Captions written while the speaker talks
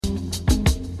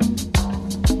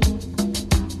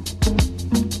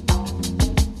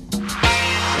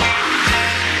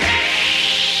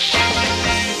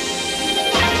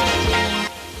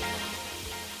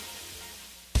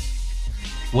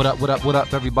What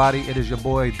up, everybody? It is your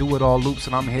boy, Do It All Loops,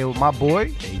 and I'm here with my boy,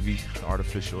 AV,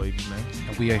 Artificial AV, man.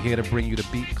 And we are here to bring you the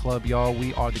Beat Club, y'all.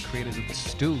 We are the creators of the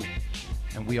Stew,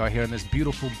 and we are here on this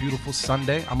beautiful, beautiful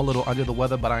Sunday. I'm a little under the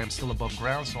weather, but I am still above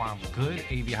ground, so I'm good.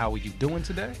 AV, how are you doing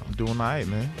today? I'm doing all right,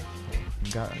 man.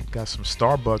 Got some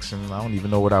Starbucks, and I don't even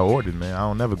know what I ordered, man. I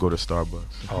don't never go to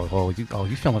Starbucks.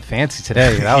 You feeling fancy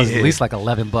today? That was at least like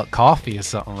 $11 coffee or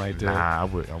something right there. Nah, I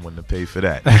wouldn't have paid for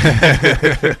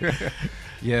that.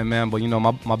 Yeah, man, but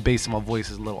my bass and my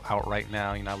voice is a little out right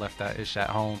now. I left that ish at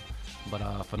home, but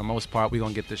for the most part, we're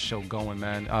gonna get this show going,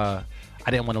 man. I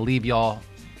didn't want to leave y'all,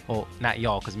 well, not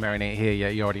y'all, because Marion ain't here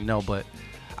yet. You already know, but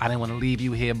I didn't want to leave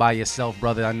you here by yourself,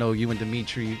 brother. I know you and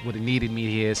Dimitri would have needed me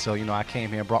here, so I came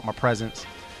here and brought my presence.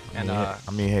 And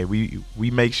hey,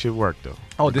 we make shit work though.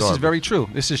 Oh, regardless. This is very true.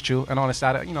 This is true. And on the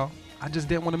side, I just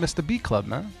didn't want to miss the Beat Club,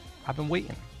 man. I've been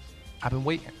waiting.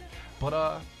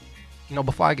 But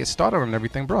before I get started on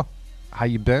everything, bro, how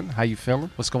you been? How you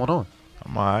feeling? What's going on?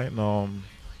 I'm all right.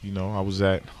 I was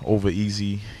at Over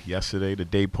Easy yesterday, the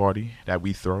day party that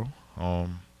we throw.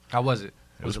 How was it?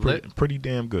 It was pretty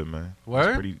damn good, man.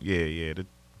 Word? Yeah.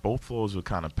 Both floors were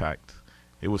kind of packed.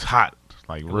 It was hot,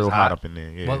 like real hot up in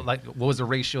there. Yeah. Well, what was the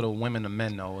ratio of women to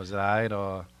men, though? Was it all right,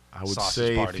 or I would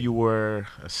say party? If you were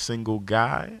a single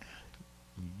guy,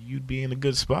 you'd be in a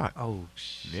good spot. Oh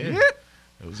shit! Yeah.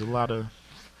 It was a lot of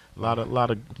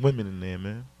women in there,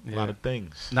 man. A lot of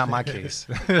things. Not my case.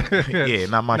 Yeah,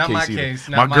 not my case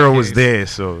either. My girl was there,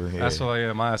 so yeah. That's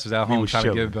why, my ass was at home trying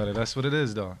to get better. That's what it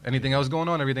is, though. Anything else going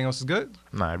on? Everything else is good?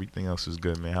 Nah, everything else is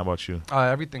good, man. How about you?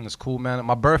 Everything is cool, man.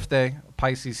 My birthday,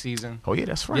 Pisces season. Oh, yeah,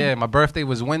 that's right. Yeah, my birthday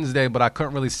was Wednesday, but I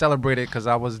couldn't really celebrate it because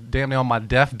I was damn near on my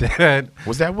deathbed.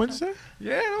 Was that Wednesday?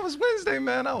 Yeah, it was Wednesday,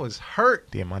 man. I was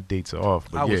hurt. Damn, my dates are off.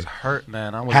 But I was hurt,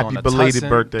 man. I was Happy on the belated tussin'.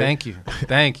 birthday.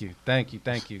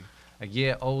 Thank you. A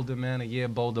year older, man, a year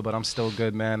bolder, but I'm still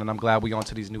good, man, and I'm glad we on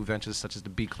to these new ventures such as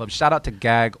the Beat Club. Shout out to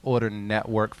Gag Order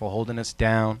Network for holding us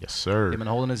down. Yes, sir. They've been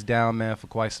holding us down, man, for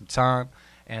quite some time.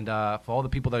 And for all the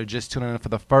people that are just tuning in for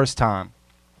the first time,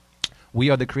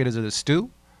 we are the creators of the Stew,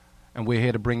 and we're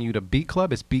here to bring you the Beat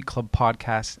Club. It's Beat Club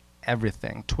Podcast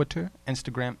everything. Twitter,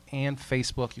 Instagram, and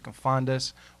Facebook. You can find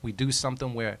us. We do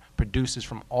something where producers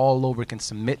from all over can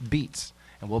submit beats,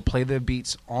 and we'll play their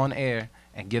beats on air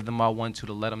and give them our 1-2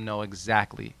 to let them know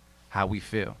exactly how we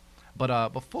feel. But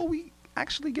before we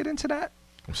actually get into that,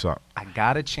 what's up? I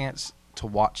got a chance to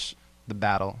watch the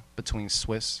battle between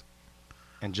Swizz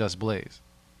and Just Blaze.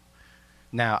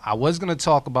 Now, I was going to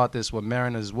talk about this with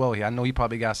Marin as well here. I know he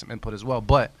probably got some input as well,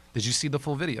 but did you see the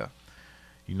full video?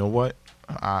 You know what?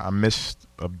 I missed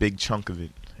a big chunk of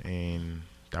it, and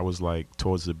that was like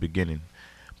towards the beginning.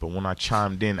 But when I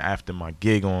chimed in after my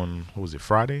gig on, what was it,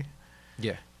 Friday?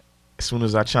 Yeah. As soon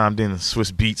as I chimed in,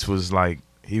 Swizz Beatz was like,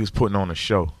 he was putting on a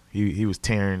show. He was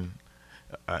tearing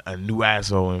a new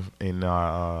asshole in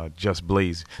Just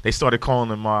Blaze. They started calling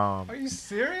him. Are you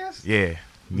serious? Yeah.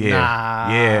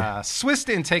 Nah. Swizz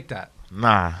didn't take that.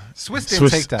 Nah. Swizz didn't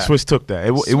take that. Swizz took that.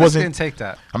 It Swizz wasn't. Didn't take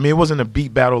that. I mean, it wasn't a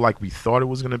beat battle like we thought it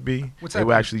was gonna be. What's they that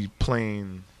were mean? actually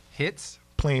playing hits,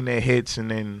 playing their hits, and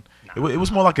then it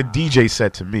was more like a DJ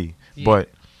set to me. Yeah. But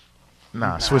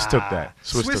Swizz took that.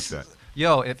 Swizz took that.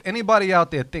 Yo, if anybody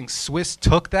out there thinks Swizz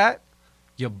took that,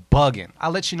 you're bugging.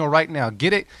 I'll let you know right now.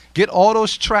 Get all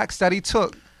those tracks that he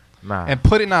took, and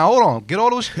put it now. Hold on. Get all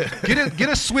those. Get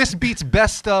a Swizz Beatz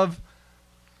best of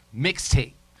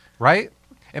mixtape, right?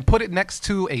 And put it next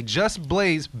to a Just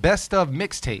Blaze best of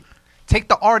mixtape. Take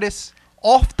the artists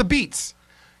off the beats.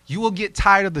 You will get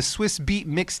tired of the Swizz Beat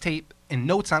mixtape in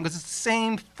no time because it's the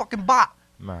same fucking bop.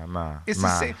 It's the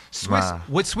same.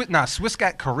 Swizz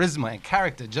got charisma and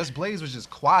character. Just Blaze was just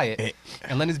quiet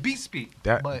and let his beat speak.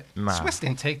 Swizz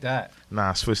didn't take that.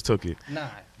 Swizz took it.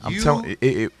 I'm telling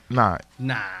it. How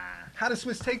did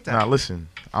Swizz take that? Listen.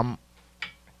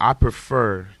 I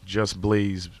prefer Just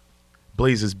Blaze's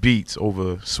beats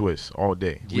over Swizz all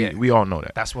day. Yeah. We all know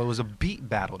that. That's why it was a beat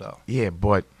battle, though. Yeah,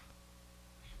 but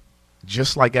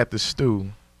just like at the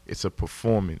Stew, it's a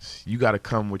performance. You got to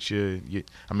come with your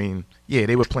I mean, yeah,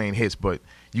 they were playing hits, but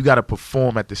you got to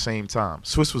perform at the same time.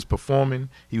 Swizz was performing.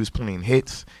 He was playing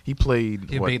hits. He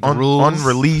played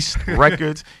unreleased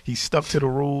records. He stuck to the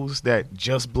rules that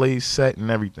Just Blaze set and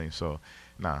everything. So,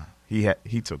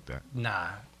 he took that.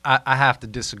 I have to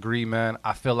disagree, man.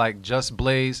 I feel like Just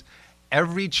Blaze,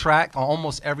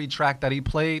 almost every track that he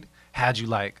played had you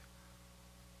like,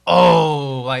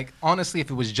 honestly, if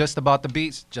it was just about the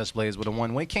beats, Just Blaze would have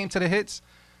won. When it came to the hits,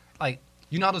 like,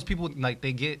 you know how those people, like,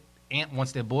 they get amped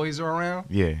once their boys are around?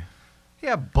 Yeah. He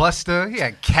had Buster. He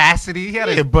had Cassidy. He had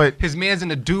his man's in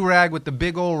the do-rag with the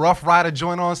big old Rough Rider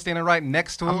joint on standing right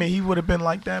next to him. I mean, he would have been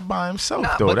like that by himself,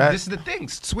 though. But this is the thing.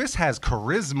 Swizz has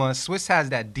charisma. Swizz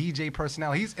has that DJ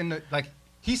personality. He's in the, like,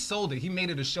 he sold it. He made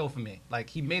it a show for me. Like,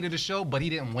 he made it a show, but he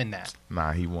didn't win that.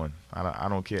 Nah, he won. I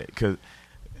don't care. Because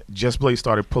Just Blaze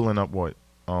started pulling up,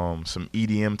 some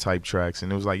EDM type tracks,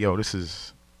 and it was like, yo, this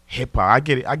is hip hop. I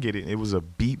get it. It was a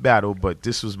beat battle, but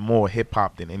this was more hip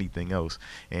hop than anything else.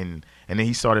 And then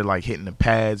he started like hitting the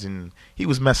pads, and he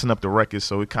was messing up the records,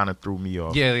 so it kind of threw me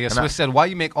off. Yeah. Swizz said, "Why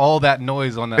you make all that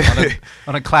noise on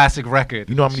a classic record?"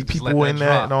 You know how many people were in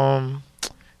that?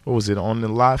 What was it on the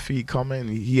live feed comment?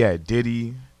 He had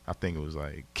Diddy. I think it was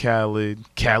like Khaled.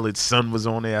 Khaled's son was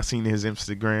on there. I seen his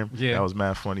Instagram. Yeah, that was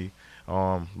mad funny.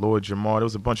 Lord Jamar. There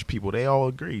was a bunch of people. They all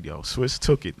agreed. Yo, Swizz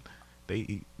took it.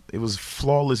 It was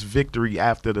flawless victory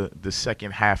after the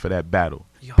second half of that battle.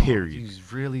 Yo, period.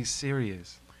 He's really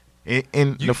serious.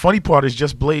 And the funny part is,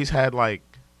 Just Blaze had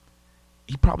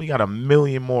he probably got 1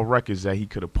 million more records that he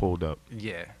could have pulled up.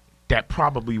 Yeah. That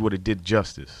probably would have did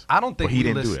justice. I don't think he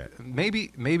didn't do that. Maybe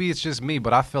it's just me,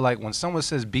 but I feel like when someone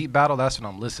says beat battle, that's what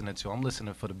I'm listening to. I'm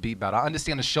listening for the beat battle. I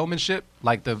understand the showmanship,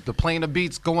 like the playing the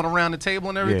beats, going around the table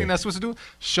and everything that's supposed to do.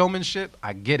 Showmanship,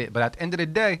 I get it. But at the end of the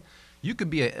day, you could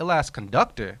be an ill-ass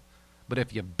conductor, but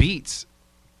if your beats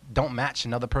don't match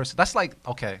another person, that's like,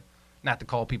 okay, not to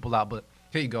call people out, but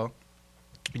here you go.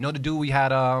 You know the dude we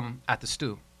had at the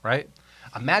stew, right?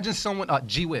 Imagine someone,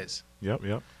 G Wiz. Yep.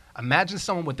 Imagine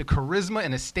someone with the charisma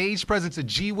and the stage presence of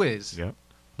G Wiz,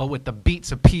 but with the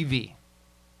beats of PV.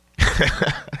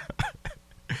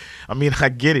 I mean, I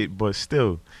get it, but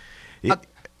still.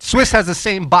 Swizz has the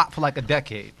same bop for like a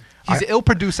decade. He's an ill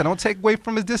producer. Don't take away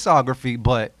from his discography,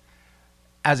 but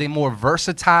as a more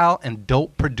versatile and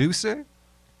dope producer,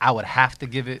 I would have to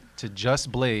give it to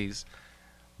Just Blaze.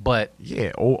 But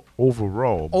yeah,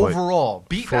 overall,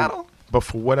 beat battle. But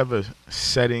for whatever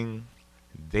setting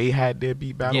they had their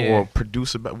beat battle or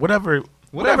producer, whatever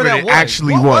that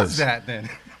actually was. What was that then?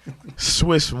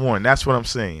 Swizz won. That's what I'm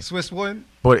saying. Swizz won.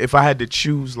 But if I had to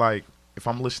choose, like, if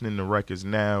I'm listening to records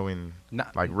now and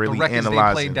really the records analyzing,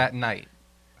 they played that night,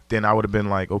 then I would have been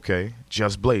like, okay,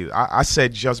 Just Blaze. I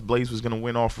said Just Blaze was gonna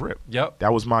win off rip. Yep,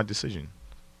 that was my decision.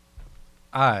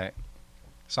 All right.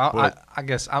 So I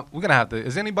guess we're going to have to.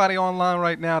 Is anybody online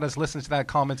right now that's listening to that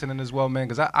commenting in as well, man?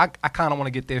 Because I kind of want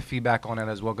to get their feedback on that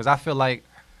as well. Because I feel like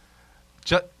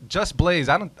Just Blaze,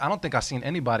 I don't think I've seen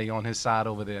anybody on his side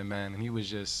over there, man. And he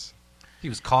was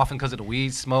coughing because of the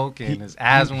weed smoke and his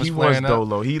asthma was flaring up. He was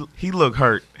dolo. He looked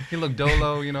hurt. He looked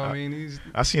dolo, you know what I mean?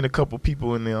 I seen a couple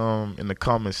people in the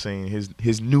comments saying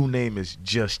his new name is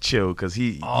Just Chill because he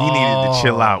needed to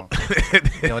chill out.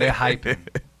 Yo, they're hyping.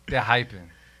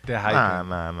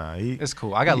 Nah. It's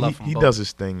cool. I got love for him. He does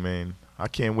his thing, man. I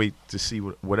can't wait to see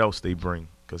what else they bring.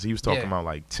 Because he was talking about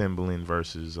like Timbaland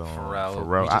versus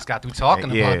Pharrell. We just got through talking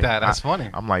about that. That's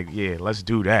funny. I'm like, yeah, let's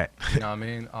do that. You know what I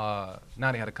mean?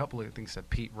 Now they had a couple of things said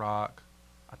Pete Rock.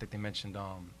 I think they mentioned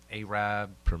A-Rab.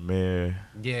 Premier.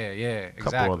 Yeah, exactly. A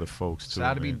couple other folks too. So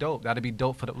that'd be dope. That'd be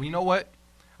dope for the. You know what?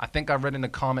 I think I read in the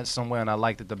comments somewhere and I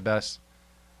liked it the best.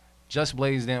 Just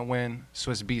Blaze didn't win.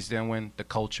 Swizz Beatz didn't win. The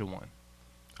culture won.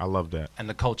 I love that. And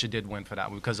the culture did win for that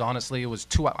one because honestly, it was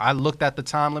 2 hours. I looked at the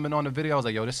time limit on the video. I was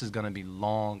like, yo, this is going to be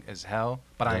long as hell,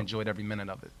 but I enjoyed every minute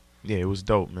of it. Yeah, it was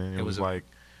dope, man. It was like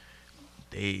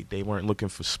they weren't looking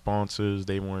for sponsors.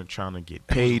 They weren't trying to get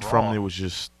paid from it. It was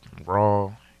just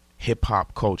raw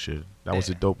hip-hop culture. That was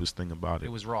the dopest thing about it.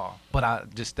 It was raw.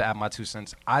 But just to add my 2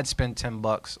 cents, I'd spend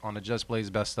 $10 on a Just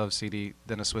Blaze Best Of CD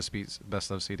than a Swizz Beatz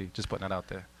Best Of CD. Just putting that out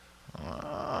there.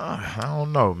 I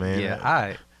don't know, man. Yeah, all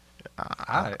right.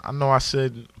 I know I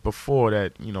said before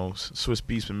that, Swizz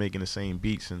Beatz been making the same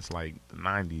beat since like the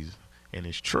 90s, and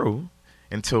it's true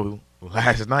until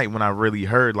last night when I really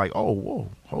heard like, oh, whoa,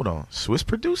 hold on, Swizz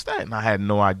produced that, and I had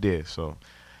no idea. So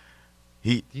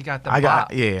you got the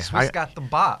bop. Swizz got the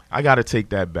bop. I got to take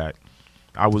that back.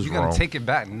 I was wrong. You gonna take it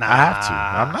back? Nah, I have to.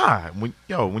 I'm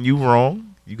not. When you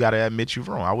wrong, you got to admit you're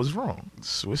wrong. I was wrong.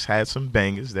 Swizz had some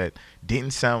bangers that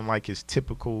didn't sound like his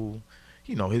typical.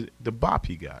 The bop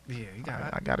he got. Yeah,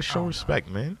 I got to show respect,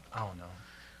 man. I don't know.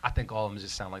 I think all of them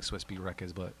just sound like Swizz Beatz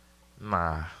records, but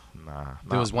nah.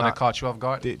 There was one that caught you off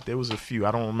guard. There was a few.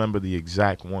 I don't remember the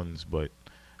exact ones, but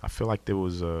I feel like there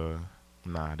was the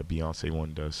Beyonce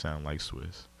one does sound like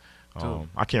Swizz.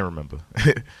 I can't remember.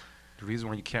 The reason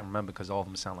why you can't remember because all of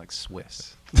them sound like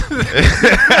Swizz.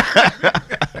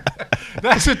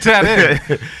 That's what that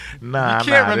is. You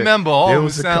can't remember all of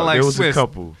them sound like Swizz. There was a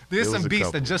couple. There's some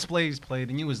beats that Just Blaze played,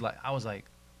 and I was like,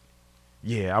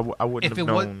 Yeah, I wouldn't have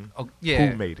known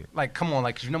who made it. Like, come on,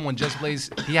 like, 'cause you remember when Just Blaze,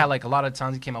 he had like a lot of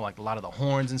times he came out like a lot of the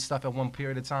horns and stuff at one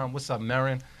period of time. What's up,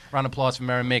 Marin? Round of applause for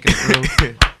Marin making it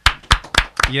through.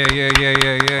 Yeah.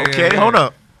 Okay, hold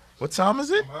up. What time is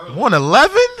it? 1:11?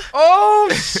 Oh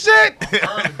shit!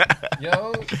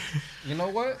 Yo, you know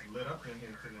what?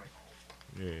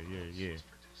 Yeah.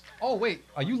 Oh wait,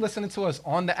 are you listening to us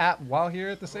on the app while here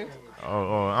at the same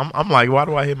time? I'm like, why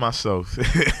do I hit myself?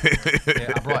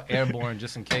 Yeah, I brought Airborne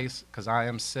just in case, because I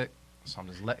am sick. So I'm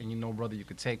just letting you know, brother, you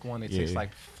could take one. It tastes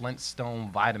like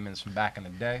Flintstone vitamins from back in the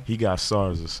day. He got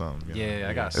SARS or something. Yeah,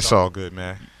 I got SARS. It's all good,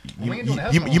 man.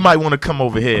 You might want to come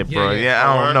over here, bro. Yeah,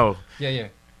 I don't know. Yeah.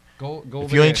 Go over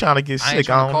if you ain't trying to get sick,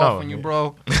 I don't know. I cough when you,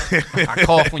 bro. I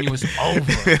cough when you was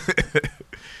over.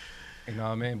 You know what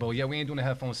I mean? But yeah, we ain't doing the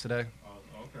headphones today.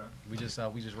 Okay. We just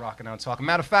rocking out and talking.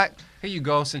 Matter of fact, here you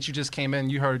go. Since you just came in,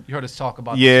 you heard us talk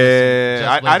about.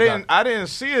 Yeah, I didn't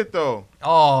see it though.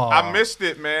 Oh, I missed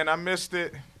it, man. I missed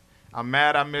it. I'm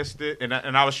mad I missed it, and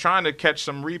I was trying to catch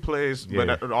some replays,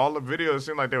 but all the videos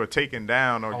seemed like they were taken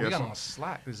down. Or we got on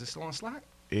Slack. Is this still on Slack?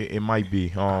 It might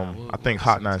be. I think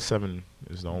Hot 97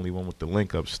 is the only one with the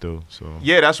link up still. So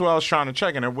yeah, that's what I was trying to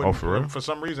check, and it wouldn't. For real? For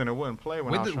some reason, it wouldn't play.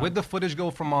 Where'd the footage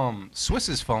go from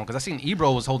Swizz's phone? Because I seen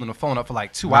Ebro was holding the phone up for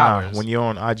like 2 hours. When you're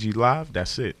on IG Live,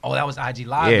 that's it. Oh, that was IG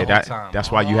Live the whole time. That's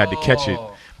why you had to catch it.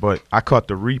 But I caught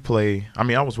the replay. I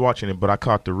mean, I was watching it, but I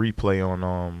caught the replay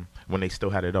on when they still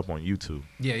had it up on YouTube.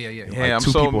 Yeah. Yeah, I'm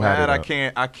so mad.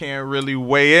 I can't really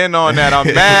weigh in on that.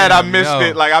 I'm mad. I missed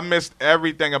it. Like I missed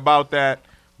everything about that.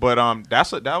 But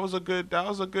that was a good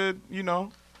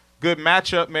good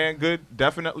matchup, man.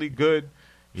 Definitely good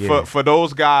for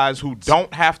those guys who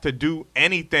don't have to do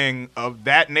anything of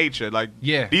that nature. Like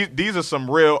these are some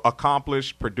real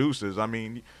accomplished producers. I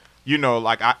mean,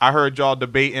 like I heard y'all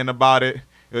debating about it.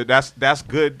 That's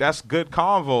good. That's good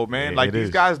convo, man. Like these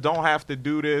guys don't have to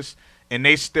do this, and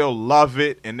they still love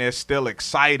it, and they're still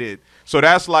excited. So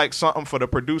that's like something for the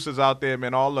producers out there,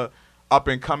 man. All the up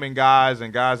and coming guys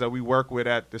and guys that we work with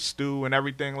at the stew and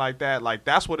everything like that. Like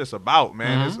that's what it's about,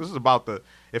 man. This is about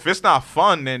if it's not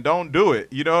fun, then don't do it.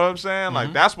 You know what I'm saying?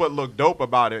 Like that's what looked dope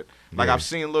about it. Like I've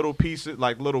seen little pieces,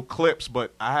 like little clips,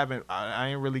 but I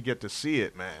ain't really get to see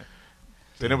it, man.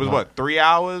 Then it was 3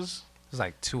 hours? It was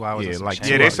like 2 hours.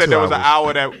 They said there was an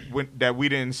hour that we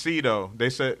didn't see though. They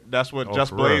said that's what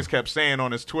Just Blaze kept saying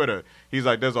on his Twitter. He's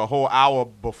like, there's a whole hour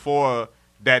before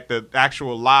that the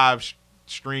actual live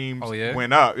streams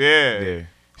went up. Yeah.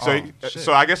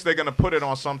 So I guess they're gonna put it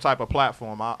on some type of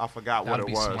platform. I forgot what it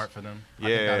was. That'd be smart for them. I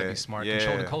think that'd be smart.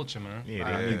 Control the culture, man.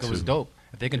 I think it was dope.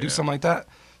 If they can do something like that.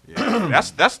 Yeah.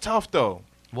 That's tough though.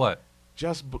 What?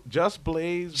 Just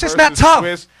Blaze. It's just not tough.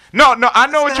 Swizz. No, I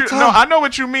know what you. No, I know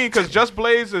what you mean because Just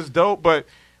Blaze is dope. But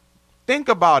think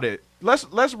about it.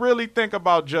 Let's really think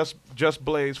about Just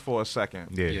Blaze for a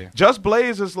second. Yeah. Just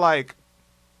Blaze is like,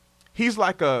 he's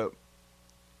like a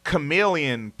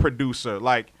chameleon producer.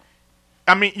 Like,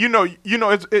 I mean,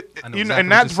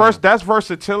 and that's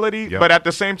versatility. Yep. But at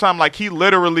the same time, like he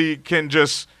literally can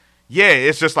just,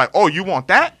 it's just like, oh, you want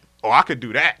that? Oh, I could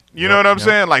do that. You know what I'm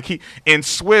saying? Like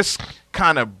Swizz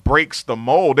kind of breaks the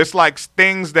mold. It's like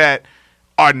things that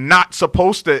are not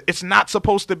supposed to. It's not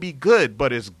supposed to be good,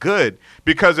 but it's good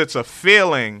because it's a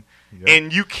feeling,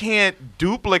 and you can't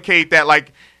duplicate that.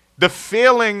 Like the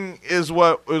feeling is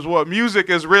what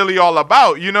music is really all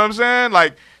about. You know what I'm saying?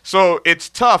 Like, so it's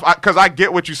tough because I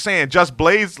get what you're saying. Just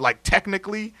Blaze, like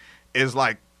technically, is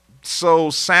like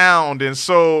so sound and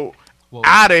so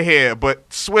out of here, but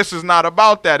Swizz is not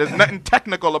about that. There's nothing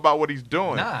technical about what he's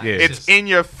doing. It's in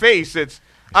your face.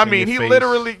 I mean, he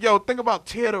literally, think about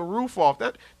Tear the Roof Off.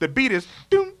 That the beat is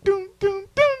doom doom doom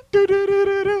doom doom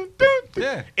doom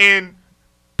doom,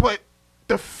 but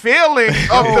the feeling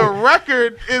of the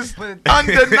record is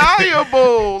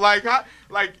undeniable. Like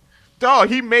dog,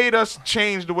 he made us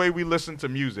change the way we listen to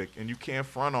music, and you can't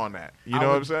front on that. You know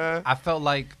what I'm saying? I felt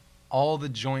like all the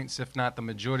joints, if not the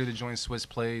majority of the joints Swizz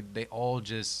played, they all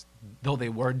just, though they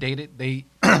were dated, the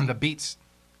beats,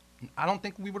 I don't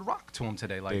think we would rock to them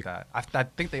today like that. I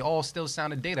think they all still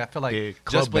sounded dated. I feel like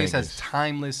Just Blaze has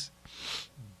timeless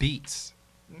beats,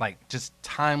 like just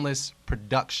timeless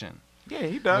production. Yeah,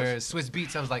 he does. Whereas Swizz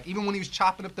Beatz, I was like, even when he was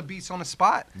chopping up the beats on the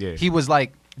spot, he was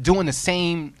like doing the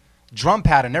same drum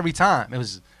pattern every time. It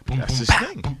was boom, That's boom, his bam,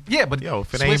 thing. boom. Yeah, but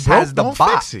if it Swizz ain't broke, has the don't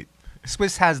bop. fix it.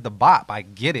 Swizz has the bop. I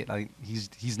get it. Like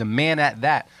he's the man at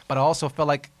that. But I also felt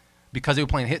like because they were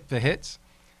playing hit for hits,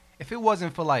 if it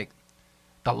wasn't for like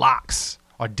the Locks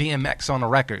or DMX on the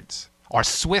records or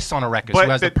Swizz on the records, who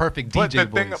has the perfect DJ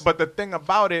voice. But the thing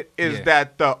about it is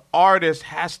that the artist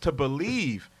has to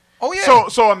believe. Oh yeah.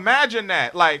 So imagine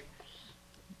that. Like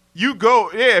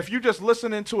if you just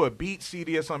listening to a beat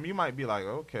CD or something, you might be like,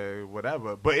 okay,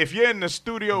 whatever. But if you're in the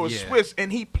studio with Swizz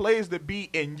and he plays the beat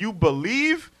and you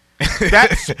believe,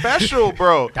 that's special,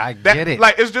 bro. I get it.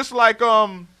 Like, it's just like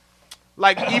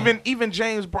even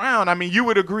James Brown. I mean, you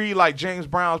would agree, like, James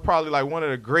Brown's probably like one of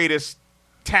the greatest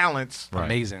talents. Right.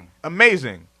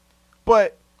 Amazing.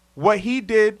 But what he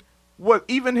did, what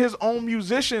even his own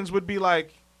musicians would be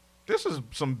like, this is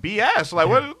some BS. Like,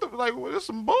 this is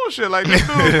some bullshit. Like, this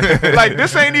dude, like,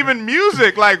 this ain't even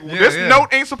music. Like, this note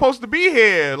ain't supposed to be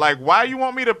here. Like, why you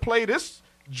want me to play the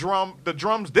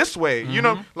drums this way? You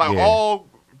know, like all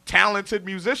talented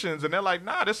musicians, and they're like,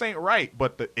 nah, this ain't right.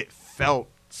 But it felt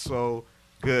so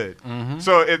good.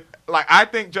 So I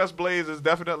think Just Blaze is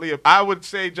definitely I would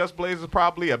say Just Blaze is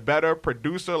probably a better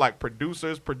producer, like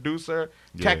producer,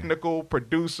 technical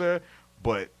producer,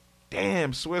 but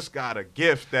damn, Swizz got a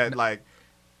gift that, like,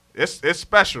 it's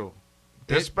special.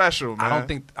 It's special, man.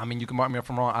 You can mark me if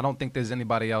I'm wrong. I don't think there's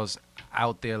anybody else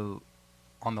out there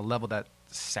on the level that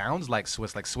sounds like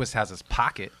Swizz. Like, Swizz has his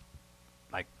pocket,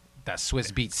 like that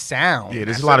Swizz Beatz sound. Yeah,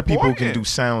 there's a lot of people who can do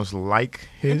sounds like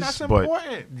his, and that's but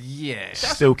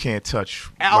still can't touch.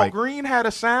 Al Green had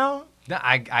a sound.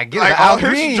 I get like, it. Al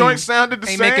Green joints sounded the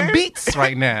ain't same. Making beats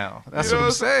right now. That's what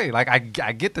I'm saying. Like, I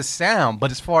get the sound,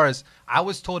 but as far as I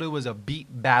was told, it was a beat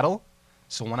battle.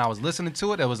 So when I was listening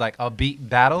to it, it was like a beat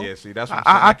battle. Yeah, see, that's what I'm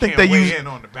saying. I think they used in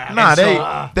on the battle.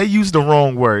 Nah, they used the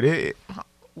wrong word.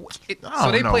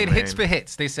 So they played hits for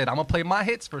hits. They said, I'm gonna play my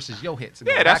hits versus your hits.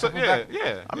 Yeah, that's yeah.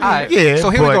 I mean, right. Yeah. So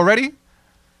here we go. Ready?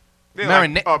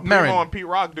 Marin, Primo and Pete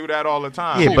Rock do that all the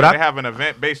time. Yeah, but they have an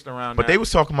event based around. But they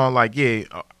was talking about like,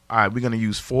 all right, we're gonna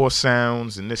use 4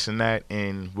 sounds and this and that,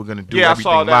 and we're gonna do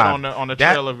everything live. I saw that on the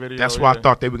trailer video. That's why I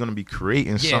thought they were gonna be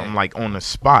creating something like on the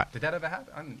spot. Did that ever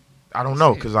happen? I don't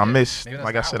know, because I missed,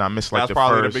 like I said, I missed like the first. That's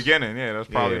probably the beginning. Yeah, that's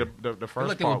probably the first part.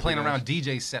 Like they were playing around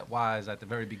DJ set-wise at the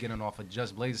very beginning off of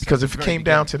Just Blaze. Because if it came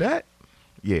down to that,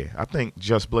 I think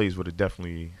Just Blaze would have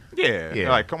definitely. Yeah,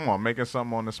 like, come on, making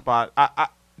something on the spot. I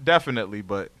definitely,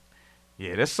 but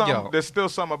there's something. There's still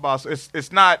something about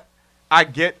it's not. I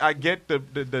get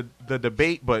the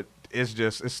debate, but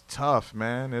it's tough,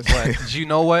 man. It's like, do you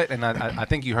know what? And I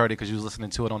think you heard it because you was listening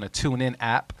to it on the TuneIn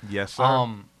app. Yes,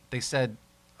 sir. They said.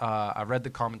 I read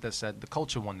the comment that said the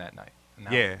culture won that night.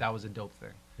 And that was a dope thing.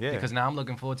 Yeah. Because now I'm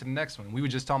looking forward to the next one. We were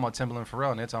just talking about Timbaland and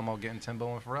Pharrell, and they're talking about getting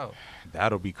Timbo and Pharrell.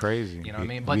 That'll be crazy. You know what I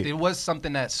mean? But it was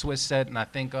something that Swizz said, and I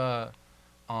think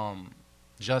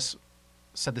Just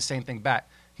said the same thing back.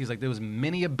 He's like, there was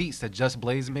many a beats that Just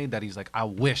Blaze made that he's like, I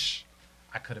wish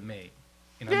I could have made.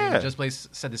 You know what I mean? Just Blaze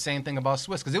said the same thing about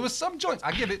Swizz. Because there was some joints.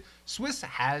 I give it. Swizz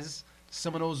has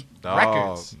some of those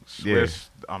records. Swizz,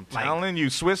 I'm telling you,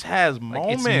 Swizz has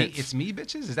moments. It's me,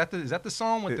 bitches. Is that the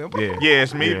song with the? Yeah,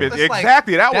 it's me, bitches.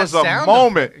 Exactly. That was a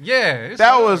moment.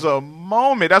 That was a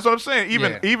moment. That's what I'm saying.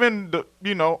 Even the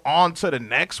on to the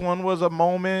next one was a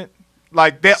moment.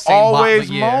 Like, they're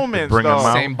always moments.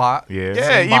 Though. Same bot.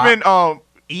 Yeah. Even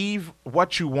Eve,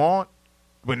 What You Want.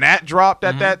 When that dropped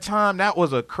at that time, that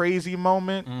was a crazy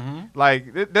moment.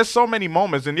 Like, there's so many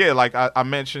moments. And, like I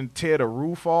mentioned, Tear the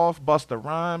Roof Off, Busta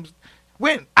Rhymes.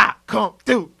 When I come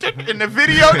through in the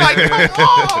video, like, come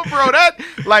on, bro. That,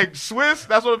 like, Swizz,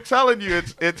 that's what I'm telling you.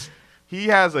 He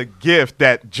has a gift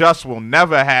that Just will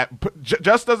never have.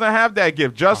 Just doesn't have that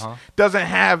gift. Just doesn't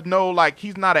have like,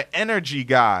 he's not an energy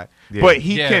guy. But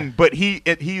he can, but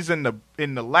he's in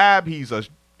the lab, he's a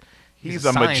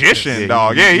magician,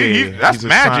 dog. That's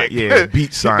magic.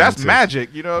 Beat scientist. That's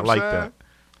magic. You know what I'm saying? That.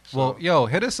 So. Well,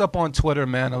 hit us up on Twitter,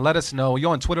 man, and let us know.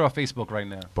 You're on Twitter or Facebook right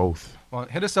now? Both. Well,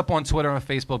 hit us up on Twitter and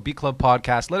Facebook, Beat Club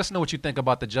Podcast. Let us know what you think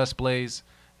about the Just Blaze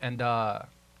and the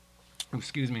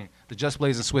Just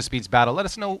Blaze and Swizz Beatz battle. Let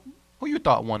us know who you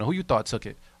thought won or who you thought took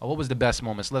it. Or what was the best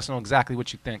moments? Let us know exactly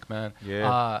what you think, man.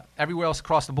 Yeah. Everywhere else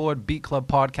across the board, Beat Club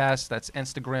Podcast. That's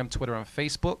Instagram, Twitter, and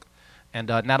Facebook. And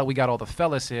now that we got all the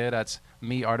fellas here, that's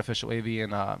me, Artificial AV,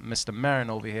 and Mr. Marin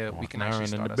over here. We can actually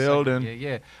start in the building.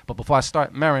 Yeah. But before I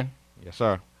start, Marin. Yes,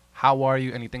 sir. How are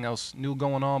you? Anything else new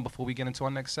going on before we get into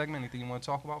our next segment? Anything you want to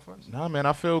talk about first? Nah, man,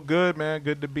 I feel good, man.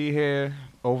 Good to be here.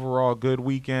 Overall, good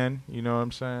weekend. You know what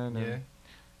I'm saying? Yeah.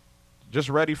 Just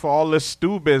ready for all this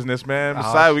stew business, man.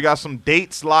 Besides, we got some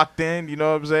dates locked in. You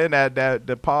know what I'm saying? That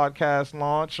the podcast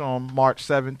launch on March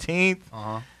 17th.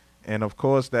 Uh-huh. And, of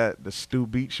course, the Stew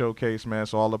Beat Showcase, man.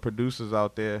 So all the producers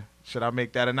out there, Should I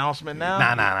make that announcement now?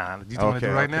 Nah. You want to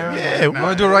do it right now? Yeah. You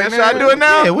want to do it right now? Should I do it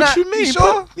now? Yeah, what you mean? You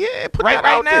sure? Put right that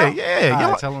out now? there. Yeah.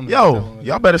 Right, tell 'em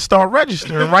y'all better start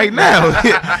registering right now.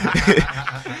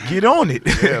 Get on it.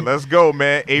 Yeah, let's go,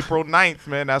 man. April 9th,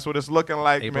 man. That's what it's looking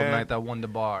like, April man. 9th at Wonder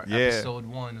Bar. Yeah. Episode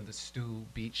 1 of the Swizz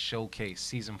Beatz Showcase,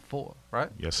 Season 4, right?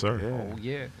 Yes, sir. Oh,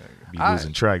 yeah. Be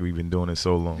losing track. We've been doing it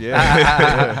so long.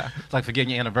 Yeah. It's like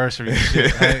forgetting your anniversary and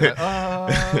shit. Right?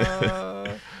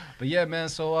 Like, but yeah, man,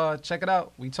 so check it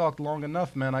out. We talked long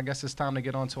enough, man. I guess it's time to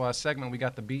get on to our segment. We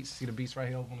got the beats. See the beats right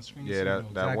here over on the screen? Yeah, that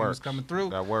exactly works. What's coming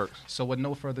through. That works. So with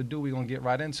no further ado, we're going to get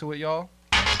right into it, y'all.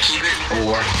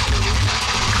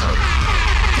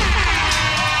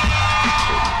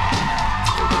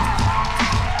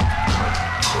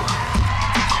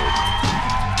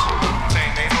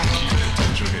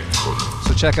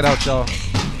 So check it out, y'all.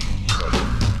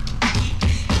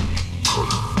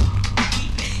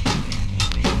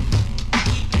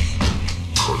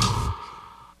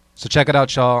 So check it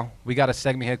out, y'all. We got a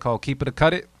segment here called Keep It or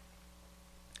Cut It,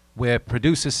 where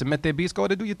producers submit their beats. Go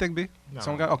ahead and do your thing, B. No.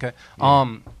 Someone got okay.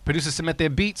 Yeah. Producers submit their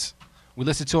beats. We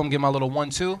listen to them, give my little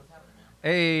 1-2.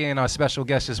 Hey, and our special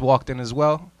guest just walked in as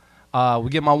well. We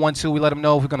give my 1-2. We let them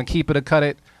know if we're gonna keep it or cut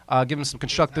it. Give them some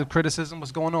constructive criticism.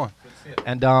 What's going on?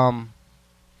 And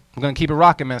we're gonna keep it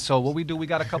rocking, man. So what we do, we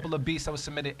got a couple of beats that was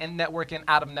submitted in network and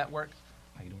out of network.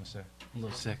 How you doing, sir? I'm a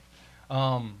little sick.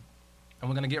 And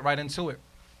we're gonna get right into it.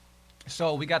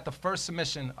 So we got the first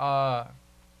submission.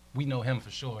 We know him for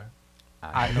sure.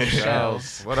 I Know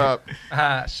Shells. What up?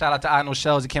 Shout out to I Know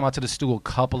Shells. He came out to the studio a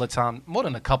couple of times, more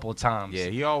than a couple of times. Yeah,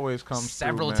 he always comes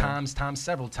several through,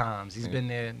 several times. He's been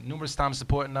there numerous times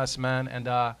supporting us, man.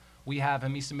 And we have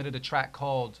him. He submitted a track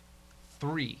called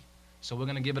 3. So we're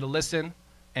gonna give it a listen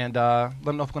and let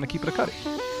him know if we're gonna keep it or cut it.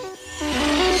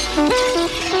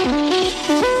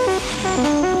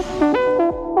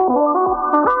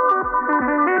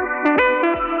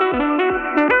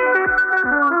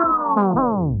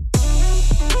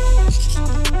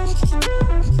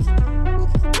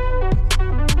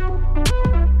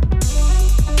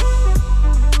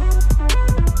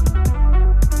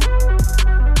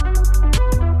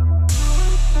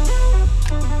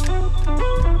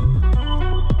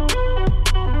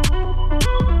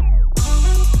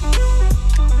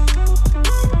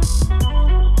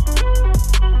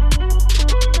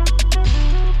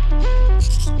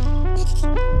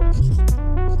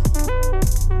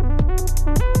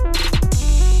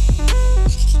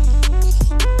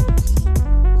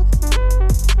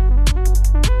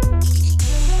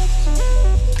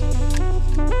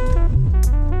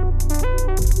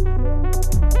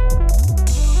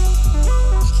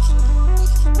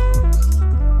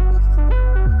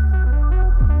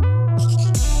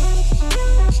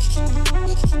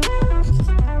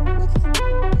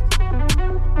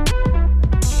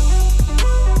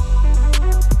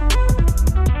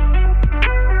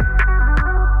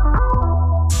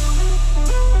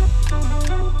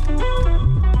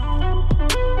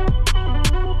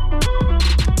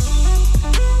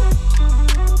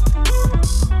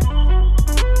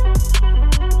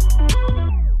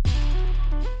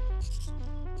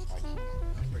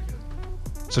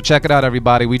 So check it out,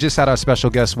 everybody. We just had our special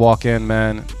guest walk in,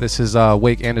 man. This is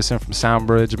Wake Anderson from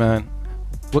Soundbridge, man.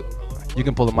 You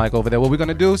can pull the mic over there. What we're going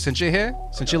to do, since you're here,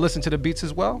 since you listen to the beats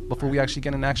as well, before we actually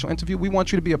get an actual interview, we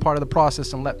want you to be a part of the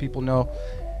process and let people know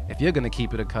if you're going to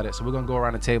keep it or cut it. So we're going to go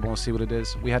around the table and see what it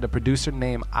is. We had a producer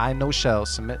named I Know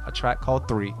Shells submit a track called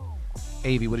 3.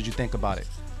 Avi, what did you think about it?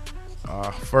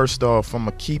 First off, I'm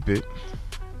going to keep it.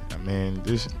 I mean,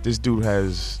 this dude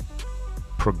has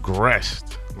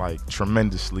progressed like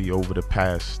tremendously over the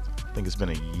past, I think it's been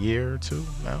a year or two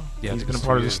now. Yeah, he's been a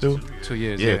part of the studio. 2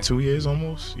 years. Yeah, 2 years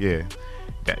almost. Yeah,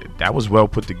 that was well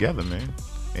put together, man.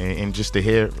 And just to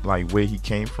hear like where he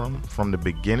came from the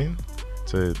beginning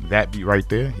to that beat right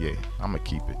there. Yeah, I'm gonna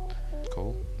keep it.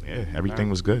 Cool. Yeah, everything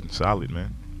was good, solid,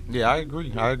 man. Yeah, I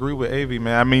agree. I agree with Avi,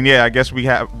 man. I mean, yeah, I guess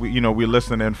we're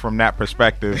listening from that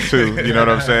perspective too. You know what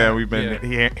I'm saying? We've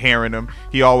been hearing him.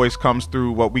 He always comes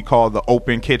through what we call the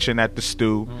open kitchen at the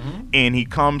stew, and he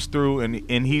comes through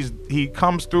and he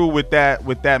comes through with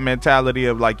that mentality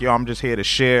of like, yo, I'm just here to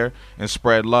share and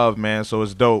spread love, man. So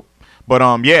it's dope. But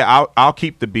yeah, I'll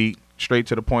keep the beat straight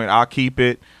to the point. I'll keep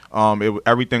it.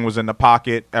 Everything was in the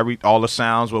pocket. All the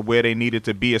sounds were where they needed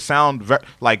to be. It sounded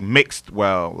like mixed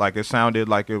well. Like it sounded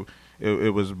like it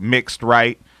was mixed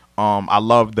right. I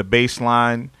loved the bass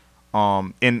line.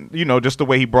 And just the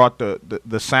way he brought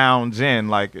the sounds in.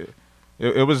 Like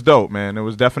it was dope, man. It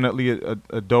was definitely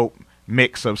a dope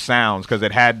mix of sounds because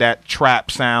it had that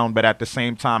trap sound, but at the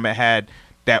same time it had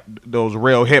those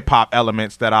real hip hop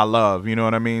elements that I love. You know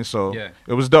what I mean? So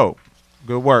it was dope.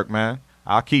 Good work, man.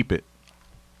 I'll keep it.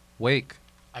 Wake.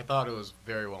 I thought it was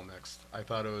very well mixed. I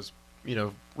thought it was,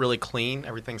 really clean.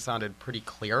 Everything sounded pretty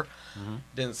clear. Mm-hmm.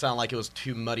 Didn't sound like it was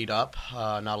too muddied up.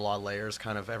 Not a lot of layers.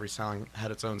 Kind of every song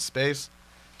had its own space.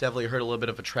 Definitely heard a little bit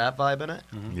of a trap vibe in it.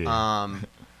 Mm-hmm. Yeah.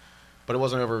 But it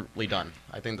wasn't overly done.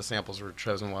 I think the samples were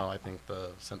chosen well. I think the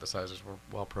synthesizers were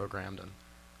well programmed and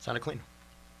sounded clean.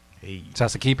 Hey. So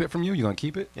that's to keep it from you? You going to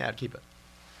keep it? Yeah, I'd keep it.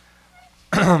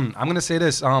 I'm going to say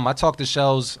this. I talked to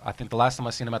Shells, I think the last time I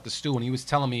seen him at the Stew, and he was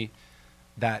telling me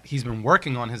that he's been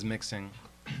working on his mixing.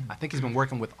 I think he's been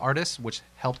working with artists, which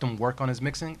helped him work on his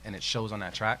mixing, and it shows on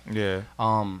that track. Yeah.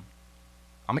 I'm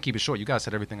going to keep it short. You guys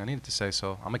said everything I needed to say,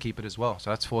 so I'm going to keep it as well. So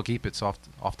that's 4 keep it's off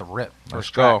the rip. Let's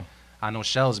go. I know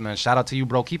Shells, man. Shout out to you,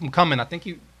 bro. Keep them coming. I think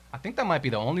that might be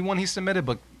the only one he submitted,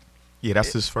 but yeah,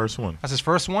 that's his first one. That's his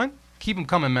first one? Keep them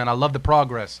coming, man. I love the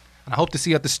progress. And I hope to see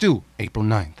you at the Stew, April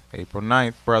 9th. April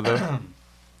 9th, brother.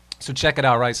 So check it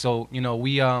out, right? So,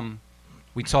 we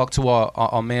talked to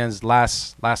our man's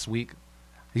last week.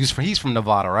 He's from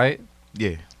Nevada, right?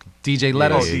 Yeah. DJ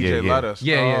Lettuce. DJ Lettuce.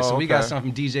 Yeah. So we got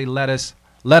something from DJ Lettuce.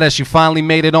 Lettuce, you finally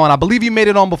made it on. I believe you made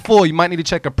it on before. You might need to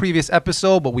check a previous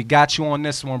episode, but we got you on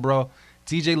this one, bro.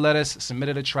 DJ Lettuce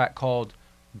submitted a track called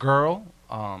Girl,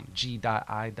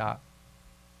 G.I.R.L.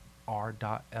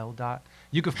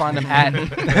 You can find him at you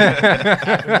can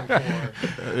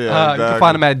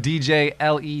find him at DJ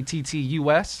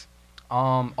LETTUS.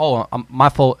 My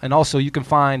fault. And also you can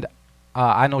find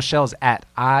I know Shells at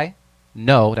I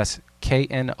know, that's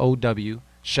KNOW,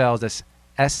 Shells, that's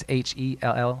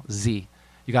SHELLZ.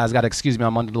 You guys got to excuse me,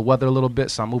 I'm under the weather a little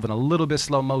bit, so I'm moving a little bit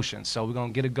slow motion. So we're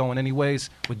going to get it going anyways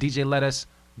with DJ Lettuce,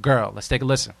 Girl. Let's take a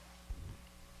listen.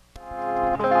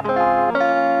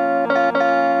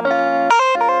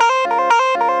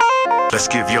 Let's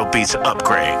give your beats an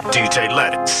upgrade. DJ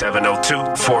Lettuce,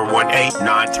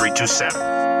 702-418-9327.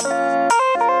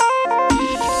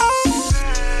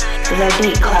 The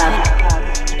Beat Club.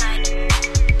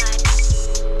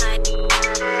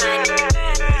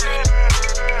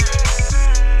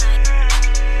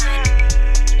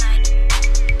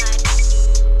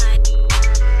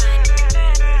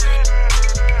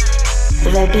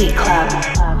 The Beat Club.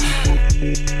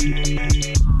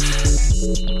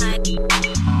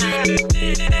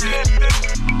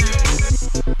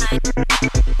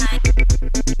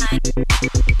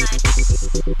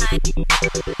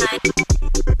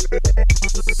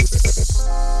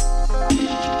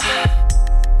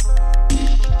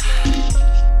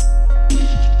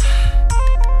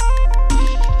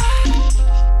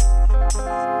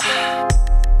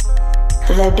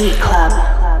 The Beat Club.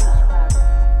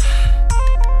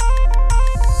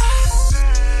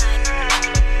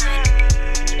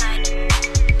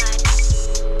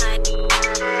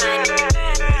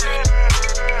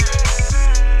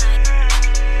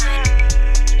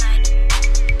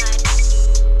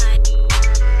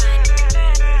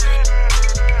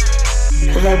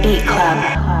 The Beat Club.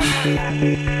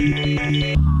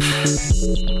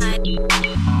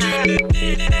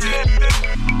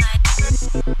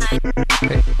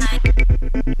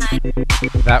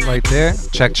 That right there,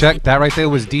 check. That right there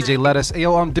was DJ Lettuce. Hey,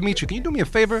 yo, Dimitri, can you do me a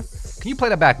favor? Can you play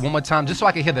that back one more time just so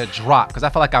I can hear the drop? Because I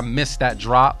feel like I missed that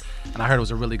drop, and I heard it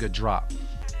was a really good drop.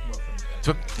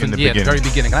 In the beginning. The very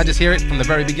beginning. Can I just hear it from the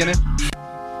very beginning?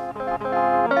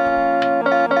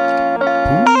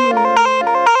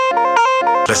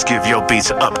 Let's give your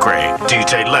beats an upgrade.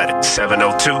 DJ Lettuce,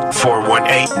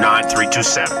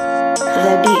 702-418-9327.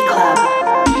 The Beat Club.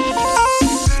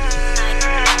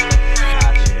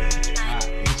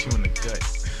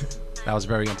 That was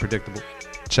very unpredictable.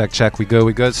 Check. We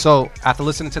good. So after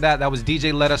listening to that was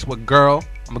DJ Lettuce with Girl.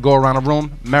 I'm gonna go around the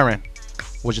room. Marin,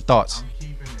 what's your thoughts? I'm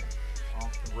keeping it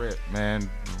off the rip, man.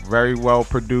 Very well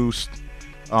produced.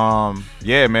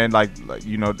 Yeah, man. Like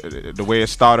the way it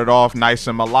started off, nice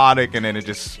and melodic, and then it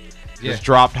just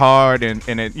dropped hard, and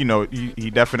it he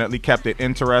definitely kept it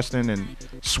interesting and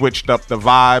switched up the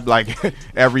vibe. Like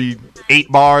every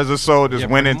 8 bars or so, just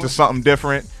went into something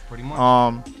different. Pretty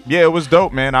much. Yeah, it was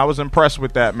dope, man. I was impressed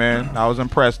with that, man. I was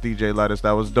impressed, DJ Lettuce.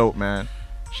 That was dope, man.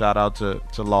 Shout out to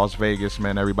Las Vegas,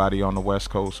 man. Everybody on the West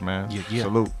Coast, man. Yeah.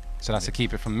 Salute. So that's to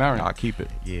keep it from Marin. I'll keep it.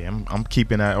 Yeah, I'm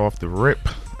keeping that off the rip.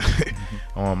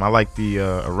 I like the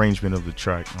arrangement of the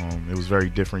track. It was very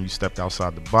different. You stepped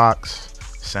outside the box.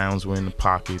 Sounds were in the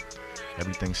pocket.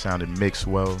 Everything sounded mixed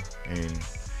well, and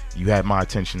you had my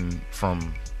attention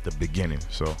from the beginning.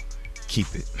 So keep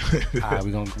it. All right,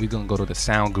 we're gonna go to the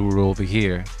sound guru over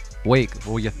here. Wake,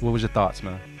 what was your thoughts,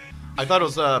 man? I thought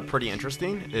it was pretty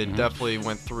interesting. It definitely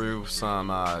went through some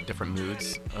different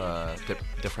moods,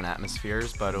 different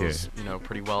atmospheres, but it was,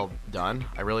 pretty well done.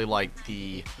 I really liked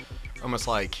the, almost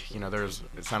like,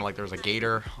 it sounded like there was a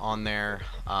gator on there.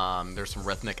 There's some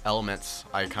rhythmic elements.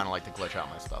 I kind of like to glitch out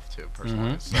my stuff too,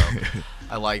 personally. So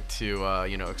I like to,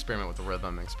 experiment with the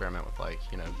rhythm, experiment with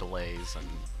delays and,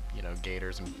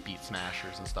 gators and beat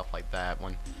smashers and stuff like that.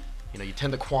 When you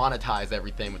tend to quantize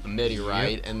everything with the MIDI,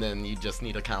 right? Yep. And then you just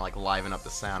need to kind of like liven up the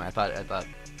sound. I thought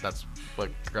that's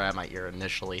what grabbed my ear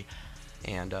initially.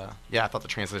 And I thought the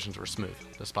transitions were smooth,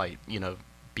 despite,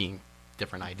 being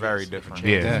different ideas. Very different.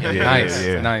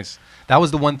 Nice. That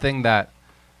was the one thing that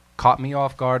caught me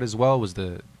off guard as well, was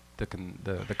the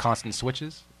constant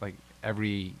switches. Like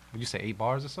every, would you say 8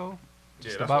 bars or so? Yeah,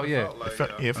 just about,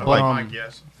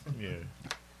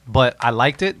 But I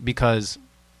liked it because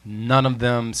none of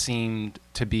them seemed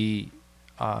to be,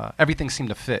 everything seemed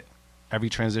to fit. Every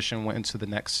transition went into the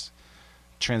next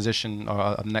transition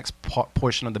or next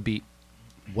portion of the beat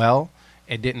well.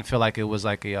 It didn't feel like it was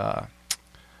like a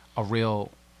real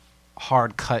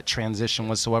hard cut transition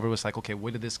whatsoever. It was like, okay,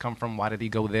 where did this come from? Why did he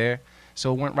go there?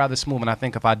 So it went rather smooth. And I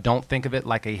think if I don't think of it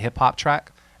like a hip hop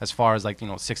track, as far as like,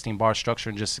 16 bar structure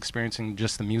and just experiencing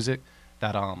just the music,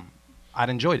 that I'd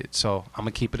enjoyed it. So I'm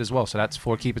gonna keep it as well. So that's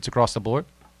 4 keep it's across the board.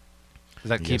 Is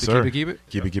that keep it?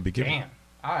 Keep it. Damn.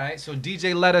 All right. So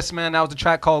DJ Lettuce, man, that was the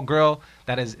track called Girl.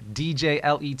 That is DJ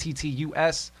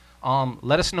Lettus.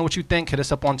 Let us know what you think. Hit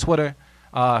us up on Twitter,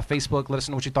 Facebook. Let us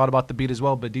know what you thought about the beat as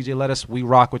well. But DJ Lettuce, we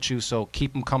rock with you. So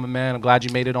keep them coming, man. I'm glad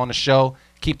you made it on the show.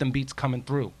 Keep them beats coming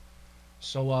through.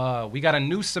 So we got a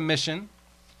new submission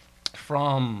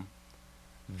from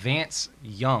Vance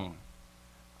Young.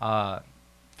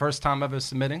 First time ever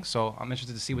submitting, so I'm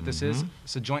interested to see what this is.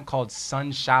 It's a joint called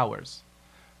Sun Showers.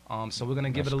 So we're going to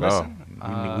give it a listen.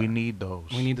 We need those.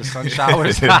 We need the sun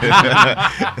showers.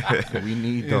 We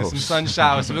need those. Some sun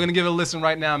showers. So we're going to give it a listen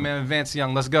right now, man. Vance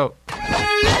Young, let's go.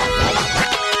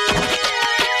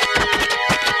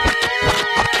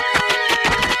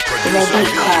 Ready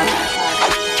Club.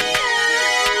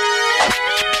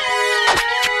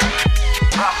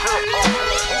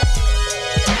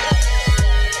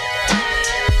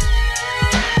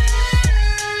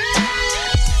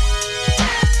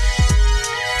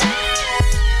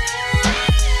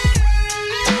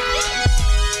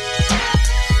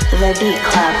 The Beat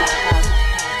Club.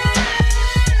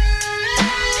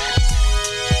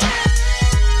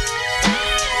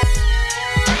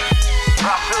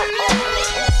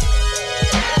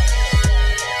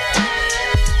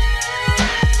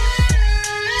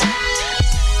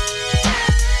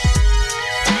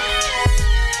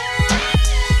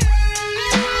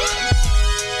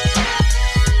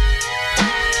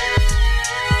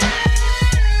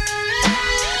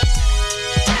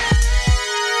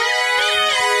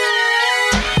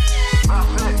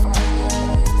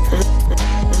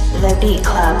 The Beat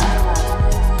Club.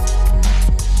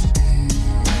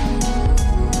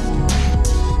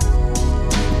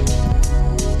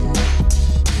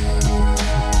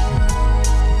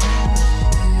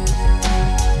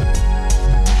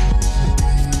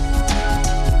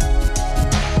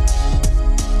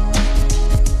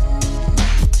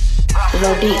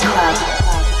 The Beat Club.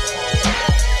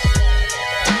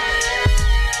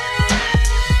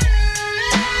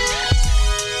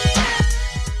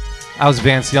 I was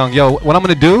Vance Young. Yo, what I'm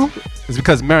going to do is,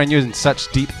 because, Marin, you're in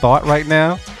such deep thought right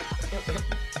now.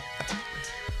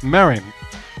 Marin,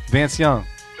 Vance Young,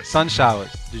 sun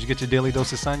showers. Did you get your daily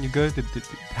dose of sun? You good?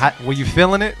 Were you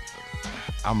feeling it?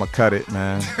 I'm going to cut it,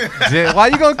 man. Why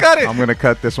you going to cut it? I'm going to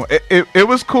cut this one. It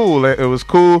was cool. It was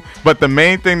cool. But the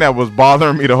main thing that was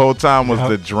bothering me the whole time was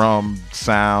the drum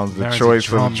sounds, the choice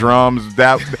for the drums.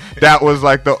 That was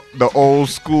like the old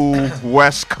school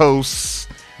West Coast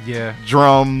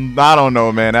drum. I don't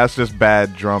know, man. That's just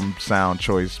bad drum sound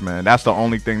choice, man. That's the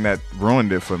only thing that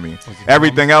ruined it for me.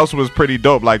 Everything else was pretty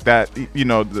dope. Like that,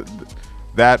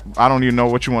 that I don't even know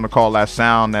what you want to call that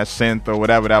sound, that synth or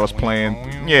whatever that was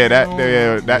playing. Yeah,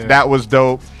 that was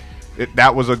dope.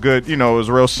 That was a good, it was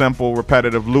a real simple,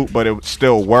 repetitive loop, but it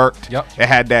still worked. Yep. It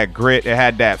had that grit. It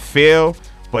had that feel.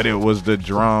 But it was the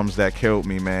drums that killed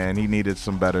me, man. He needed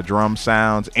some better drum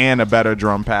sounds and a better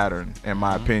drum pattern, in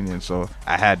my opinion. So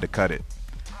I had to cut it.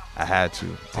 I had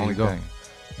to. Only thing.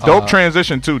 Dope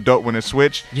transition too. Dope when it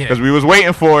switched, because we was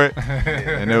waiting for it,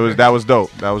 and that was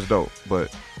dope. That was dope.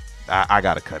 But I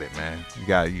gotta cut it, man. You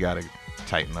gotta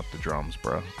tighten up the drums,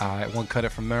 bro. All right, one cut it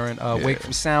from Marin. Wake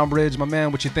from Soundbridge, my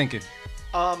man. What you thinking?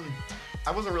 I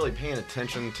wasn't really paying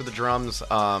attention to the drums.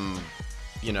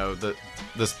 the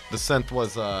synth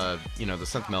was the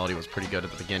synth melody was pretty good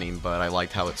at the beginning, but I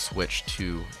liked how it switched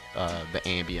to the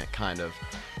ambient kind of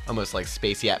almost like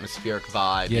spacey atmospheric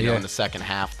vibe in the second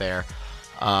half there.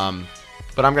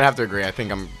 But I'm gonna have to agree. I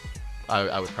think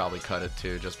I would probably cut it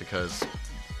too, just because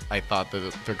I thought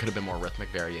that there could have been more rhythmic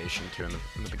variation too in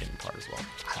the beginning part as well.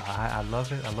 I love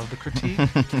it. I love the critique.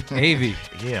 Avi.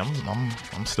 Yeah,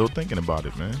 I'm still thinking about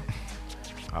it, man.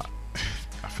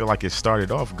 I feel like it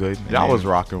started off good. Y'all was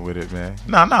rocking with it, man.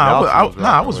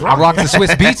 I was rocking. I rocked the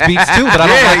Swizz Beatz beats too, but I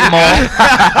don't like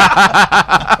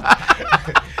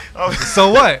them all. So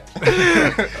what?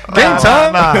 Game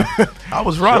time. I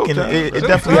was rocking. It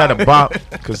definitely had a bop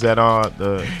because that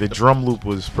the drum loop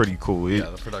was pretty cool.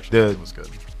 The production was good.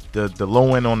 The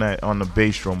low end on the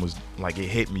bass drum was like, it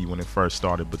hit me when it first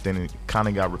started, but then it kind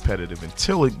of got repetitive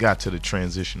until it got to the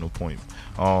transitional point.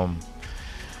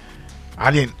 I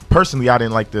didn't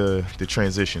like the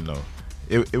transition though.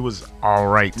 It was all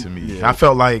right to me. Yeah. I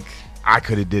felt like I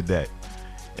could have did that.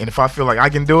 And if I feel like I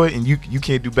can do it and you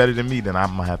can't do better than me, then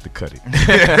I'm going to have to cut it.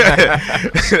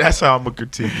 That's how I'm going to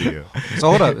critique it. So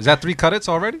hold up. Is that 3 cut-its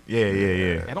already? Yeah.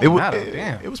 It don't matter.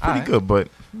 Damn. It was pretty good, but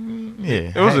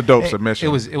yeah. It was a dope submission.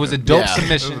 It was a dope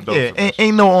submission.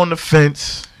 Ain't no on the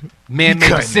fence. Man-made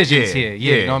decisions here.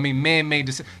 Yeah. You know what I mean? Man-made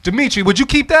decisions. Dimitri, would you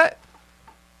keep that?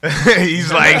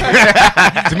 He's like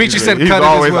Dimitri said he's cut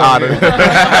always it as well.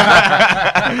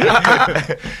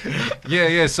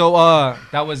 Yeah. So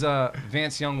that was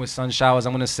Vance Young with Sun Showers.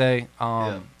 I'm gonna say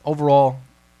overall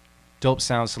dope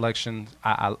sound selection.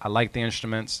 I like the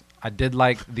instruments. I did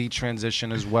like the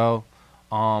transition as well.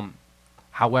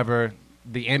 However,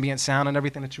 the ambient sound and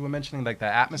everything that you were mentioning, like the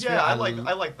atmosphere. Yeah, I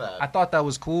like that. I thought that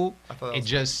was cool.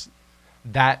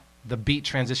 The beat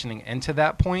transitioning into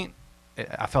that point,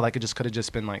 I felt like it just could have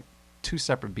just been like 2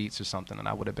 separate beats or something, and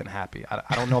I would have been happy.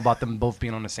 I don't know about them both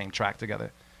being on the same track together.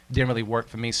 It didn't really work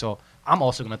for me, so I'm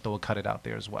also going to throw a cut it out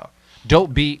there as well.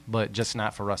 Dope beat, but just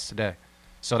not for us today.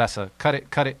 So that's a cut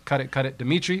it.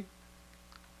 Dimitri?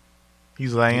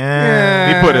 He's like,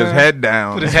 He put his head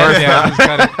down. Just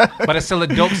cut it. But it's still a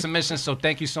dope submission, so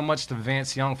thank you so much to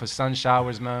Vance Young for Sun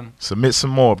Showers, man. Submit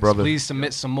some more, brother. Please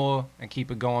submit some more and keep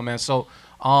it going, man. So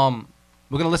we're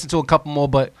going to listen to a couple more,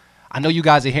 but I know you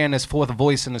guys are hearing this fourth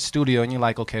voice in the studio, and you're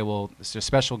like, okay, well, it's your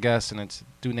special guest, and it's a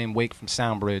dude named Wake from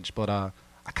Soundbridge, but I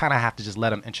kind of have to just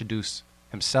let him introduce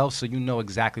himself so you know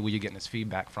exactly where you're getting his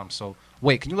feedback from. So,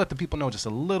 Wake, can you let the people know just a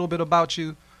little bit about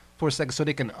you for a second so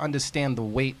they can understand the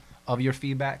weight of your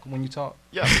feedback when you talk?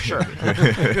 Yeah, sure.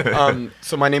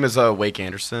 So my name is Wake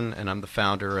Anderson, and I'm the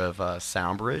founder of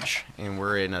Soundbridge, and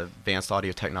we're an advanced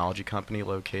audio technology company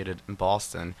located in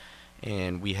Boston.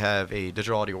 And we have a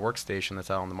digital audio workstation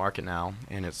that's out on the market now,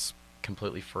 and it's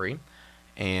completely free.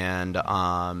 And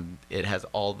it has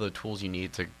all the tools you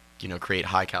need to, create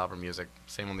high caliber music.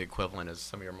 Same on the equivalent as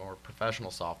some of your more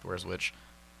professional softwares, which,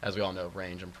 as we all know,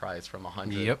 range in price from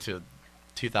 $100 to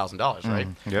 $2,000, right?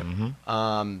 Yep.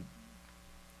 Mm-hmm.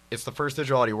 It's the first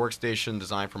digital audio workstation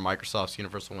designed for Microsoft's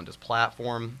Universal Windows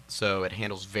platform, so it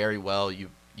handles very well. You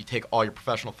take all your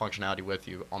professional functionality with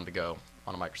you on the go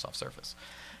on a Microsoft Surface.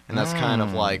 And that's kind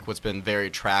of like what's been very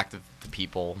attractive to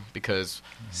people because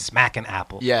smacking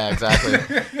Apple. Yeah, exactly.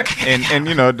 and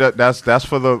that's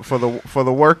for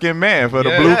the working man, for the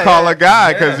blue collar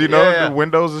guy, because the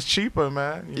Windows is cheaper,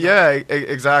 man. Yeah,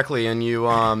 exactly. And you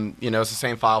it's the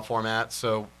same file format.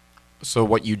 So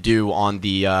what you do on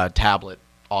the tablet,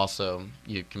 also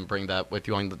you can bring that with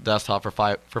you on the desktop for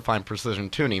fine precision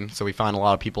tuning. So we find a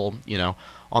lot of people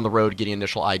on the road getting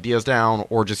initial ideas down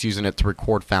or just using it to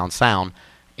record found sound.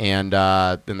 And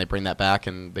then they bring that back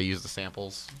and they use the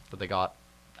samples that they got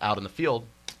out in the field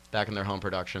back in their home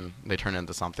production. They turn it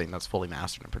into something that's fully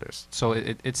mastered and produced. So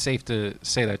it's safe to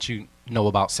say that you know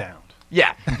about sound.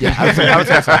 Yeah. I would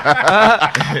say so.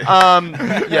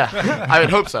 Yeah, I would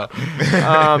hope so.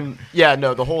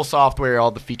 The whole software,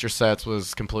 all the feature sets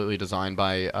was completely designed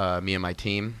by me and my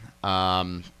team.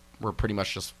 We're pretty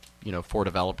much just 4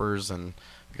 developers, and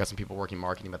we got some people working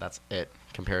marketing, but that's it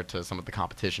compared to some of the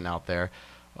competition out there.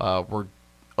 We're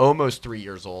almost 3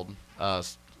 years old,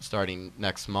 starting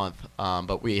next month,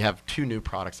 but we have 2 new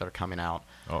products that are coming out.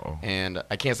 Uh-oh. And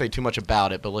I can't say too much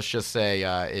about it, but let's just say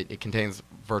it contains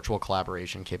virtual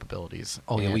collaboration capabilities.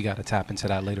 Oh, yeah, we got to tap into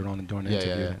that later on during the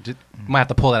interview. Yeah. Might have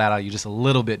to pull that out of you just a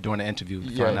little bit during the interview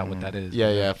to find out what that is.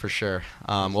 Yeah, for sure.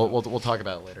 We'll talk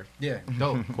about it later. Yeah,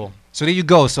 dope. Cool. So there you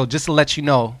go. So just to let you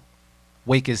know,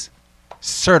 Wake is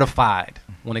certified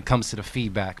when it comes to the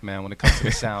feedback, man, when it comes to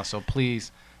the sound. So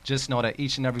please just know that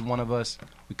each and every one of us,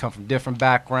 we come from different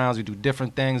backgrounds, we do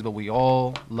different things, but we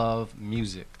all love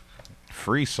music.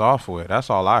 Free software. That's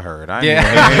all I heard. I Yeah.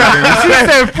 didn't hear anything. She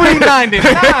said free 99.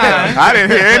 I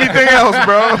didn't hear anything else,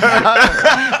 bro.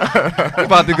 You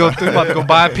about to go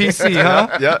buy a PC,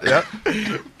 huh? Yeah.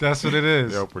 That's what it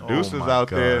is. Yo, producers Oh my out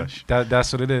there. gosh.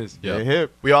 That's what it is. Yeah. They're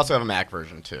hip. We also have a Mac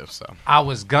version too. So I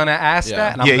was gonna ask Yeah.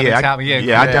 that. And I'm gonna tap, I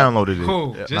yeah. downloaded it.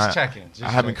 Cool. Yeah, Just checking.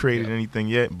 I haven't created anything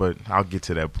yet, but I'll get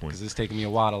to that point. Because it's taking me a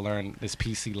while to learn this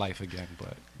PC life again.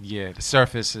 But yeah, the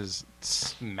Surface is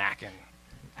smacking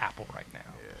Apple right now.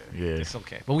 Yeah. It's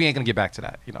okay. But we ain't going to get back to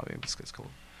that. You know, it's cool.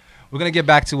 We're going to get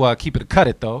back to Keep It or Cut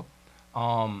It, though.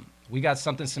 We got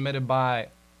something submitted by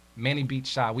Manny Beach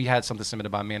Shy. We had something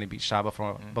submitted by Manny Beach Shy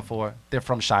before. They're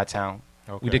from Chi-Town.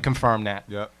 Okay. We did confirm that.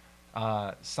 Yep.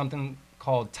 Something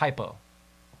called Typo.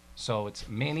 So it's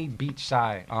Manny Beach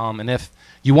Shy. And if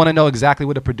you want to know exactly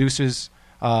what the producer's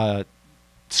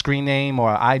screen name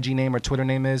or IG name or Twitter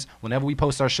name is, whenever we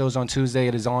post our shows on Tuesday,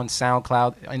 it is on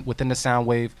SoundCloud and within the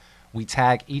Soundwave. We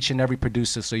tag each and every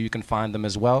producer so you can find them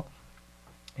as well.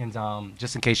 And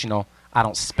just in case, I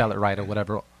don't spell it right or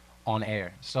whatever on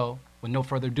air. So with no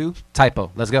further ado,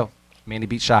 Typo. Let's go. Manny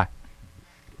Beach Shy.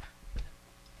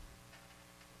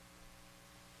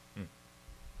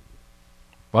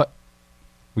 What?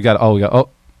 We got a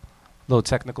little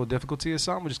technical difficulty or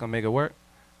something. We're just going to make it work.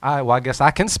 All right, well, I guess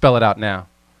I can spell it out now.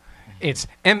 It's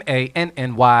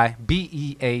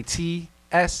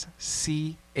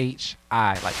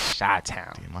MANNYBEATSCHI, like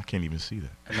Chi-Town. Damn, I can't even see that.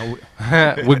 No,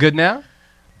 we're good now?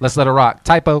 Let's let it rock.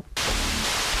 Typo.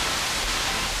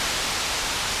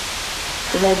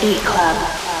 The Beat Club.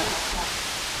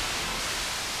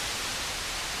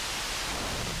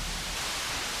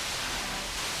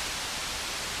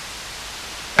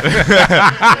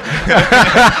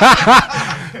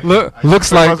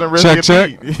 Looks like wasn't really a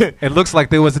check. beat. It looks like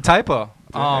there was a typo.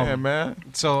 Yeah, man.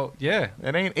 So yeah,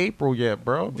 It ain't April yet,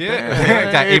 bro. yeah.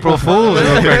 Damn, Got April Fool's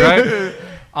real quick, right?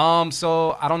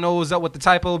 So I don't know what was up with the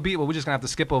typo beat, but we're just gonna have to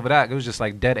skip over that. It was just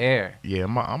like dead air. Yeah,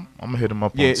 I'm gonna hit him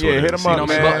up Yeah, on Twitter. hit and him see up,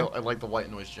 what's man. I like the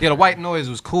white noise. Yeah, the white noise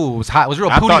was cool. It was hot. It was real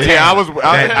I pootie thought, tang. yeah, I was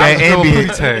That real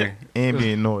ambient, pootie-tang.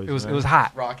 ambient noise. It was man.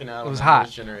 hot. Rocking out. It was on hot. the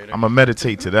noise generator. I'm gonna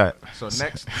meditate to that. So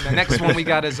next The next one we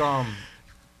got is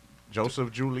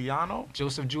Joseph Giuliano.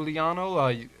 Joseph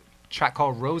Giuliano. Track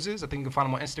called Roses. I think you can find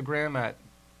him on Instagram at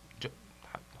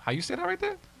how you say that right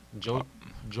there?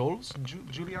 Joel's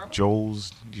Giuliano.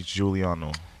 Joel's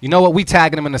Giuliano. You know what? We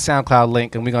tagging him in the SoundCloud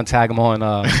link, and we're gonna tag him on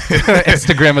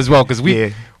Instagram as well, because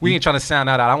we ain't trying to sound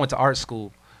that out. I went to art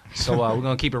school, so we're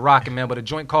gonna keep it rocking, man. But a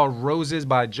joint called Roses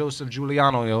by Joseph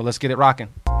Giuliano. Yo, let's get it rocking.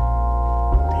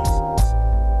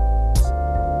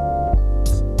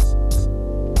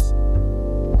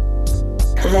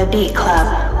 The Beat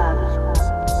Club.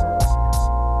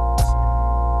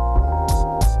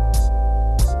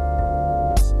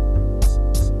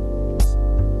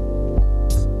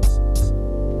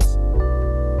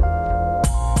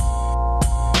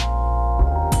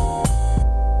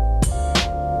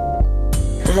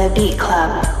 The Beat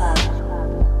Club.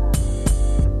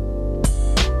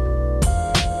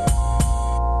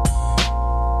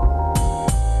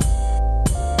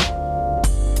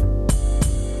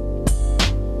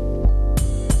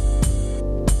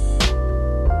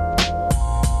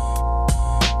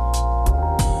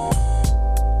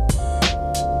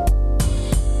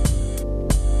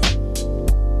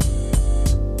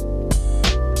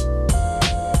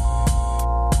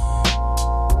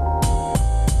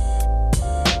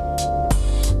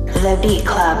 The Beat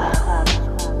Club.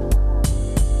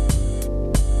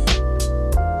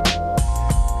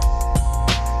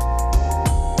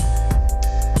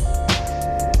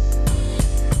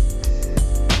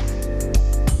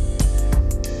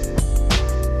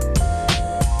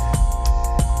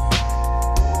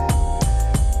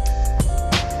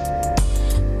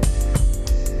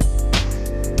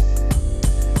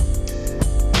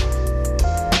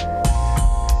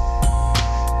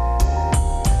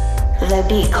 The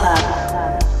Beat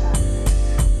Club.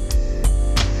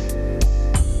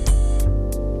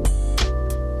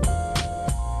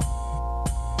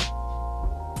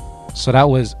 So that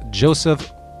was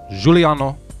Joseph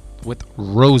Giuliano with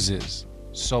Roses.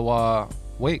 So,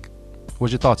 Wake,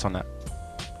 what's your thoughts on that?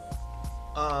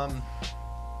 I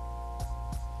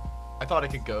thought it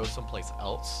could go someplace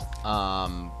else.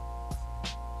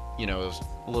 It was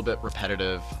a little bit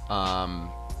repetitive.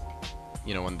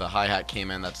 When the hi-hat came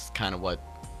in, that's kind of what,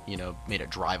 made it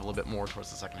drive a little bit more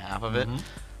towards the second half of it.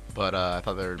 But I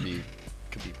thought there could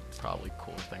be probably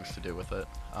cooler things to do with it.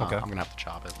 Okay. I'm going to have to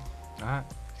chop it. All right.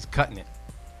 He's cutting it.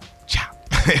 Chop.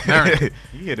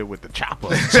 He hit it with the chopper.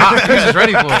 Chop. He was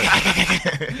ready for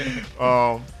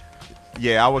it.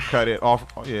 Yeah, I would cut it off.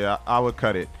 Yeah, I would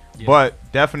cut it.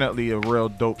 But definitely a real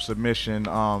dope submission.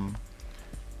 What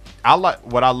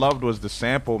I loved was the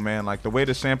sample, man. Like the way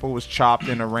the sample was chopped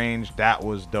and arranged, that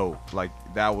was dope. Like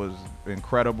that was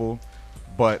incredible.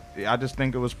 But I just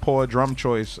think it was poor drum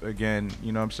choice again.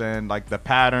 You know what I'm saying? Like the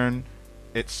pattern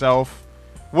itself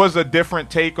was a different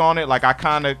take on it. Like I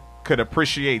kind of could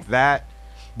appreciate that,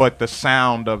 but the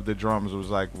sound of the drums was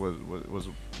like was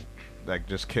like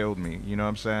just killed me. You know what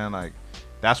I'm saying? Like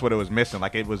that's what it was missing.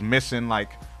 Like it was missing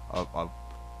like a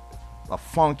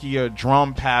funkier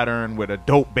drum pattern with a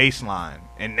dope bass line,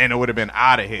 and then it would have been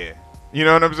out of here. You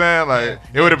know what I'm saying? Like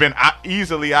it would have been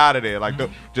easily out of there. Like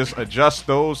just adjust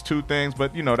those two things.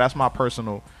 But you know that's my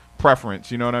personal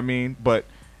preference. You know what I mean? But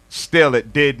still,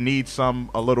 it did need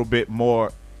a little bit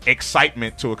more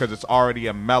excitement to it because it's already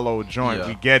a mellow joint.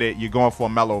 We get it. You're going for a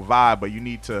mellow vibe, but you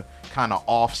need to kind of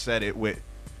offset it with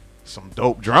some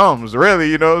dope drums,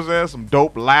 really, you know what I'm saying? Some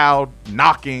dope, loud,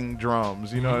 knocking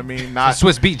drums, you know what I mean? Not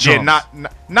Swizz Beatz drums. Yeah,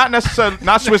 not necessarily,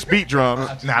 not Swizz Beatz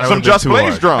drums. Some Just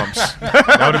Blaze drums.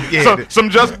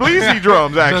 Some Just Blazy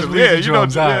drums, actually. Yeah, you know,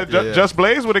 Just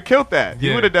Blaze would have killed that.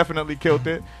 He would have definitely killed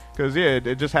it because,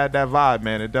 it just had that vibe,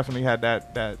 man. It definitely had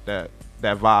that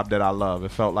vibe that I love.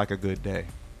 It felt like a good day,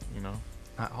 you know?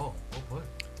 What?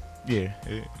 Yeah,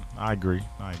 I agree.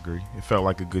 It felt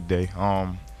like a good day.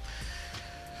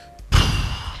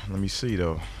 Let me see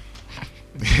though.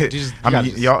 I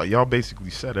mean, y'all basically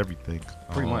said everything.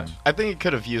 Pretty much. I think it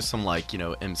could have used some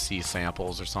MC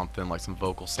samples or something, like some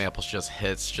vocal samples, just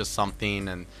hits, just something,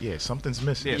 and something's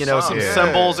missing. Some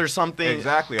cymbals or something.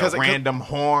 Exactly, a random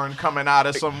horn coming out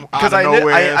of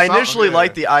nowhere. I initially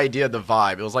liked the idea of the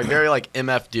vibe. It was like very like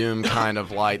MF Doom kind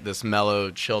of like this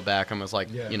mellow, chill back, almost like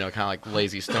kind of like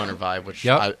lazy stoner vibe, which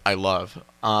I love.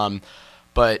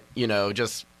 But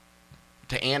just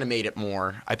to animate it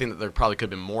more, I think that there probably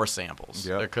could have been more samples.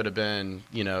 There could have been,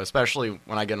 especially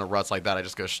when I get in a ruts like that, I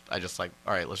just like,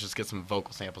 all right, let's just get some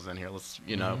vocal samples in here. Let's,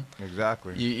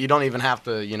 Exactly. You don't even have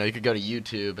to, you could go to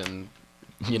YouTube and,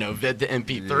 vid to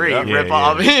MP3, rip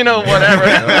off,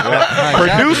 whatever.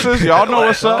 Producers, y'all know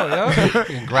what's up. You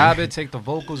can grab it, take the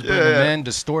vocals, bring them in,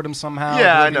 distort them somehow.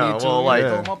 Yeah, I know. Well,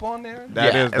 throw them up on there.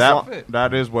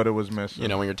 That is what it was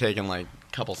missing. When you're taking like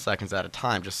couple seconds at a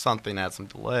time, just something that had some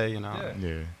delay,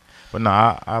 But no,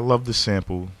 I love the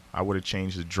sample. I would have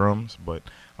changed the drums, but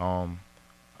I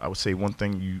would say one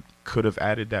thing you could have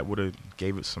added that would have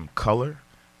gave it some color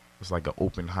was like an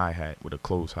open hi-hat with a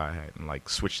closed hi-hat, and like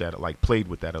switch that, like played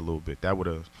with that a little bit. That would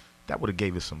have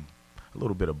gave it a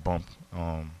little bit of bump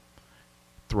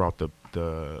throughout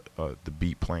the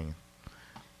beat playing.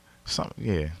 So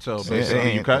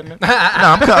basically, you cutting it? No,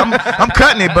 I'm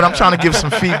cutting it, but I'm trying to give some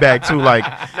feedback too. Like,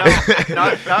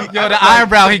 the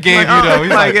eyebrow he gave you though.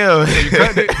 He's like, yo, you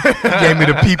cutting it? He gave me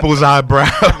the people's eyebrow.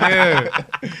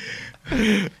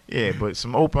 Yeah, but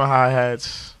some open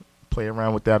hi-hats, play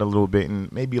around with that a little bit, and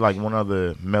maybe like one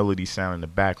other melody sound in the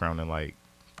background, and like,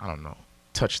 I don't know,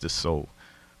 touch the soul.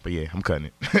 But yeah, I'm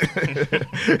cutting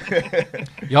it.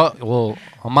 Y'all, well,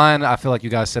 on mine, I feel like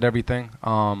you guys said everything.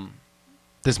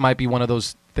 This might be one of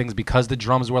those things because the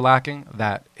drums were lacking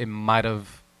that it might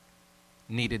have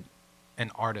needed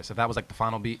an artist. If that was like the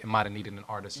final beat, it might have needed an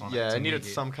artist on it. Yeah, it needed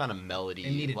some kind of melody.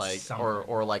 It needed like something.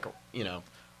 or like,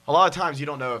 a lot of times you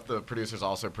don't know if the producer's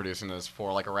also producing this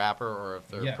for like a rapper or if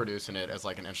they're producing it as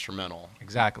like an instrumental.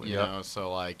 Exactly. You know,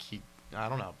 so like I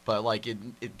don't know, but like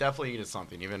it definitely needed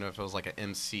something, even if it was like an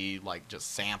MC, like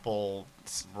just sample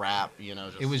rap,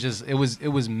 Just it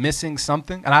was missing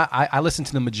something, and I listened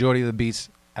to the majority of the beats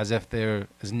as if there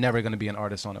is never going to be an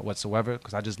artist on it whatsoever,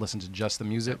 because I just listened to just the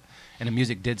music, and the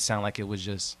music did sound like it was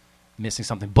just missing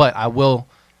something. But I will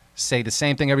say the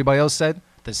same thing everybody else said.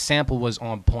 The sample was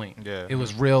on point. Yeah, it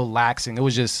was real laxing.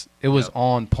 It was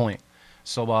on point.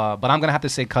 So, but I'm gonna have to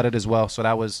say cut it as well. So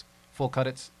that was full cut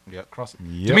it. Yep. Cross it.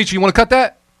 Yep. Dimitri, you want to cut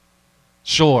that?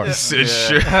 Sure.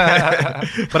 Sure.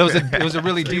 But it was a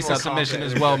really decent submission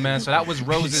as well, man. So that was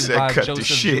Roses by Joseph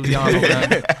Giuliano,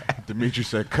 man. Dimitri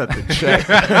said, "Cut the check."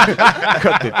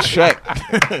 Cut the check.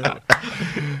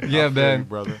 Yeah, man. You,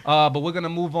 brother. But we're gonna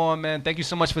move on, man. Thank you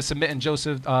so much for submitting,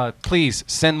 Joseph. Please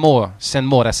send more. Send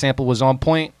more. That sample was on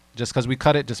point. Just because we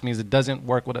cut it just means it doesn't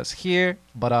work with us here.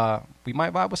 But we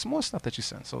might vibe with some more stuff that you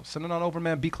sent. So send it on over,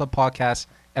 man. Beat Club Podcast,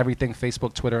 everything,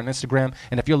 Facebook, Twitter, and Instagram.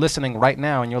 And if you're listening right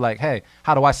now and you're like, hey,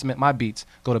 how do I submit my beats?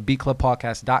 Go to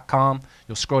beatclubpodcast.com.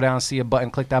 You'll scroll down, see a button,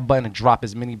 click that button, and drop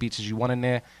as many beats as you want in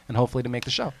there, and hopefully to make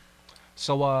the show.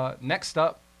 So next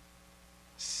up,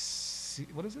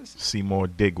 what is this? Seymour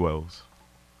Digwells.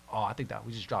 Oh, I think that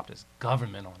we just dropped this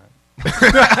government on it.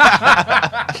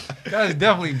 That is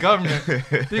definitely government.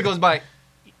 He goes by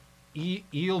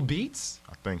Eel Beats.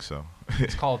 I think so.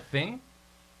 It's called Thing.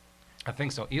 I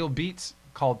think so. Eel Beats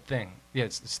called Thing. Yeah,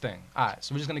 it's Thing. All right,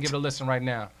 so we're just going to give it a listen right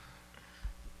now.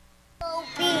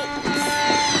 I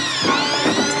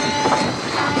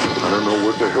don't know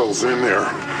what the hell's in there,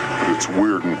 but it's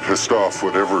weird and pissed off,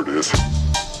 whatever it is.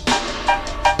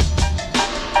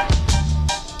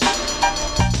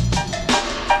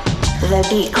 The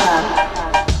Beat Club.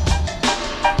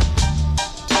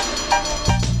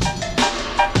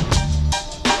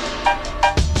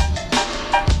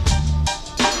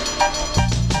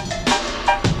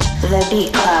 The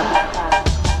Beat Club.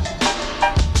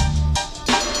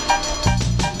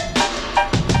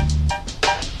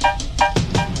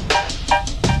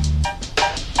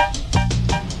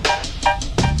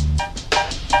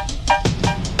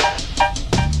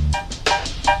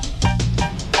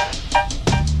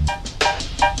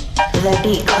 The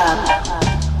Beat Club.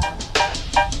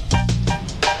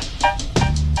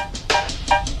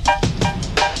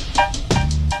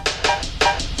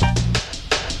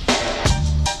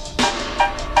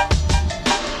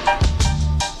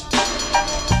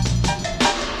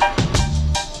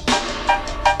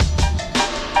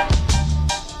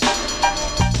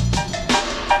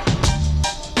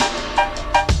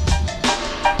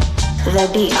 The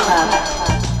Beat Club.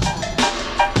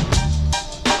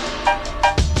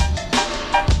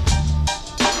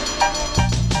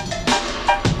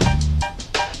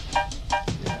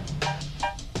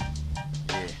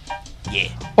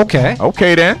 Okay.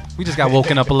 Okay, then. We just got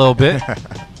woken up a little bit.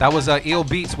 That was Eel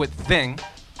Beats with Thing.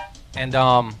 And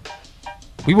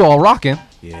we were all rocking,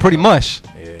 pretty much.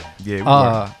 Yeah, we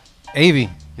were. Avi,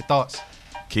 your thoughts?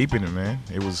 Keeping it, man.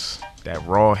 It was that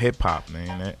raw hip-hop,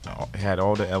 man. That it had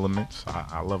all the elements.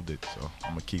 I loved it, so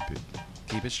I'm going to keep it.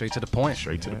 Keep it straight to the point.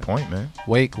 Straight to the point, man.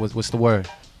 Wake, what's the word?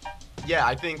 Yeah,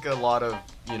 I think a lot of,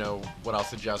 what I was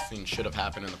suggesting should have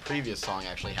happened in the previous song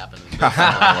actually happened in this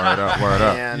song. Word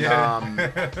up. And,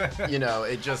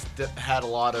 it just had a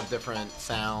lot of different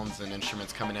sounds and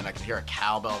instruments coming in. I could hear a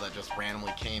cowbell that just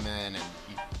randomly came in, and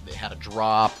it had a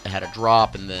drop.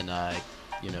 And then,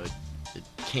 it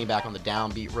came back on the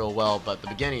downbeat real well. But the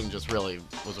beginning just really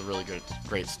was a really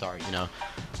great start,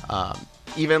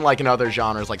 Even like in other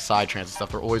genres like psytrance and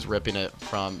stuff, they're always ripping it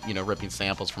from, ripping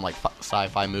samples from like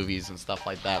sci-fi movies and stuff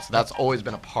like that. So that's always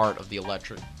been a part of the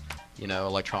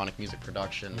electronic music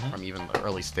production from even the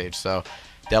early stage. So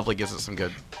definitely gives it some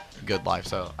good life.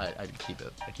 So I'd keep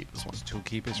it. I keep this one. Two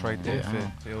keepers right there.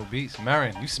 Phil Beats.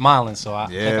 Marion, you smiling, so I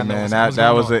think I know man,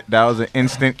 that was an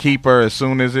instant keeper as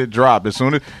soon as it dropped. As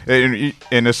soon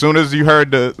as you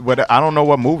heard I don't know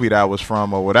what movie that was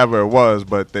from or whatever it was,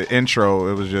 but the intro,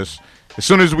 it was just. As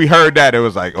soon as we heard that, it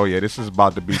was like, oh, yeah, this is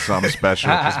about to be something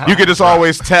special. You could just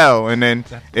always tell. And then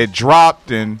it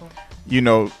dropped and,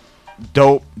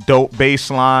 dope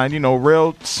bass line,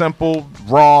 real simple,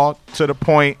 raw, to the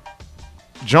point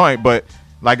joint. But,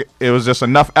 like, it was just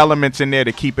enough elements in there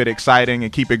to keep it exciting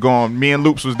and keep it going. Me and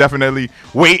Loops was definitely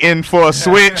waiting for a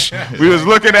switch. We was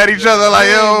looking at each other like,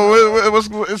 yo,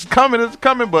 it's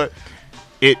coming. But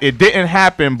it didn't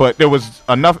happen, but there was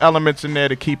enough elements in there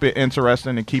to keep it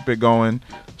interesting and keep it going.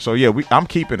 So, yeah, I'm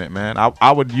keeping it, man.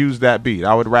 I would use that beat.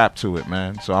 I would rap to it,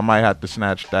 man. So I might have to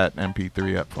snatch that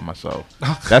MP3 up for myself.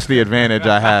 That's the advantage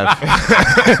I have.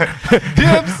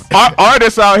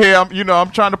 Artists out here, I'm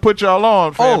trying to put y'all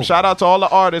on, fam. Oh. Shout out to all the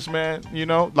artists, man.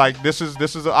 Like this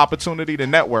is an opportunity to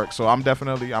network. So I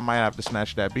might have to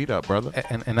snatch that beat up, brother.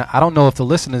 And I don't know if the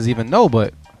listeners even know,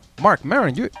 but Mark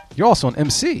Maron, you're also an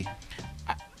MC.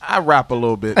 I rap a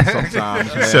little bit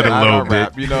sometimes. Man. Said a little bit.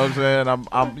 Rap, you know what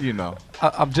I'm saying?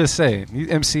 I'm just saying. You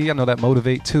MC, I know that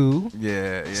Motivate too.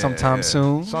 Yeah. Sometime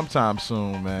soon. Sometime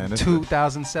soon, man.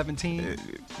 2017.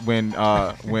 When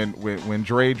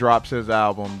Dre drops his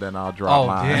album, then I'll drop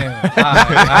mine. Yeah. All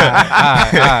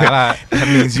right. That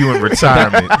means you in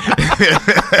retirement.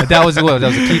 That was what? That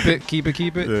was a keep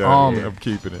it. Yeah, I'm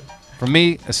keeping it. For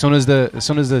me, as soon as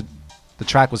the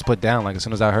track was put down, like as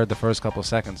soon as I heard the first couple of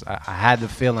seconds, I had the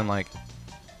feeling like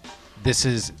this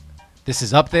is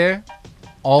up there.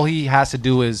 All he has to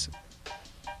do is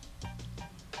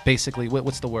basically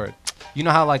what's the word? You know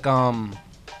how like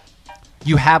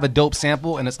you have a dope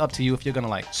sample and it's up to you if you're gonna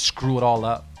like screw it all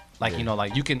up. Like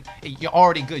like you're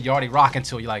already good, you're already rocking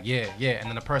to it. You're like yeah, and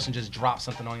then the person just drops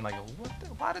something on you like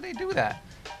why did they do that?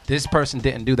 This person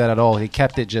didn't do that at all. He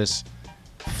kept it just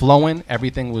flowing.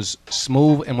 Everything was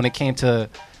smooth, and when it came to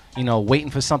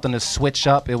waiting for something to switch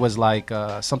up, it was like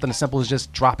something as simple as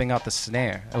just dropping out the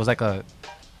snare. It was like a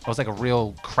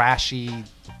real crashy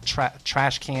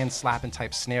trash can slapping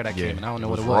type snare that came in. I don't know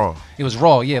what it was. Raw. It was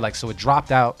raw, yeah. Like so, it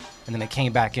dropped out and then it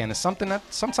came back in. It's something that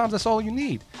sometimes that's all you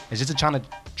need. It's just to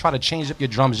try to change up your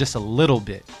drums just a little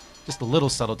bit. just the little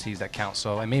subtleties that count.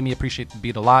 So it made me appreciate the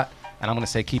beat a lot, and I'm gonna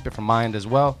say keep it from mind as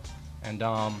well. And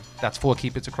that's 4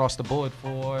 keep it's across the board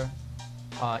for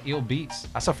Ill Beats.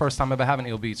 That's the first time ever having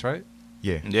Ill Beats, right?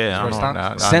 Yeah. Yeah. First time.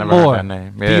 I Send never heard more. that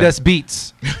name. Beat Yeah. us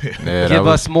beats. Yeah, Give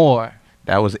us more.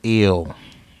 That was ill.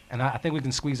 And I think we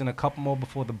can squeeze in a couple more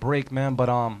before the break, man. But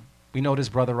we know this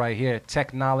brother right here,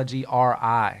 Technology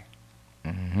RI.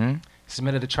 Mm-hmm.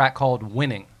 Submitted a track called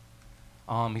Winning.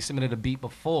 He submitted a beat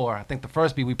before. I think the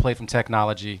first beat we played from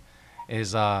Technology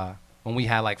is when we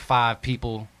had like 5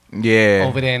 people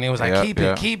over there, and it was like, keep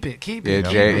it.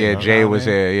 Yeah, Jay was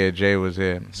there. Yeah, Jay was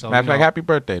there. So, Matter of fact, happy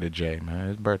birthday to Jay, man.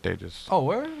 His birthday just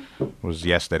word? was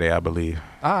yesterday, I believe.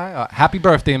 All right. Happy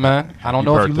birthday, man. I don't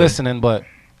know if you're listening, but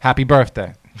happy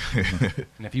birthday.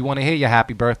 And if you want to hear your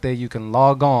happy birthday, you can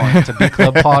log on to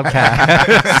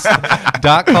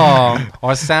BigClubPodcast.com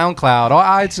or SoundCloud or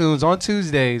iTunes on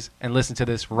Tuesdays and listen to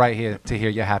this right here to hear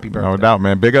your happy birthday. No doubt,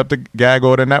 man. Big up the Gag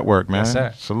Order Network, man. Yes,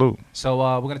 sir. Salute. So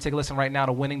we're going to take a listen right now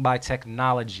to Winning by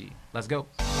Technology. Let's go.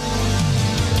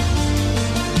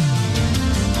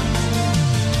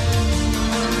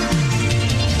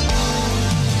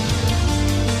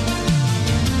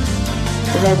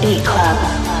 The Beat Club.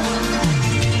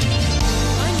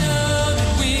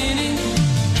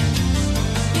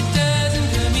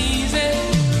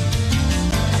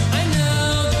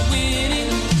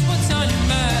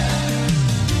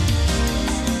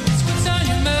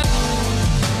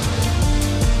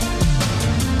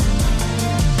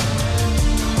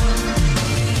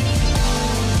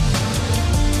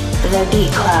 The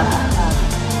Beat Club.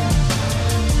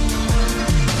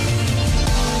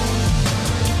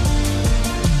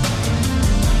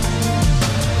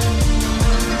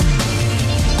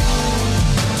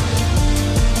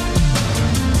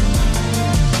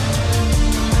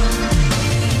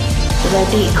 The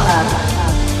Beat Club.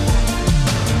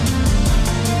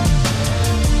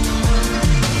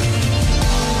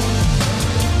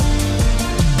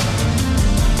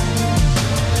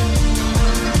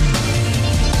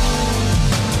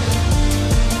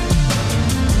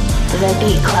 The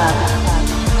Beat Club.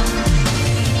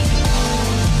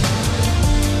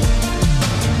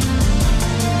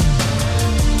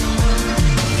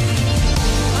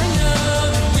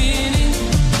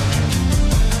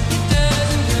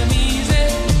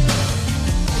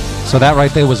 So that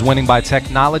right there was Winning by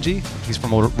Technology. He's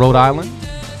from Rhode Island.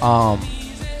 I'm going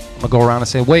to go around and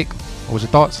say, Wake, what was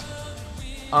your thoughts?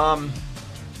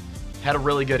 Had a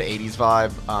really good 80s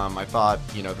vibe. I thought,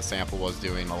 the sample was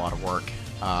doing a lot of work.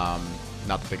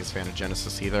 Not the biggest fan of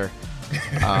Genesis either.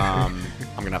 I'm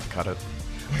going to have to cut it.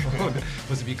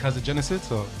 Was it because of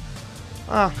Genesis or?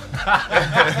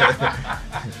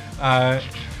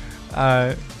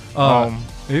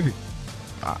 Maybe.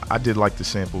 I did like the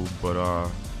sample, but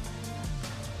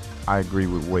I agree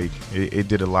with Wake. It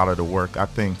did a lot of the work. I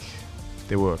think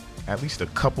there were at least a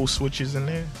couple switches in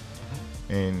there,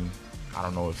 and I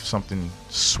don't know if something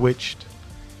switched,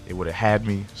 it would have had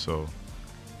me. So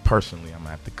personally, I'm gonna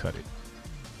have to cut it.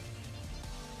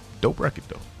 Dope record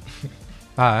though.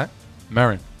 All right,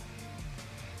 Marin.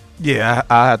 Yeah,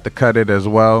 I had to cut it as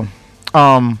well.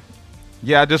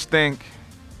 Yeah, I just think.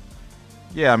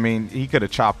 Yeah, I mean, he could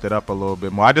have chopped it up a little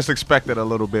bit more. I just expected a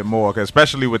little bit more,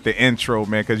 especially with the intro,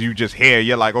 man, because you just hear,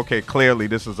 you're like, okay, clearly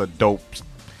this is a dope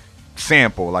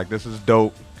sample. Like, this is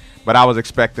dope. But I was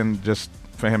expecting just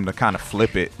for him to kind of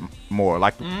flip it more,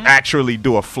 like actually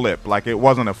do a flip. Like, it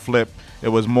wasn't a flip. It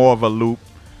was more of a loop.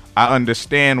 I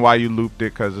understand why you looped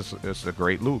it because it's a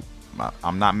great loop.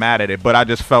 I'm not mad at it, but I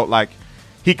just felt like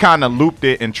he kind of looped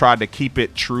it and tried to keep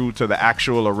it true to the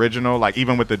actual original, like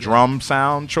even with the drum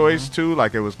sound choice too.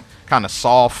 Like it was kind of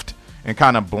soft and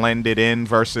kind of blended in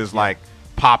versus like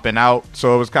popping out.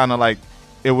 So it was kind of like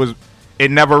it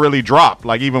never really dropped.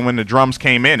 Like even when the drums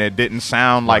came in, it didn't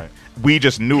sound like we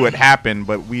just knew it happened,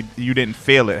 but you didn't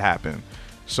feel it happen.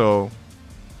 So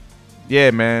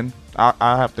yeah, man.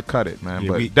 I have to cut it, man.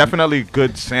 Yeah, but definitely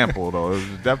good sample, though.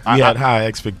 We had high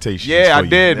expectations. Yeah, I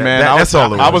did, man. That's all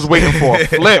it was. I was waiting for a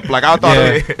flip. Like, I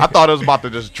thought it was about to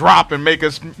just drop and make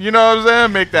us, you know what I'm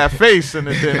saying? Make that face, and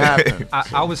it didn't happen.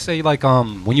 I would say, like,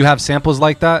 when you have samples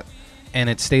like that and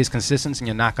it stays consistent and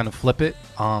you're not going to flip it,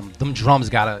 them drums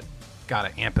gotta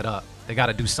amp it up. They got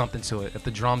to do something to it. If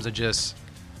the drums are just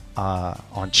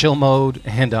on chill mode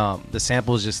and the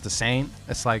sample is just the same,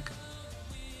 it's like,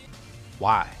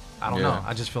 why? I don't know.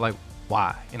 I just feel like,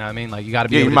 why? You know what I mean? Like, you got to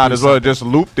be able to you might do as well something. just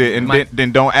looped it and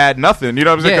then don't add nothing. You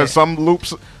know what I'm saying? Because some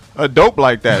loops are dope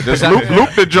like that. Just loop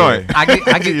the joint. I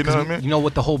get you know what I mean? You know,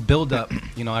 with the whole build-up,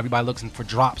 everybody looking for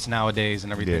drops nowadays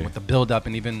and everything. With the build-up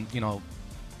and even,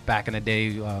 back in the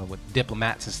day with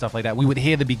diplomats and stuff like that. We would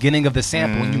hear the beginning of the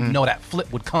sample, and you know that flip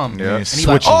would come. Yeah, and he's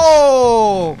like,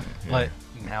 oh! But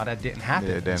now that didn't happen.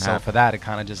 Yeah, it didn't so happen. for that, it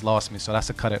kind of just lost me. So that's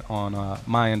a cut it on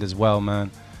my end as well,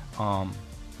 man.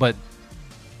 But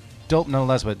dope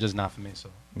nonetheless, but just not for me. So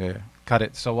Yeah. cut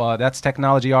it. So that's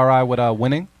Technology RI with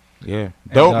winning. Yeah.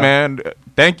 Dope, And, man.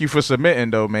 Thank you for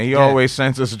submitting, though, man. He always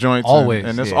sends us joints. Always.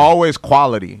 And it's always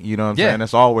quality. You know what I'm Yeah. saying?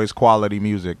 It's always quality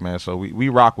music, man. So we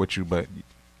rock with you, but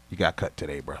you got cut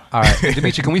today, bro. All right,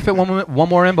 Dimitri, can we fit one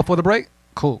more in before the break?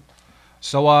 Cool.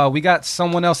 So we got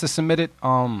someone else that submitted.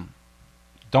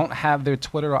 Don't have their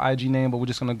Twitter or IG name, but we're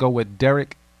just gonna go with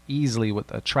Derek Easley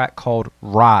with a track called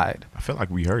 "Ride." I feel like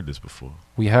we heard this before.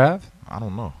 We have. I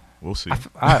don't know. We'll see. All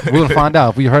right, we're gonna find out.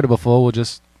 If we heard it before, we'll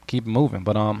just keep it moving.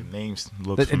 But Names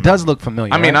look. it does look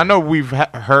familiar. I mean, right? I know we've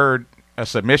heard a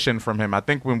submission from him. I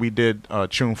think when we did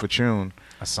Tune for Tune,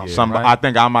 Right? I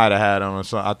think I might have had him. Or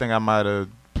so I think I might have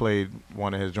played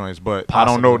one of his joints, but I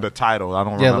don't know the title. I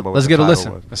don't remember. Let's what get the a title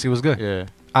listen. was. Let's see what's good. Yeah.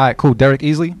 All right, cool. Derek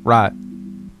Easley, "Ride."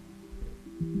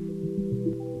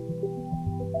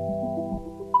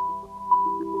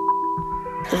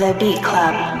 The Beat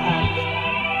Club.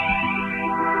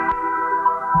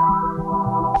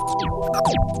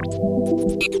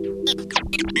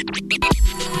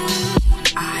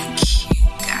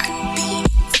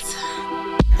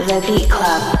 The Beat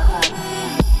Club.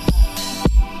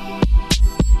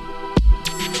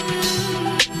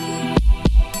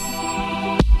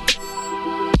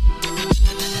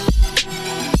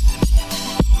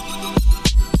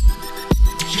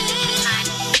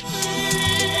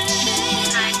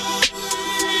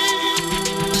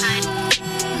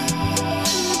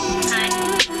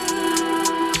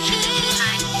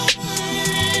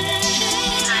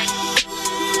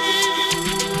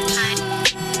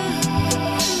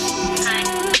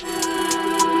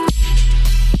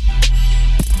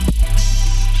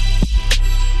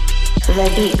 The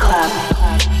Beat Club.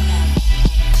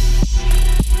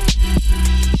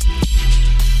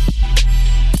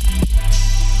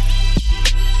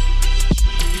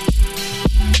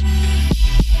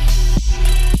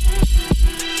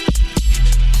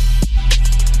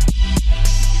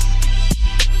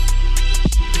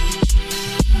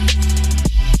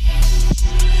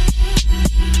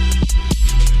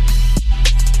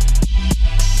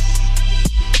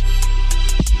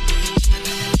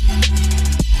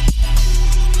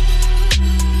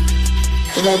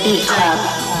 The Beat Club.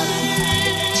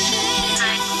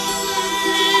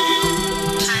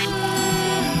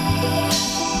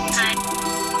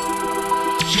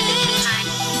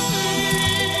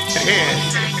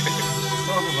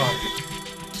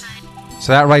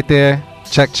 So that right there,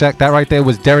 check. That right there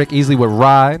was Derek Easley with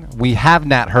 "Ride." We have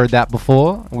not heard that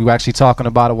before. We were actually talking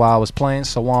about it while I was playing.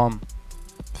 So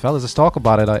fellas, let's talk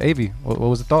about it. Avi, what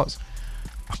was the thoughts?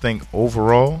 I think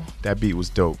overall that beat was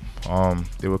dope.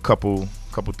 There were a couple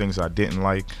things I didn't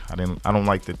like. I don't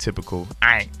like the typical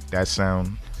that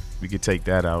sound. We could take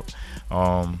that out.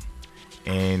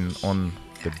 And on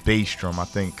the bass drum, I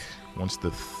think once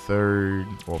the third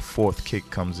or fourth kick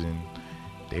comes in,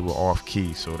 they were off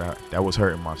key. So that was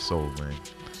hurting my soul, man.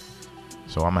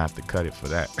 So I'm gonna have to cut it for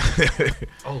that.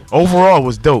 Overall it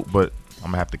was dope, but I'm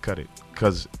gonna have to cut it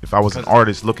because if I was an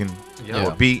artist looking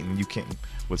for a beat and you can't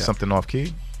with something off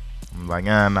key, I'm like,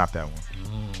 not that one.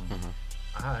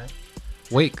 All right.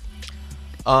 Wake.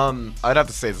 I'd have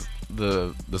to say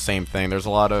the same thing. There's a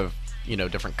lot of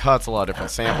different cuts, a lot of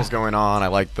different samples going on. I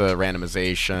like the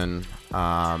randomization.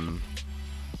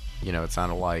 It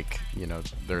sounded like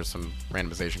there's some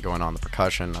randomization going on. The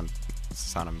percussion, it's a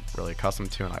sound I'm really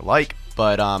accustomed to and I like.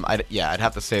 But I'd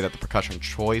have to say that the percussion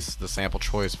choice, the sample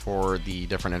choice for the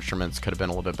different instruments could have been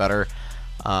a little bit better.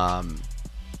 So I'm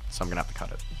gonna have to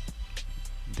cut it.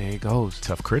 There it goes.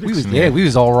 Tough critics. We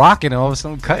was all rocking and all of a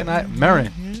sudden cutting that.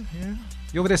 Marin.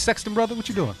 You over there sexting, brother? What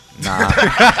you doing? Nah.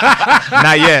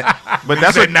 Not yet. But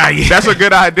that's a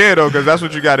good idea, though, because that's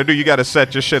what you got to do. You got to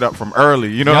set your shit up from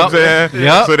early. You know what I'm saying?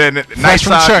 Yep. So then Fresh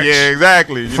from church. Yeah,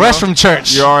 exactly. Fresh from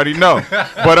church. You already know.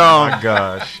 But my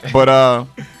gosh. But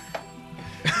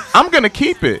I'm gonna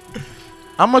keep it.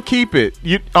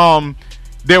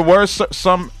 There were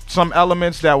some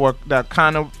elements that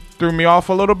kind of threw me off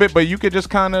a little bit, but you could just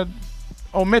kind of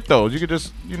omit those. You could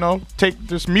just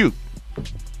just mute.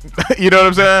 You know what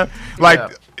I'm saying? Like,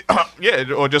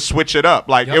 or just switch it up.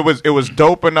 Like it was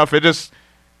dope enough. It just,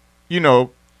 and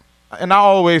I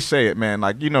always say it, man.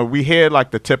 Like, we hear like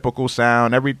the typical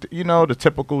sound, the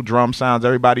typical drum sounds.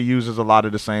 Everybody uses a lot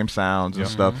of the same sounds and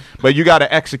stuff. But you got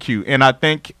to execute. And I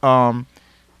think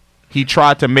he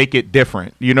tried to make it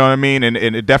different. You know what I mean? And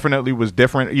it definitely was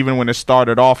different. Even when it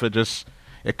started off,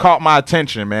 it caught my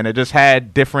attention, man. It just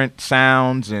had different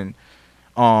sounds and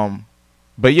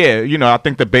but yeah, I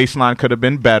think the bass line could have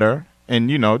been better. And,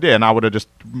 and I would have just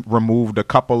removed a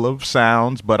couple of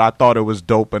sounds, but I thought it was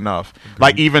dope enough.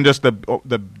 Like, even just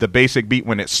the basic beat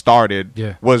when it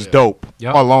started was dope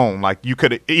alone. Like, you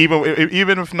could,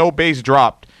 even if no bass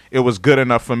dropped, it was good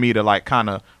enough for me to, like, kind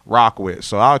of rock with.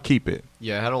 So I'll keep it.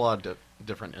 Yeah, it had a lot of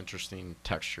different interesting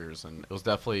textures, and it was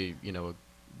definitely, a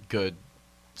good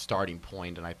starting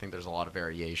point, and I think there's a lot of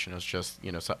variation. It was just,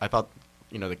 so I thought,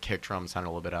 the kick drum sounded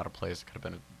a little bit out of place. It could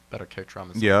have been better kick drum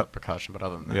and percussion, but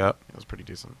other than that, it was pretty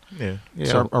decent. Yeah.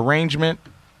 So arrangement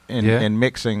and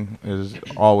mixing is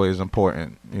always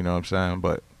important, you know what I'm saying?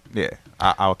 But yeah,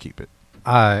 I'll keep it.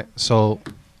 All right, so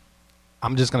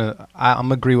I'm just gonna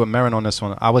agree with Marin on this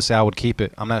one. I would say I would keep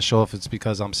it. I'm not sure if it's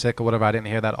because I'm sick or whatever. I didn't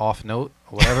hear that off note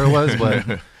or whatever it was,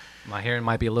 but my hearing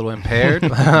might be a little impaired.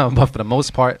 But for the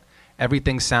most part,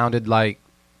 everything sounded like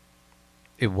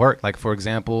it worked. Like, for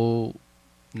example,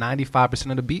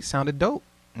 95% of the beat sounded dope.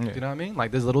 Yeah. You know what I mean?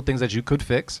 Like, there's little things that you could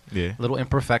fix, little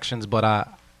imperfections, but I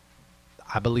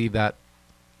believe that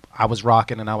I was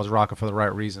rocking, and I was rocking for the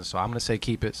right reasons. So I'm going to say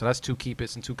keep it. So that's 2 keep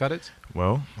it's and 2 cut it's?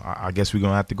 Well, I guess we're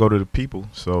going to have to go to the people.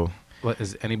 So what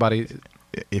is anybody?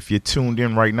 If you're tuned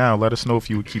in right now, let us know if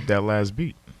you would keep that last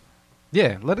beat.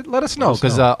 Yeah, let us know,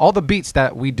 because all the beats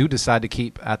that we do decide to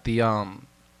keep at the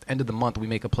end of the month, we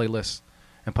make a playlist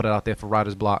and put it out there for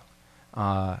Writer's Block.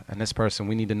 And this person,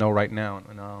 we need to know right now.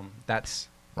 And that's...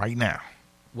 Right now.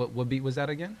 What beat was that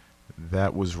again?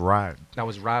 That was Ride. That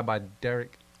was Ride by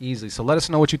Derek Easley. So let us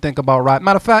know what you think about Ride.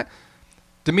 Matter of fact,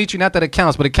 Dimitri, not that it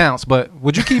counts, but it counts. But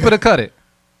would you keep it or cut it?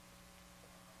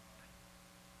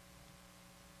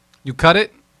 You cut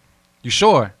it? You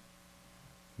sure?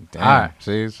 Damn. All right.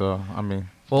 See, so, I mean...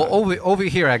 Well, over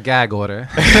here at Gag Order.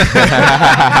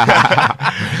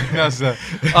 No, sir.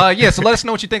 So let us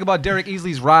know what you think about Derek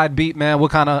Easley's Ride beat, man. We're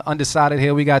kind of undecided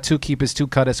here. We got 2 keepers, 2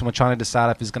 cutters, and we're trying to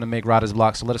decide if it's going to make Writer's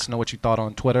Block. So let us know what you thought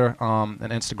on Twitter and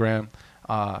Instagram,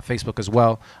 Facebook as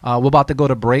well. We're about to go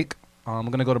to break. We're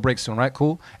going to go to break soon, right?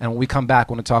 Cool. And when we come back,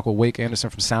 we're going to talk with Wake Anderson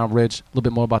from Soundbridge, a little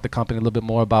bit more about the company, a little bit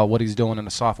more about what he's doing and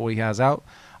the software he has out.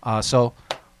 So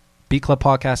Beat Club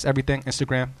Podcast, everything,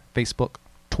 Instagram, Facebook,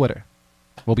 Twitter.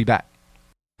 We'll be back.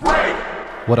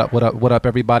 What up,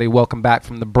 everybody? Welcome back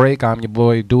from the break. I'm your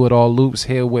boy, Do It All Loops,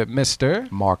 here with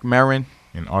Mr. Mark Marin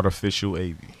and Artificial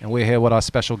AV. And we're here with our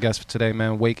special guest for today,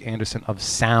 man, Wake Anderson of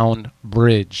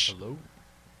Soundbridge. Hello.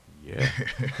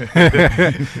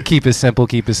 Yeah. Keep it simple,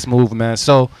 keep it smooth, man.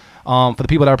 So, for the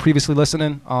people that are previously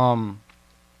listening,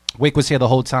 Wake was here the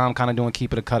whole time, kind of doing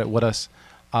Keep It or Cut It with us.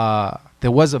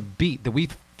 There was a beat. Did we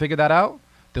figure that out?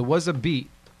 There was a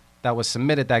beat that was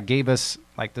submitted that gave us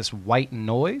like this white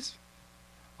noise.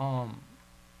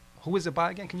 Who is it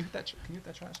by again? Can you hit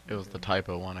that trash? It was the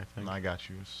Typo one, I think. I got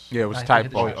you. Yeah, it was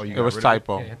Typo. It was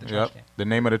Typo. Yep. The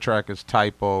name of the track is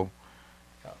Typo.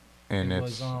 And it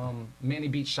was Manny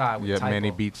Beats Shy with Typo.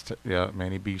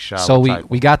 Manny Beats Shy. So with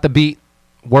we got the beat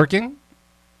working,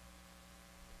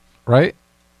 right?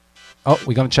 Oh,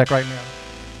 we're gonna check right now.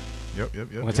 Yep.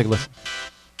 We're gonna take a listen.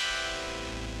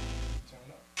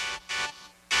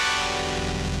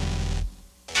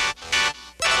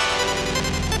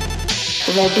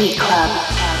 The Beat Club.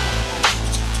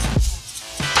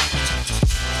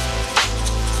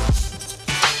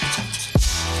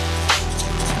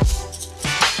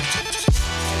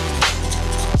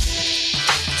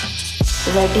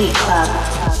 The Beat Club.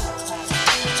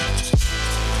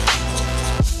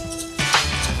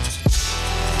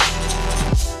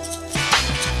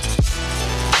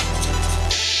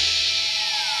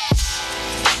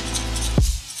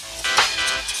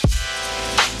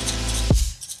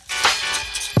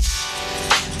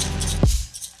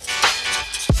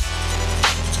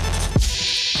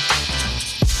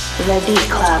 The Beat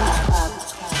Club.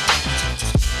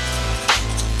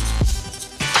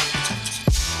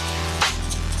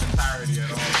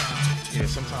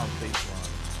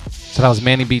 So that was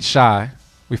Manny Beats Shy.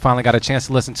 We finally got a chance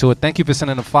to listen to it. Thank you for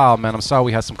sending the file, man. I'm sorry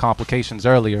we had some complications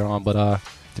earlier on, but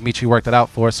Dimitri worked it out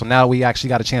for us. So now we actually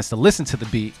got a chance to listen to the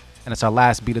beat, and it's our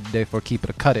last beat of the day for Keep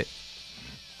It or Cut It.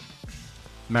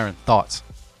 Marin, thoughts?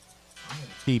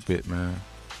 Keep it, man.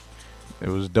 It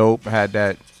was dope. Had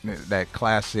that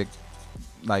classic,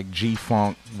 like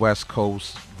G-Funk West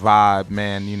Coast vibe,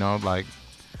 man.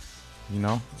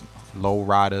 Low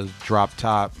riders, drop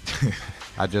top.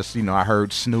 I just, I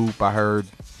heard Snoop, I heard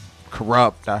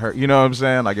Corrupt, I heard, you know what I'm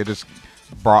saying? Like, it just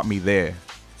brought me there.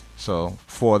 So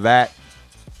for that,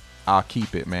 I'll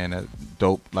keep it, man. That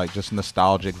dope, like, just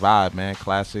nostalgic vibe, man.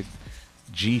 Classic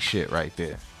G shit right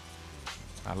there.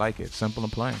 I like it. Simple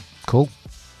and plain. Cool.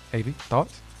 AV,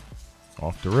 thoughts?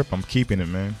 Off the rip, I'm keeping it,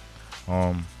 man.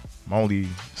 My only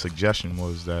suggestion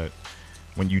was that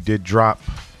when you did drop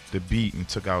the beat and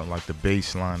took out like the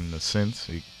bass line and the synths,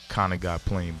 it kind of got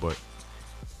plain, but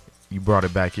you brought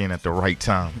it back in at the right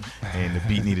time, and the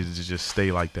beat needed to just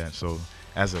stay like that. So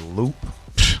as a loop,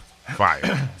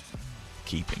 fire.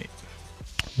 Keeping it.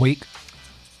 Wake.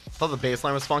 I thought the bass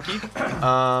line was funky.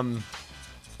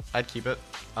 I'd keep it.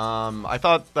 I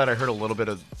thought that I heard a little bit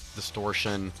of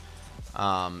distortion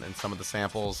in some of the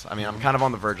samples. I mean, I'm kind of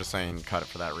on the verge of saying cut it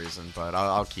for that reason, but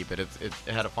I'll keep it. It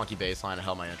had a funky bass line. It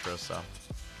held my interest, so.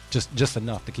 Just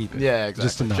enough to keep it. Yeah, exactly.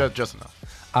 Just enough. Just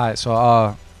enough. All right, so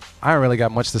I don't really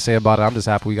got much to say about it. I'm just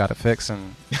happy we got it fixed,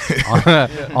 and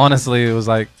honestly, it was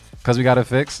like because we got it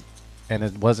fixed, and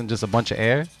it wasn't just a bunch of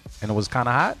air, and it was kind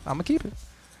of hot. I'm gonna keep it.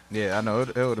 Yeah, I know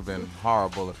it would have been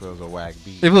horrible if it was a whack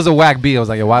beat. If it was a whack beat, I was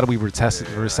like, yo, why do we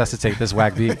resuscitate this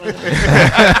whack beat? Like,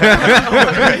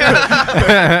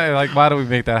 why do we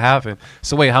make that happen?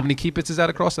 So wait, how many keep its is that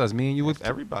across? That's me and you with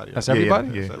everybody. That's everybody.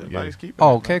 Yeah. Everybody's keeping.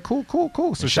 Oh, okay, cool.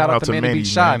 So shout out to Manny Beach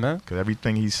Shy, man. Because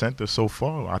everything he sent us so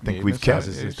far, I think Yeah, we've kept.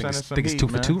 he's I sending some think it's heat, 2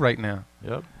 for man. 2 right now.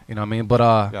 Yep. You know what I mean? But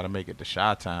Got to make it to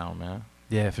Chi-Town, man.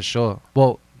 yeah, for sure.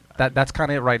 Well, that's kind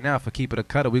of it right now for Keep It or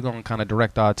Cut It. We're gonna kind of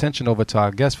direct our attention over to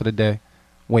our guest for the day,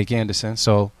 Wake Anderson.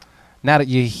 So now that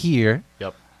you're here,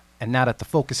 Yep. and now that the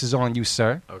focus is on you,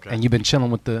 sir, Okay. and you've been chilling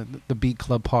with the Beat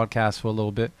Club podcast for a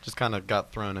little bit. Just kind of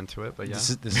got thrown into it, but yeah.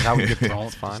 This is how we get thrown.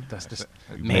 It's fine. That's just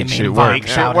Make shit work. Make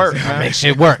shit work, man. Make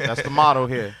shit work. That's the motto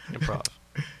here. Improv.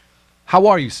 How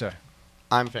are you, sir?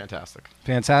 I'm fantastic.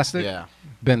 Fantastic. Yeah.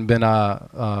 Been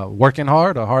working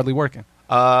hard or hardly working?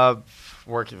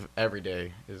 Working every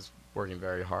day is working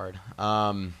very hard.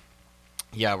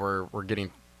 Yeah, we're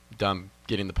getting done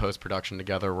getting the post-production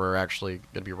together. We're actually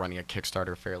going to be running a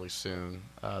Kickstarter fairly soon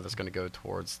that's going to go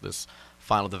towards this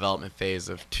final development phase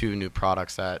of 2 new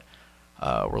products that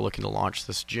we're looking to launch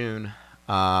this June.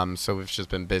 So we've just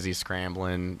been busy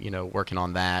scrambling, working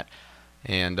on that.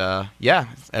 And, yeah,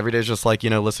 every day is just like,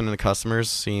 listening to customers,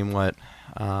 seeing what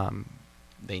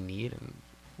they need and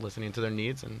listening to their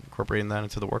needs and incorporating that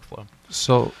into the workflow.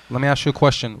 So let me ask you a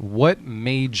question. What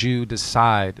made you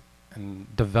decide in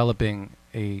developing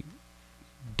a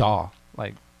DAW,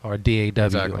 or DAW,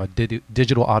 Exactly. or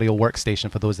digital audio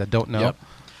workstation for those that don't know? Yep.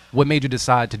 What made you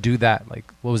decide to do that?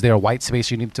 What was there a white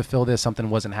space you needed to fill there? Something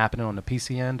wasn't happening on the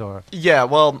PC end, or? Yeah,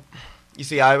 well, you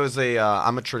see,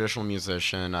 I'm a traditional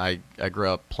musician. I grew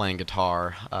up playing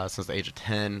guitar since the age of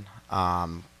 10.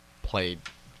 Played,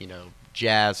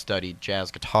 jazz, studied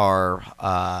jazz guitar,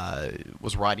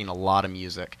 was writing a lot of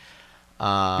music.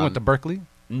 You went to Berkeley?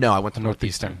 No, I went to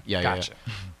Northeastern. Northeastern. Yeah, Gotcha.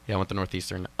 Yeah, I went to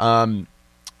Northeastern.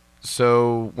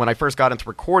 So when I first got into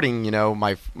recording,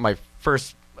 my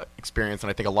first experience, and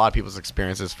I think a lot of people's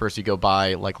experience is first you go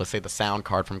buy, let's say the sound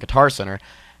card from Guitar Center,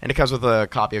 and it comes with a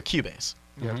copy of Cubase.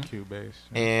 Yeah, Cubase.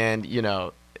 And,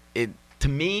 to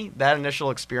me, that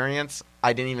initial experience,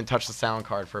 I didn't even touch the sound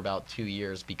card for about 2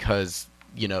 years because,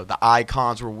 the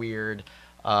icons were weird.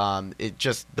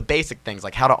 The basic things,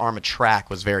 like how to arm a track,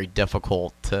 was very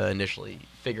difficult to initially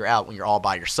figure out when you're all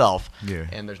by yourself. Yeah.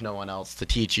 And there's no one else to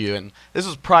teach you. And this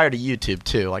was prior to YouTube,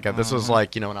 too. This was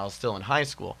when I was still in high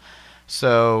school.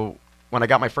 So when I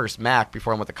got my first Mac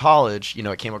before I went to college,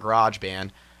 it came with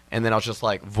GarageBand. And then I was just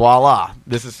like, voila,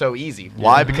 this is so easy. Yeah.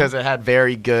 Why? Because it had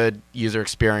very good user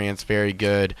experience, very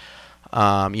good,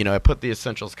 it put the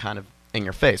essentials kind of in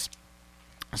your face.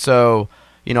 So,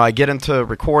 I get into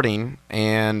recording,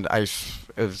 and as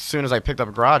soon as I picked up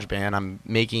a GarageBand, I'm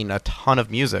making a ton of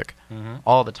music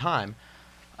all the time.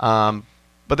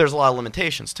 But there's a lot of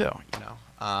limitations too,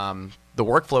 The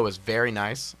workflow is very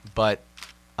nice, but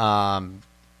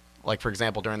for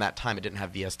example, during that time, it didn't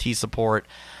have VST support.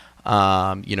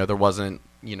 There wasn't,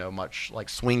 much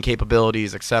swing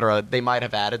capabilities, etc. They might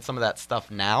have added some of that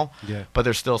stuff now, but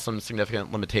there's still some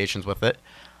significant limitations with it.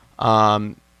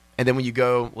 And then when you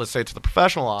go, let's say, to the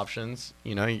professional options,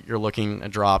 you're looking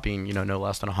at dropping, no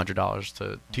less than $100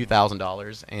 to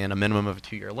 $2,000 and a minimum of a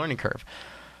 2-year learning curve.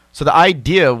 So the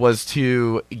idea was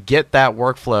to get that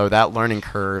workflow, that learning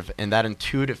curve, and that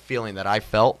intuitive feeling that I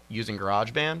felt using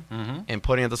GarageBand and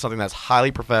putting it into something that's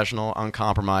highly professional,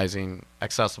 uncompromising,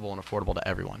 accessible, and affordable to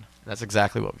everyone. That's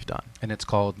exactly what we've done. And it's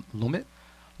called Lumit?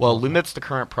 Well, Lumit's the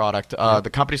current product. The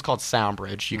company's called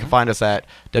Soundbridge. You can find us at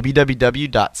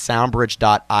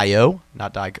www.soundbridge.io,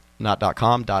 not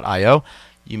 .com, .io.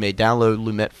 You may download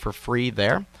Lumit for free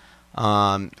there.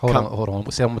 Hold on.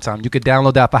 We'll say it one more time. You could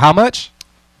download that for how much?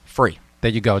 Free. There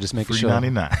you go. Just making sure.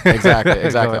 $3.99.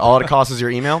 Exactly. All it costs is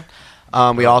your email.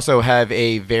 We also have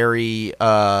a very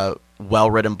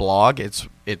well-written blog. It's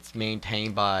it's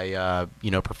maintained by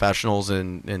professionals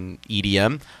in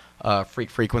EDM, Freak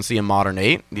Frequency and Modern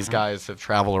 8. These guys have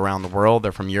traveled around the world.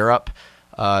 They're from Europe.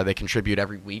 They contribute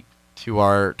every week to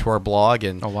our blog,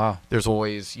 and there's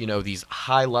always these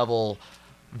high level,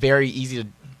 very easy to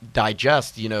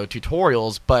digest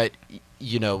tutorials, but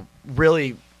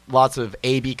really lots of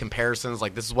A/B comparisons.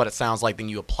 Like, this is what it sounds like, then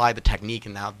you apply the technique,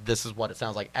 and now this is what it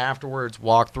sounds like afterwards.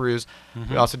 Walkthroughs.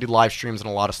 We also do live streams and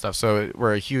a lot of stuff. So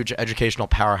we're a huge educational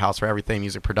powerhouse for everything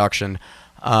music production.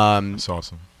 That's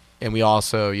awesome. And we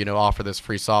also offer this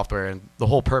free software, and the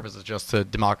whole purpose is just to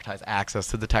democratize access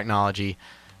to the technology.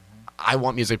 I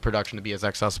want music production to be as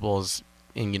accessible as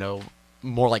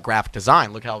more like graphic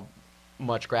design. Look how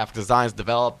much graphic design is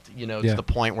developed, to the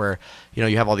point where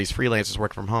you have all these freelancers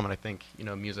working from home, and I think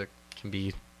music can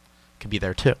be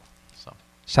there too. So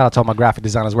shout out to all my graphic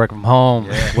designers working from home.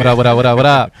 Yeah. What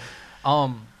up?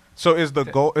 So is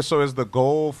the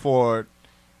goal for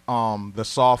the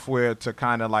software to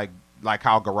kind of like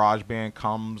how GarageBand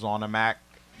comes on a Mac?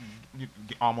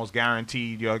 Almost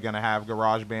guaranteed you're gonna have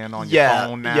GarageBand on your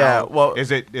phone now. Yeah, well, is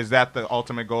that the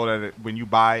ultimate goal, that when you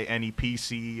buy any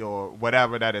PC or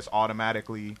whatever, that it's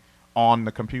automatically on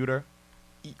the computer?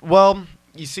 Well,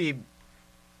 you see,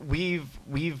 we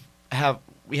have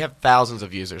thousands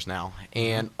of users now,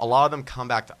 and a lot of them come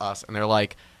back to us and they're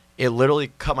like, it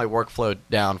literally cut my workflow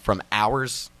down from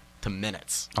hours to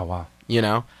minutes. Oh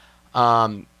wow.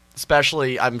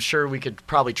 Especially, I'm sure we could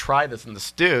probably try this in the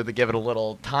stew to give it a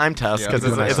little time test, because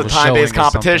it's a time-based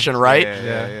competition, right?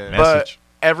 Yeah. But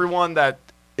everyone that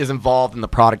is involved in the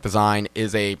product design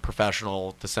is a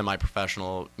professional to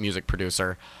semi-professional music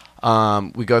producer.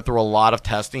 We go through a lot of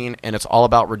testing, and it's all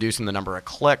about reducing the number of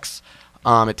clicks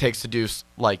it takes to do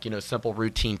simple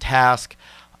routine task.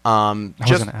 I was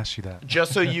going to ask you that.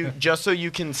 just so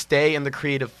you can stay in the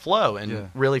creative flow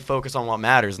and really focus on what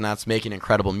matters, and that's making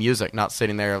incredible music, not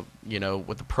sitting there,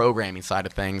 with the programming side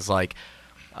of things. Like,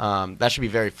 that should be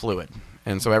very fluid.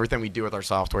 And so everything we do with our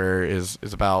software is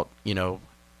about,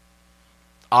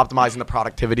 optimizing the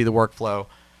productivity of the workflow,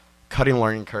 cutting the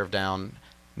learning curve down,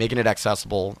 making it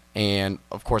accessible, and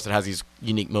of course it has these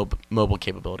unique mobile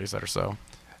capabilities that are so.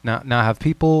 Now have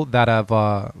people that have,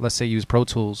 let's say, used Pro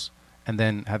Tools and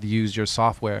then have used your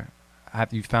software,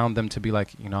 have you found them to be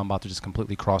like, I'm about to just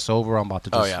completely cross over, I'm about to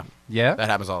just... Oh, yeah. Yeah? That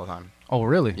happens all the time. Oh,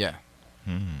 really? Yeah.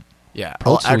 Mm-hmm. Yeah.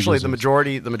 Well, actually, the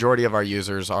majority of our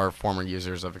users are former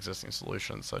users of existing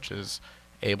solutions, such as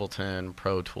Ableton,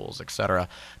 Pro Tools, etc.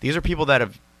 These are people that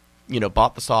have,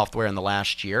 bought the software in the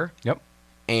last year. Yep.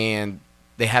 And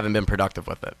they haven't been productive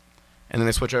with it. And then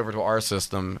they switch over to our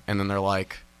system, and then they're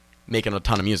like making a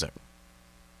ton of music.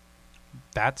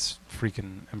 That's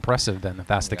freaking impressive then, if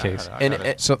that's the case. And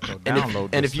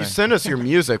if you send us your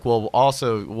music, we'll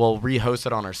rehost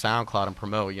it on our SoundCloud and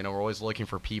promote. We're always looking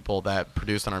for people that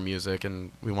produce on our music,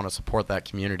 and we want to support that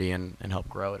community and help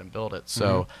grow it and build it.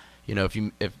 So,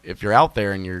 if you're out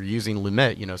there and you're using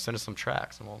Lumit, send us some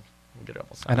tracks and we'll get it up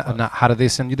on SoundCloud. And how do they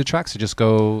send you the tracks? You just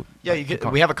go... Yeah,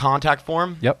 we have a contact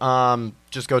form. Yep.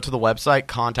 Just go to the website,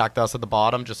 contact us at the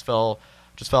bottom, just fill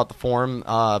out the form.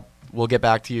 We'll get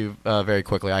back to you very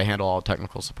quickly. I handle all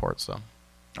technical support, so.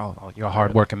 Oh, you're a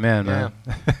hard-working man, man.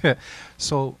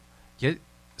 So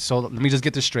let me just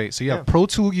get this straight. So you have Pro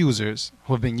Tool users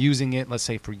who have been using it, let's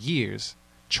say, for years.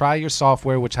 Try your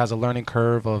software, which has a learning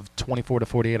curve of 24 to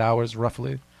 48 hours,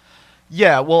 roughly.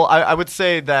 Yeah, well, I would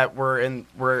say that we're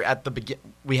at the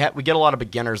we get a lot of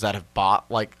beginners that have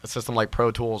bought like a system like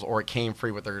Pro Tools, or it came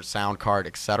free with their sound card,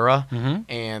 etc.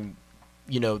 And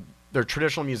they're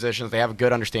traditional musicians. They have a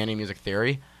good understanding of music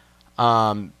theory,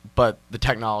 but the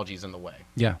technology is in the way.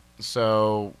 Yeah.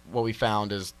 So what we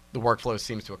found is the workflow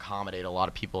seems to accommodate a lot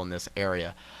of people in this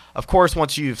area. Of course,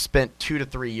 once you've spent 2 to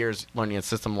 3 years learning a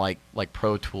system like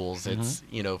Pro Tools, it's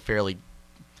fairly,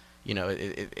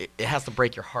 it has to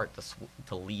break your heart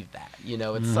to leave that.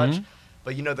 It's such.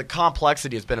 But, the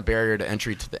complexity has been a barrier to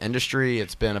entry to the industry.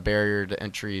 It's been a barrier to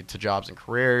entry to jobs and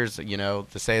careers. To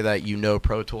say that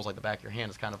Pro Tools like the back of your hand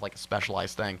is kind of like a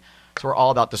specialized thing. So we're all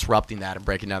about disrupting that and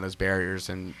breaking down those barriers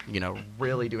and,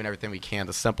 really doing everything we can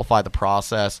to simplify the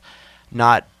process,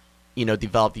 not,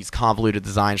 develop these convoluted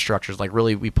design structures. Like,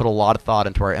 really, we put a lot of thought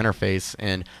into our interface.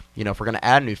 And, if we're going to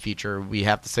add a new feature, we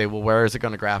have to say, well, where is it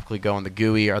going to graphically go in the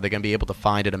GUI? Are they going to be able to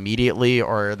find it immediately,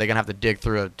 or are they going to have to dig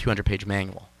through a 200-page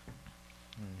manual?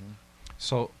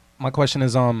 So my question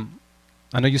is, I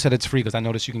know you said it's free because I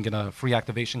noticed you can get a free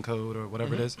activation code or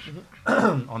whatever it is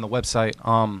on the website.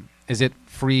 Is it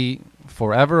free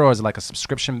forever, or is it like a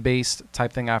subscription-based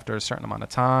type thing after a certain amount of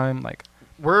time? Like,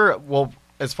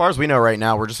 as far as we know right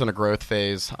now, we're just in a growth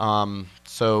phase.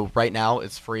 So right now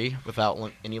it's free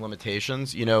without any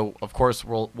limitations. Of course,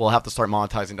 we'll have to start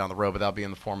monetizing down the road, but that'll be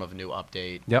in the form of a new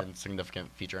update and significant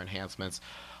feature enhancements.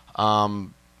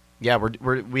 Yeah,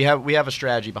 we have a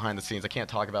strategy behind the scenes. I can't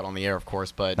talk about it on the air, of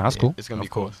course, but that's cool. It's going to be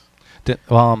cool.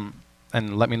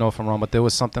 And let me know if I'm wrong, but there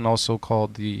was something also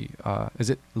called the is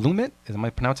it Lumit? Am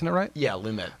I pronouncing it right? Yeah,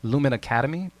 Lumit. Lumit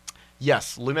Academy.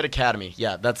 Yes, Lumit Academy.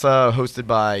 Yeah, that's hosted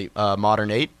by Modern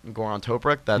 8 and Goran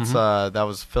Topric. That's that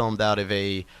was filmed out of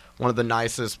one of the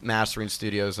nicest mastering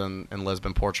studios in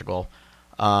Lisbon, Portugal.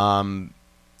 And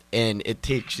it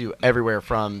takes you everywhere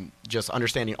from just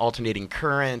understanding alternating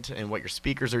current and what your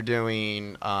speakers are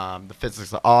doing, the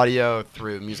physics of audio,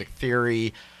 through music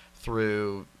theory,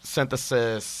 through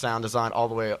synthesis, sound design, all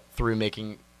the way through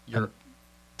making your...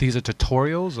 These are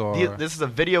tutorials, or this is a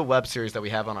video web series that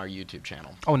we have on our YouTube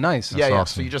channel. Oh, nice! That's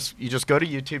awesome. So you just go to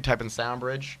YouTube, type in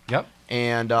Soundbridge. Yep.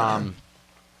 And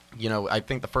I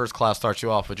think the first class starts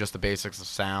you off with just the basics of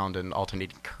sound and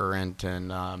alternating current,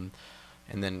 and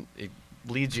then it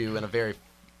leads you in a very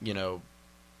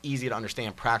easy to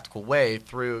understand, practical way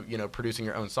through producing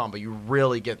your own song. But you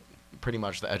really get pretty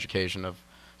much the education of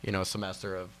a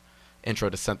semester of intro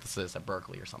to synthesis at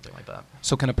Berkeley or something like that.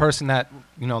 So can a person that,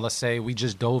 let's say we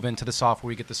just dove into the software,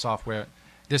 we get the software,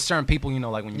 there's certain people,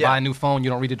 like when you buy a new phone,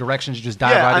 you don't read the directions, you just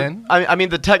dive right in? I mean,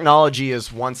 the technology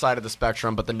is one side of the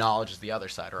spectrum, but the knowledge is the other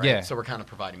side, right? Yeah. So we're kind of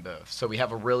providing both. So we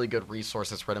have a really good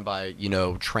resource that's written by,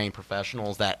 trained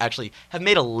professionals that actually have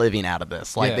made a living out of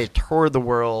this. Like, they've toured the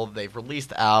world, they've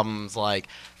released albums. Like,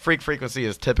 Freak Frequency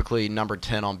is typically number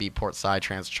 10 on Beatport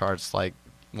Psytrance charts, like,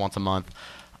 once a month.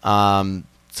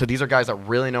 So these are guys that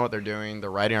really know what they're doing. They're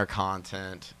writing our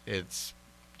content. It's,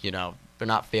 they're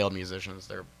not failed musicians.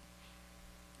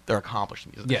 They're accomplished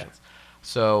musicians. Yeah.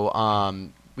 So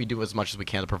we do as much as we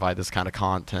can to provide this kind of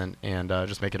content and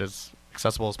just make it as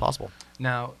accessible as possible.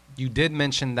 Now, you did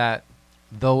mention that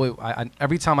though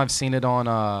every time I've seen it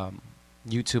on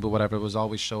YouTube or whatever, it was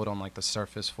always showed on like the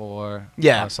Surface 4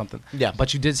 something. Yeah.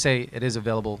 But you did say it is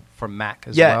available for Mac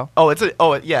as well.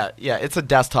 It's a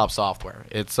desktop software.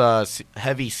 It's a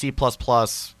heavy C++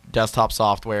 desktop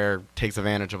software, takes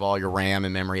advantage of all your RAM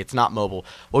and memory. It's not mobile.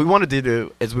 What we wanted to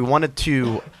do is we wanted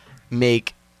to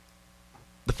make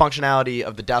the functionality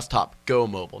of the desktop go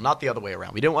mobile, not the other way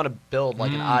around. We didn't want to build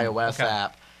like an iOS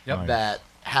app that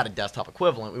had a desktop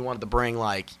equivalent. We wanted to bring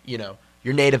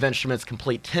your native instruments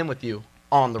complete 10 with you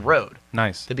on the road.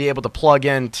 Nice. To be able to plug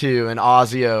into an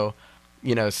Audio,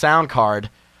 sound card,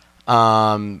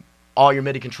 all your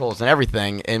MIDI controls and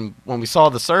everything. And when we saw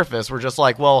the Surface, we're just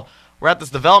like, well, we're at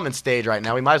this development stage right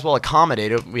now. We might as well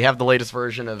accommodate it. We have the latest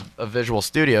version of Visual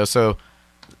Studio, so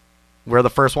we're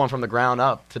the first one from the ground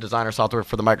up to design our software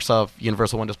for the Microsoft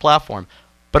Universal Windows platform.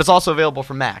 But it's also available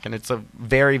for Mac, and it's a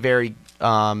very, very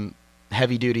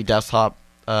heavy-duty desktop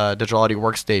digital audio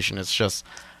workstation. It's just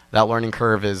that learning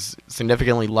curve is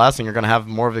significantly less, and you're going to have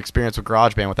more of an experience with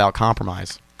GarageBand without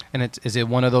compromise. And is it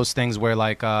one of those things where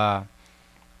like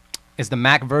is the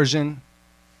Mac version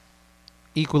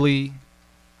equally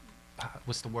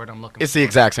what's the word I'm looking for? It's the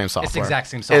exact same software. It's the exact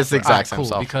same software. It's the exact same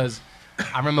software. Because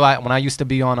I remember when I used to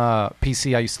be on a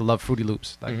PC, I used to love Fruity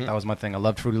Loops. Like that was my thing. I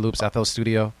loved Fruity Loops, FL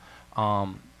Studio.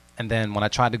 And then when I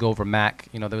tried to go over Mac,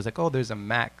 there was like, oh, there's a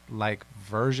Mac-like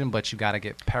version, but you got to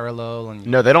get Parallel. And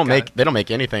no, they don't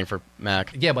make anything for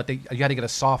Mac. Yeah, but you got to get a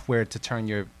software to turn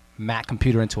your Mac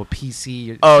computer into a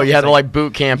PC. Oh, you had to like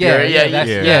boot camp.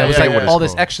 It was like all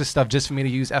this extra stuff just for me to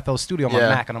use FL Studio on my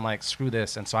Mac, and I'm like, screw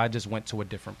this, and so I just went to a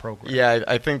different program. Yeah,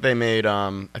 I think they made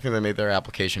their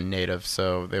application native,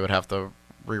 so they would have to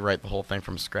rewrite the whole thing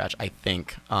from scratch. I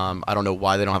think. I don't know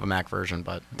why they don't have a Mac version,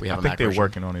 but we have a Mac version. I think they're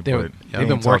working on it. They've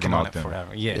been working on it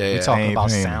forever. Yeah, we're talking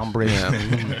about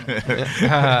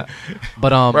Soundbridge.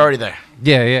 But we're already there.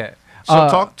 Yeah.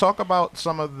 So talk about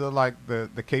some of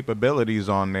the capabilities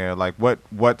on there, like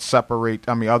what separate.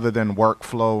 I mean, other than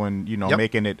workflow and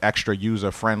making it extra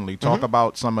user friendly. Talk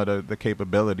about some of the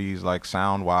capabilities, like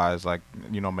sound wise, like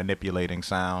manipulating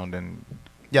sound and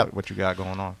what you got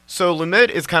going on. So Lumit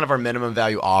is kind of our minimum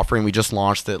value offering. We just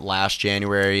launched it last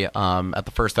January at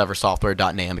the first ever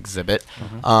Software.NAM exhibit,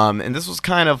 and this was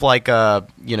kind of like our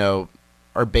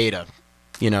beta.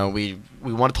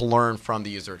 We wanted to learn from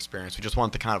the user experience. We just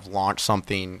wanted to kind of launch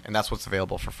something, and that's what's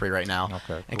available for free right now. Okay,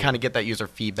 cool. And kind of get that user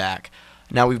feedback.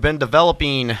 Now, we've been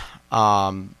developing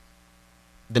the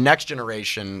next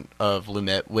generation of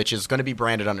Lumit, which is going to be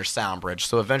branded under Soundbridge.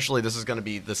 So eventually this is going to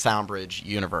be the Soundbridge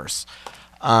universe.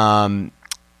 And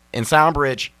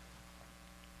Soundbridge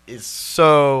is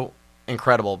so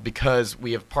incredible because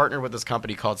we have partnered with this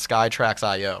company called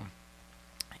Skytrax.io.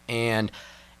 And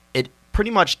pretty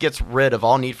much gets rid of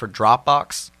all need for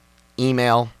Dropbox,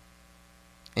 email,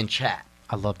 and chat.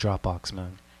 I love Dropbox,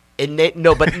 man. But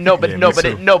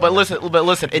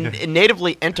listen. It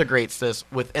natively integrates this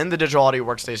within the digital audio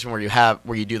workstation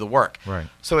where you do the work. Right.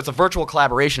 So it's a virtual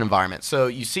collaboration environment. So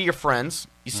you see your friends,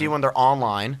 you see when they're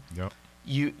online. Yep.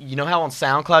 You know how on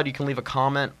SoundCloud you can leave a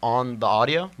comment on the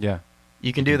audio? Yeah.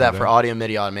 You can do that for audio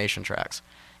MIDI automation tracks.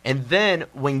 And then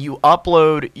when you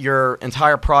upload your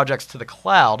entire projects to the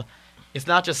cloud, it's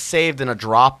not just saved in a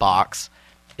Dropbox,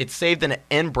 it's saved in an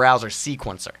in-browser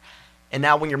sequencer. And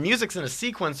now when your music's in a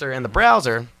sequencer in the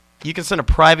browser, you can send a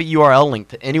private URL link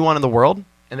to anyone in the world,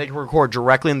 and they can record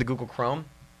directly in the Google Chrome,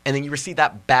 and then you receive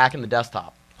that back in the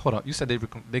desktop. Hold on. You said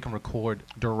they can record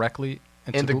directly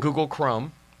in the Google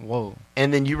Chrome. Whoa.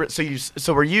 And then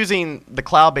so we're using the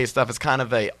cloud-based stuff as kind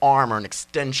of a arm or an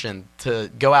extension to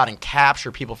go out and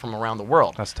capture people from around the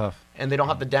world. That's tough. And they don't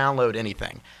have to download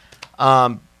anything.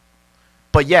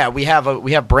 But yeah, we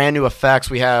have brand new effects.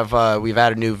 We've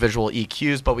added new visual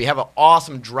EQs, but we have an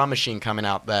awesome drum machine coming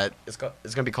out that is going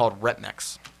to be called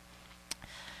Rhythmix.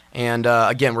 And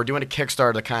again, we're doing a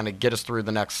Kickstarter to kind of get us through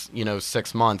the next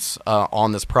 6 months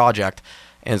on this project.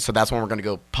 And so that's when we're going to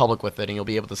go public with it, and you'll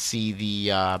be able to see the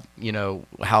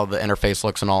how the interface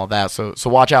looks and all of that. So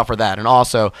watch out for that. And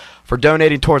also for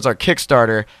donating towards our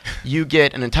Kickstarter, you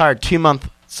get an entire 2-month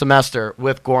semester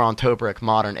with Goran Topric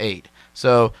Modern 8.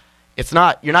 So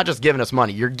you're not just giving us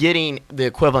money. You're getting the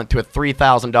equivalent to a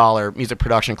 $3,000 music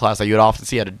production class that you would often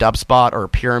see at a Dubspot or a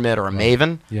Pyramid or a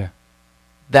Maven. Yeah.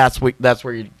 That's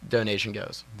where your donation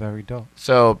goes. Very dope.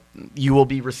 So you will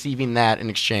be receiving that in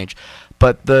exchange.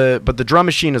 But the drum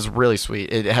machine is really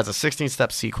sweet. It has a 16-step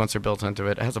sequencer built into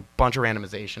it. It has a bunch of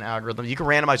randomization algorithms. You can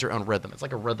randomize your own rhythm. It's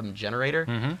like a rhythm generator.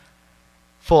 Mm-hmm.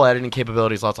 Full editing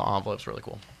capabilities, lots of envelopes, really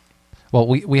cool. Well,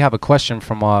 we have a question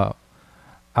from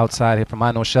outside here from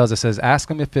I Know Shells that says, ask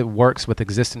them if it works with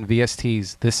existing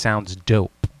VSTs. This sounds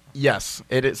dope. Yes,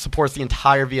 it supports the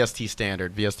entire VST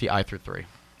standard, VST I through 3.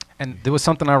 And there was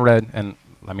something I read, and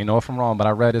let me know if I'm wrong, but I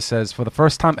read it says, for the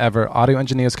first time ever, audio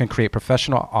engineers can create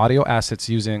professional audio assets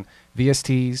using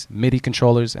VSTs, MIDI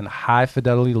controllers, and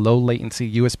high-fidelity,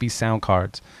 low-latency USB sound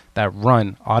cards that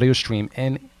run audio stream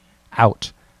in,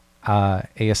 out.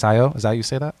 ASIO, is that how you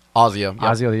say that? ASIO. Yep.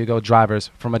 ASIO, there you go, drivers,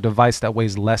 from a device that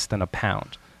weighs less than a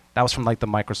pound. That was from like the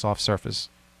Microsoft Surface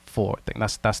 4 thing.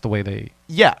 That's the way they...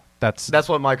 Yeah. That's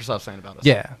what Microsoft's saying about us.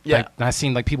 Yeah. Yeah. Like, and I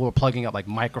seen like people were plugging up like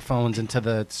microphones into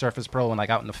the Surface Pro and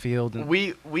like out in the field. And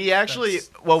we actually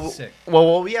sick.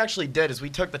 what we actually did is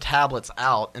we took the tablets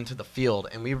out into the field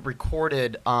and we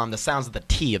recorded the sounds of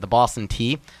the Boston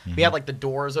T. Mm-hmm. We had like the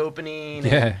doors opening.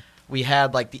 Yeah. And we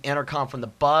had like the intercom from the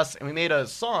bus, and we made a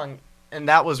song, and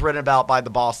that was written about by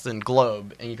the Boston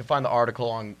Globe, and you can find the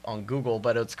article on Google,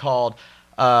 but it's called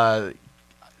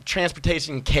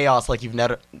Transportation Chaos like you've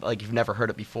never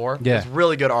heard it before. Yeah. It's a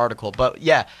really good article. But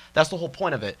yeah, that's the whole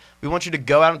point of it. We want you to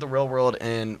go out into the real world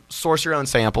and source your own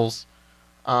samples,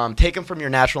 take them from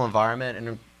your natural environment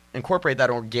and incorporate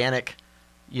that organic,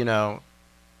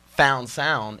 found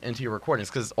sound into your recordings,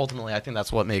 because ultimately I think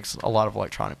that's what makes a lot of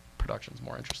electronic productions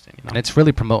more interesting. And it's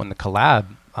really promoting the collab.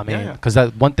 I mean, because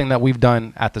one thing that we've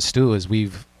done at the Stew is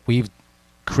we've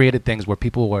created things where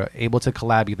people were able to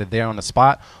collab either there on the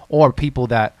spot or people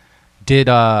that did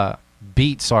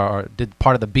beats or did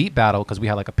part of the beat battle, because we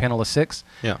had like a panel of 6.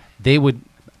 Yeah. They would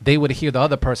hear the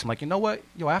other person like, you know what,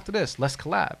 after this, let's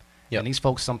collab. Yep. And these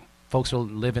folks, some folks will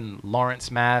live in Lawrence,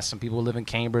 Mass. Some people will live in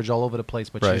Cambridge, all over the place.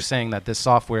 But Right. you're saying that this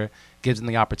software gives them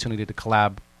the opportunity to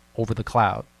collab over the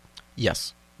cloud.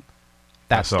 Yes.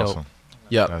 That's dope. awesome.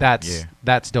 Yeah.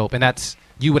 That's dope. And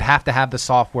you would have to have the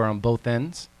software on both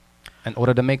ends in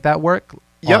order to make that work.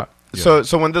 Yep. Yeah.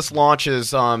 So when this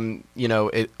launches, of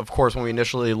course, when we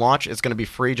initially launch, it's going to be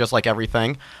free, just like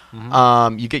everything.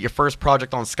 Mm-hmm. You get your first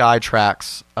project on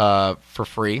Skytrax for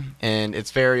free, and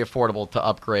it's very affordable to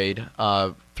upgrade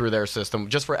through their system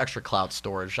just for extra cloud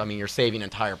storage. I mean, you're saving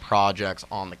entire projects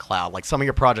on the cloud. Like some of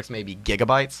your projects may be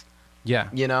gigabytes. Yeah.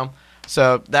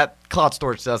 So that cloud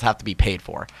storage does have to be paid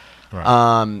for.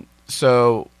 Right.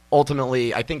 So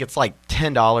ultimately, I think it's like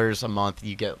 $10 a month.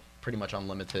 You get pretty much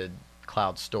unlimited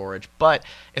cloud storage, but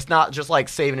it's not just like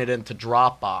saving it into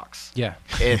Dropbox. Yeah.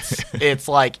 It's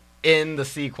like in the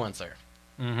sequencer.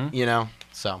 Mm-hmm.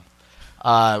 So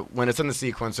when it's in the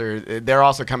sequencer, they're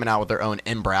also coming out with their own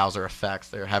in-browser effects.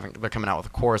 They're coming out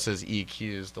with choruses,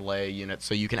 EQs, delay units,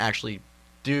 so you can actually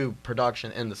do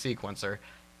production in the sequencer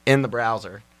in the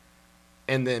browser,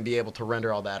 and then be able to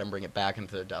render all that and bring it back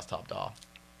into the desktop DAW,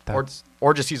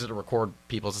 or just use it to record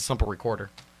people. It's a simple recorder.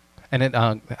 And it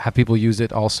have people use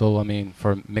it also, I mean,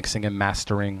 for mixing and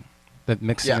mastering the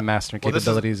mixing and mastering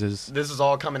capabilities This is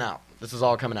all coming out.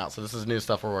 So this is new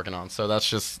stuff we're working on. So that's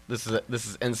just this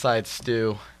is inside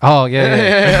stew. Oh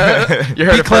yeah. You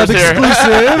heard Beat it Club first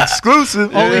here.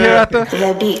 Exclusive. Only here at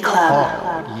the Beat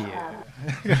Club.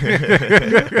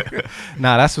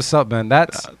 Nah, that's what's up, man.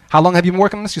 That's how long have you been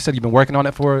working on this? You said you've been working on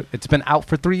it it's been out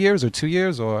for 3 years or 2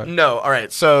 years or No, all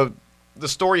right. So the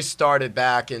story started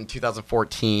back in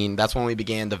 2014. That's when we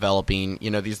began developing.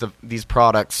 You know, these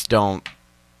products don't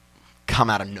come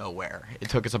out of nowhere. It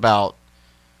took us about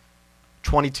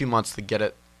 22 months to get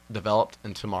it developed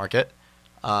into market.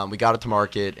 We got it to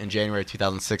market in January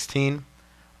 2016.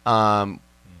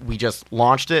 We just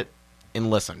launched it and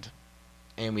listened.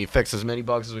 And we fixed as many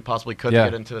bugs as we possibly could to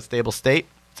get it into a stable state.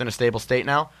 It's in a stable state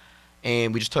now.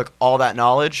 And we just took all that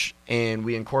knowledge and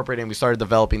we incorporated and we started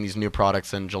developing these new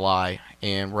products in July.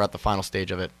 And we're at the final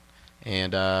stage of it.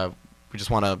 And we just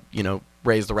want to,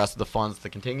 raise the rest of the funds to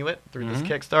continue it through this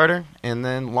Kickstarter and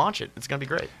then launch it. It's going to be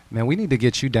great. Man, we need to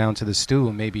get you down to the stew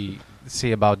and maybe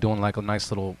see about doing like a nice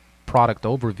little product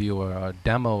overview or a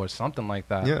demo or something like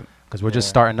that. Yeah. Because we're just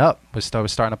starting up. We're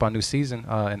starting up our new season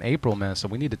in April, man. So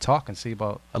we need to talk and see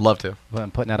about. I'd love to.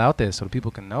 And putting that out there so the people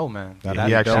can know, man. Yeah,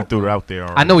 he actually threw it out there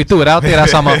already. I know he threw it out there.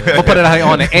 That's why we'll put it out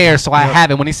on the air so I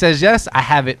have it. When he says yes, I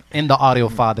have it in the audio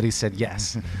file that he said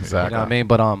yes. Exactly. You know what I mean?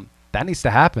 But that needs to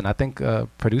happen. I think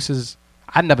producers,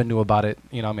 I never knew about it.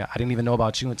 I didn't even know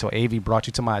about you until AV brought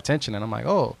you to my attention. And I'm like,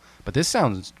 oh, but this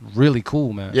sounds really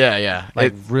cool, man. Yeah.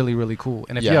 Like really, really cool.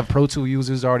 And if you have Pro Tool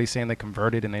users already saying they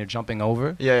converted and they're jumping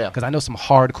over. Yeah. Because I know some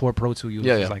hardcore Pro Tool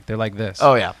users. Yeah. Like they're like this.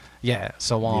 Oh, yeah. Yeah.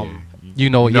 So,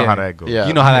 you know how that goes. Yeah.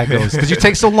 You know how that goes. Because you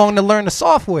take so long to learn the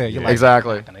software. You're like,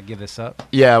 exactly. I'm not going to give this up.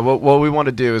 Yeah. What we want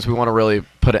to do is we want to really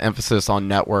put an emphasis on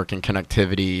network and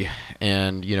connectivity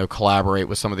and, collaborate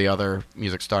with some of the other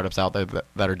music startups out there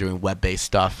that are doing web-based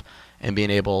stuff and being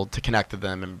able to connect to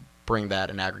them and bring that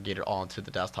and aggregate it all into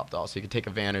the desktop DAW. So you can take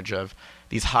advantage of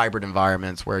these hybrid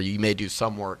environments where you may do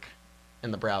some work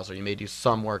in the browser, you may do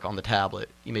some work on the tablet,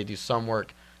 you may do some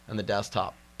work on the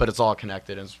desktop, but it's all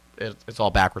connected and it's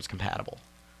all backwards compatible.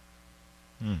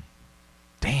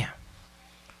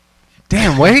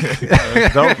 Damn, Wake.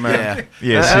 That's dope, man.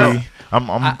 Yeah. See,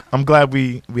 I'm glad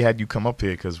we had you come up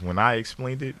here because when I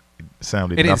explained it, it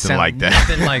sounded nothing like that.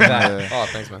 Nothing like that. Oh,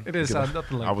 thanks, man. It is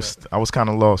nothing like that. I was kind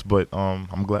of lost, but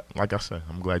I'm glad. Like I said,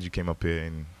 I'm glad you came up here,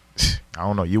 and I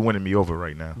don't know, you're winning me over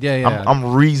right now. Yeah.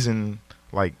 I'm Reason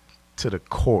like to the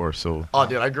core. So. Oh,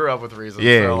 dude, I grew up with Reason.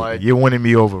 Yeah, so like, you're winning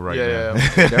me over right now.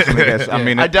 Yeah. Definitely. I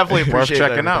mean, I definitely appreciate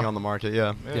checking everything out on the market.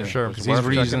 Yeah, for sure. Because he's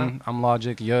Reason, I'm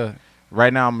Logic. Yeah.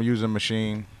 Right now, I'm using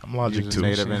Machine. I'm Logic using too.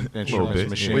 Native Instruments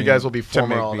Machine. We guys will be to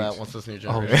forming make all that beats. once this new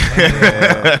Oh,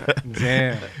 generation.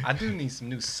 damn. I do need some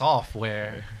new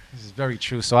software. This is very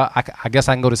true. So I guess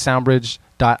I can go to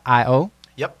soundbridge.io.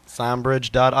 Yep,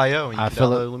 soundbridge.io. And you I can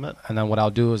fill download it, Lumet. and then what I'll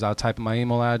do is I'll type in my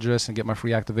email address and get my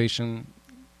free activation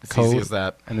It's code. easy as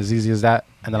that. And as easy as that.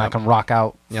 And then I can rock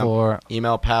out for...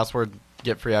 Email, password,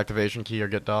 get free activation key or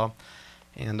get DAW,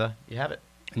 and you have it.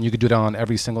 And you could do that on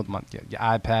every single month. Your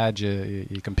iPad,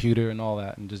 your computer, and all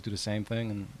that, and just do the same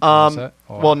thing. And all set?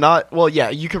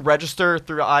 You could register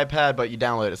through iPad, but you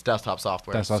download it. It's desktop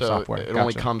software. Desktop software. It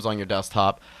only comes on your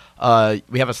desktop.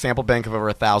 We have a sample bank of over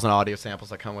 1,000 audio samples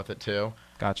that come with it too.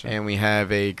 Gotcha. And we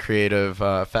have a creative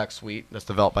effects suite that's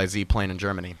developed by Z-Plane in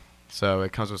Germany. So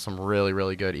it comes with some really,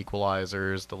 really good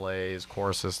equalizers, delays,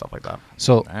 choruses, stuff like that.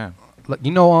 So,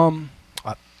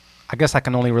 I guess I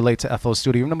can only relate to FL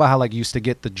Studio. Remember how you used to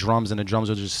get the drums and the drums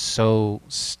were just so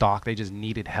stock, they just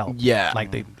needed help. Yeah.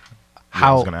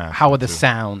 How are the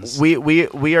sounds?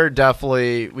 We are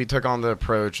definitely, we took on the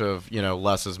approach of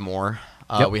less is more.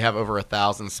 We have over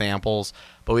 1,000 samples,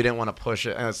 but we didn't want to push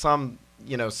it. And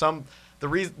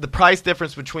the price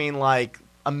difference between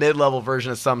a mid-level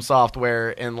version of some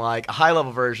software and a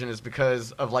high-level version is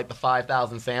because of the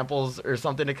 5,000 samples or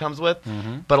something it comes with.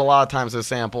 Mm-hmm. But a lot of times those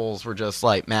samples were just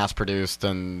mass-produced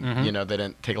and they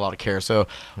didn't take a lot of care. So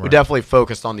we definitely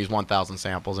focused on these 1,000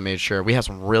 samples and made sure we have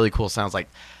some really cool sounds.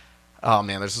 Oh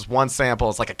man, there's this one sample.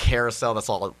 It's like a carousel that's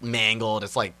all mangled.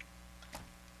 It's like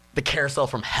the carousel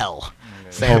from hell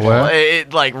sample.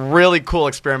 Really cool,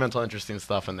 experimental, interesting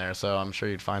stuff in there. So I'm sure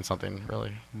you'd find something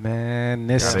really. Man,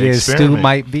 this year's stew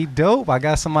might be dope. I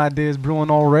got some ideas brewing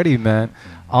already, man.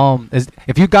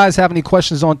 If you guys have any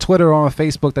questions on Twitter or on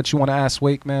Facebook that you want to ask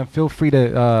Wake, man, feel free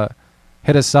to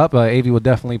hit us up. AV will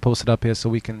definitely post it up here so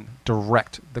we can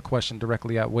direct the question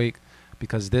directly at Wake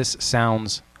because this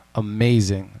sounds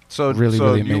amazing. So really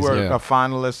amazing. You were a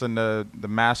finalist in the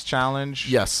Mass Challenge.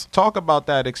 Yes. Talk about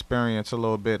that experience a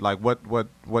little bit.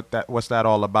 What's that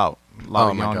all about? A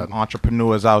lot of young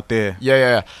entrepreneurs out there.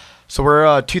 Yeah. So we're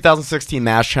a 2016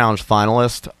 Mash Challenge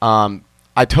finalist.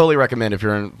 I totally recommend if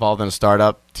you're involved in a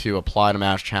startup to apply to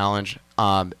Mash Challenge.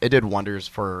 It did wonders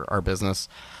for our business.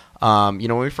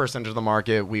 When we first entered the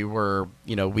market, we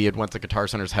had went to Guitar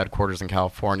Center's headquarters in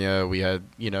California. We had,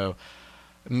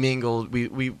 mingled.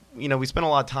 We spent a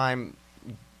lot of time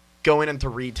going into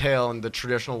retail and the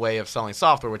traditional way of selling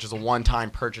software, which is a one-time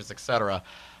purchase, etc.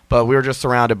 But we were just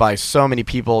surrounded by so many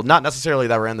people, not necessarily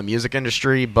that were in the music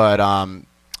industry, but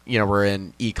we're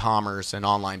in e-commerce and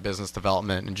online business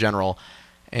development in general,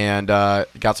 and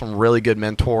got some really good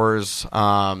mentors.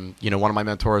 One of my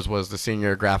mentors was the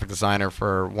senior graphic designer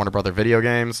for Warner Brother Video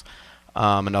Games.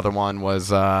 Another one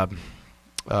was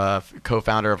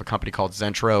co-founder of a company called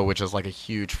Zentro, which is like a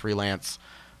huge freelance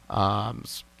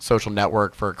social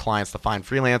network for clients to find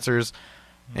freelancers.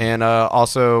 And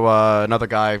also another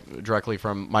guy directly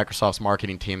from Microsoft's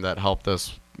marketing team that helped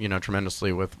us,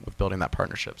 tremendously with building that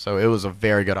partnership. So it was a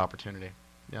very good opportunity.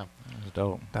 Yeah, that was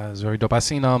dope. That is very dope. I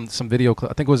seen some video.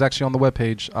 I think it was actually on the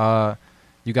webpage.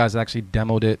 You guys actually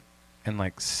demoed it in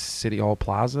like City Hall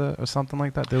Plaza or something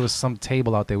like that. There was some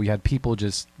table out there. We had people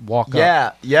just walk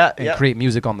up and create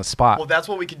music on the spot. Well, that's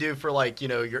what we could do for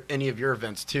any of your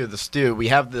events too. The Stew. We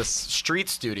have this street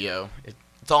studio.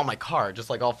 It's all in my car, just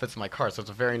like all fits in my car. So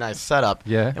it's a very nice setup.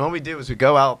 Yeah. And what we do is we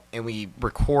go out and we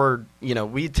record.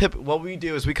 What we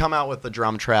do is we come out with a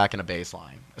drum track and a bass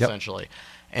line, essentially,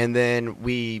 and then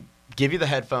we give you the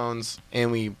headphones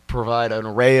and we provide an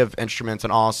array of instruments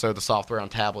and also the software on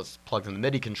tablets plugged in the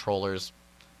MIDI controllers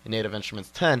in Native Instruments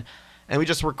 10, and we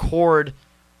just record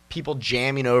people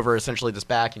jamming over essentially this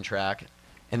backing track,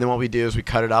 and then what we do is we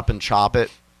cut it up and chop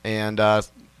it and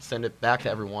send it back to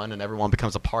everyone, and everyone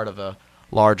becomes a part of a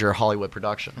larger Hollywood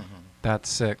production. That's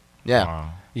sick. Yeah.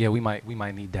 Wow. Yeah, we might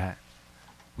need that.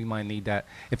 We might need that.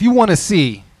 If you want to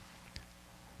see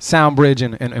Soundbridge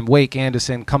and Wake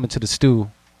Anderson coming to the Stew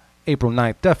April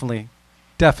 9th,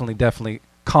 definitely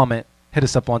comment, hit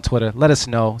us up on Twitter, let us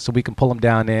know so we can pull them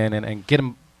down in and get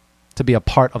them to be a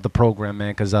part of the program,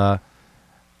 man, because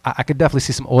I could definitely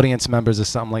see some audience members or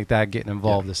something like that getting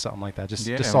involved or something like that, just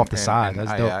off the side.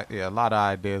 That's dope. A lot of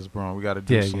ideas, bro. We got to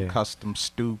do some custom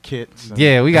stew kits.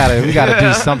 Yeah, we gotta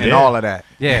do something. And all of that.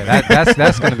 Yeah,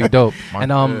 that's gonna be dope.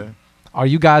 And are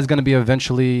you guys gonna be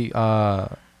eventually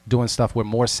doing stuff where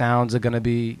more sounds are gonna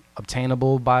be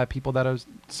obtainable by people that are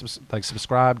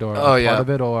subscribed or part of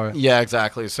it? Or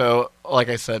exactly. So like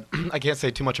I said, I can't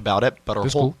say too much about it, but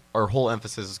our whole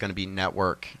emphasis is going to be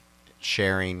network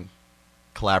sharing,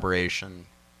 collaboration,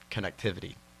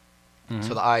 connectivity.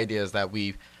 So the idea is that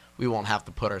we won't have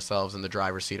to put ourselves in the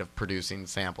driver's seat of producing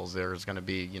samples. There's going to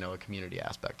be a community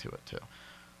aspect to it too.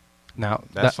 Now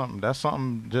that's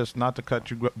something just not to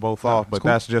cut you both off, but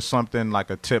that's just something like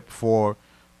a tip for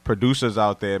producers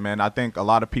out there, man. I think a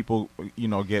lot of people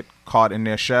get caught in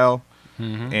their shell,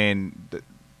 and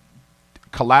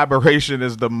collaboration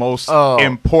is the most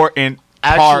important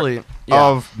part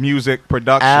of music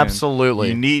production. Absolutely.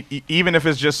 You need, even if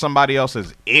it's just somebody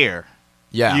else's ear.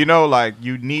 Yeah.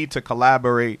 You need to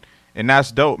collaborate, and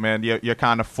that's dope, man. You're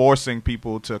kind of forcing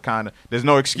people to there's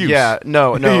no excuse. Yeah,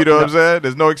 no. You know what I'm saying?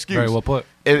 There's no excuse. Very well put.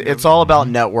 It's all about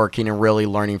networking and really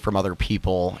learning from other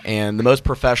people. And the most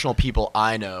professional people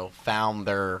I know found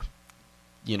their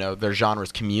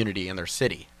genre's community in their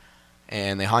city,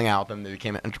 and they hung out with them. They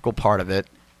became an integral part of it.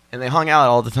 And they hung out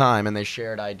all the time, and they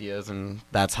shared ideas, and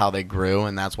that's how they grew,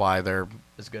 and that's why they're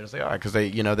as good as they are, because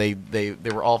they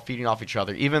were all feeding off each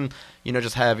other. Even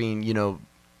just having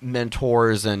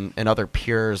mentors and other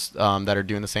peers that are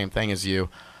doing the same thing as you.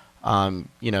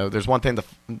 There's one thing to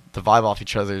vibe off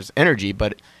each other's energy,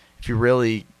 but if you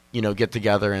really get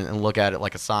together and look at it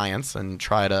like a science and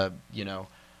try to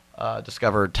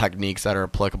discover techniques that are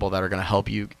applicable that are going to help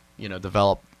you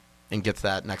develop and get to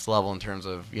that next level in terms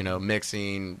of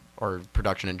mixing or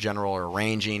production in general or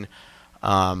arranging.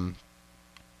 All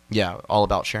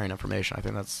about sharing information. I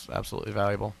think that's absolutely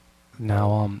valuable.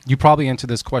 Now, you probably answered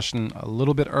this question a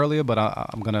little bit earlier, but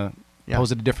I'm gonna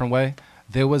pose it a different way.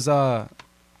 There was I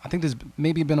think there's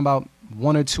maybe been about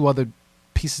one or two other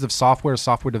pieces of software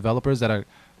developers that are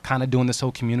kind of doing this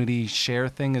whole community share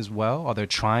thing as well, or they're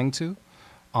trying to.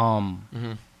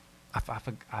 I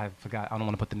forgot. I don't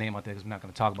want to put the name out there because we're not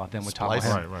going to talk about them. We're talking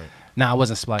about him. Right. Nah, it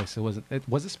wasn't Splice. Was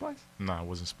it Splice? No, it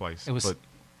wasn't Splice. It was. But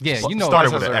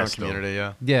started with an an S community.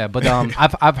 though. Yeah, but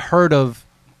I've heard of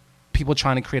people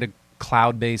trying to create a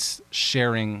cloud-based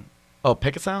sharing. Oh,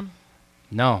 Pick a Sound?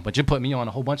 No, but you put me on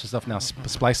a whole bunch of stuff now,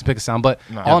 Splice and Pick a Sound. But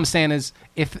all I'm saying is,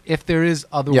 if there is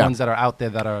other ones that are out there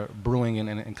that are brewing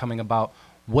and coming about,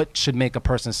 what should make a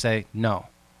person say, no,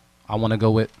 I want to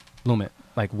go with Lumit?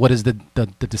 Like, what is the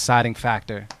deciding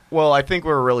factor? Well, I think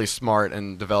we're really smart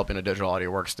in developing a digital audio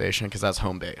workstation because that's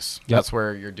home base. Yep. That's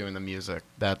where you're doing the music.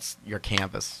 That's your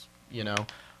canvas,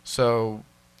 So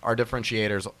our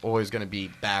differentiator is always going to be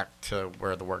back to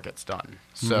where the work gets done.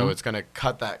 So it's going to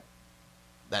cut that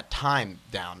time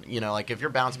down. Like if you're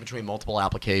bouncing between multiple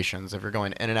applications, if you're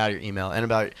going in and out of your email,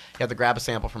 you have to grab a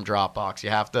sample from Dropbox. You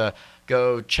have to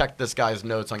go check this guy's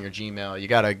notes on your Gmail. You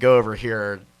got to go over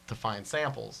here to find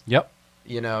samples. Yep.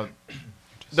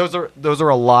 Those are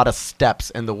a lot of steps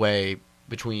in the way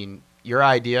between your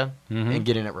idea and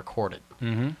getting it recorded.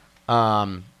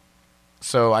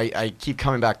 So I keep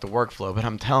coming back to workflow, but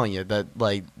I'm telling you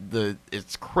that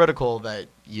it's critical that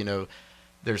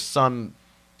there's some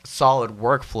solid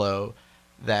workflow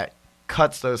that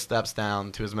cuts those steps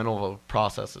down to as minimal of a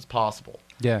process as possible.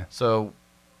 Yeah. So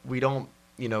we don't,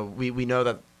 we know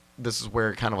that this is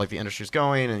where kind of like the industry's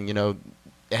going, and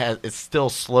it's still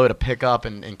slow to pick up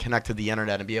and connect to the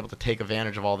internet and be able to take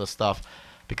advantage of all this stuff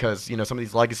because some of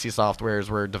these legacy softwares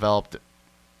were developed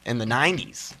in the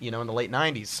 90s, in the late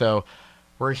 90s. So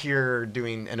we're here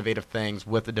doing innovative things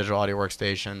with the digital audio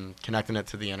workstation, connecting it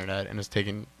to the internet, and just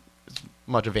taking as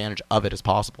much advantage of it as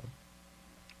possible.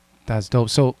 That's dope.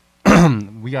 So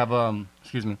we have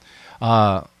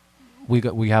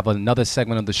we have another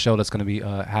segment of the show that's going to be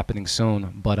happening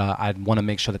soon, but I want to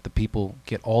make sure that the people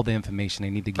get all the information they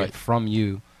need to get from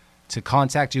you to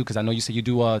contact you, because I know you said you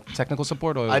do technical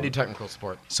support. Or I do technical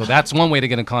support. So that's one way to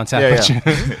get in contact with you.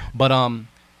 But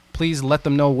please let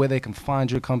them know where they can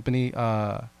find your company,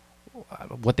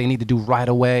 what they need to do right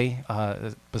away,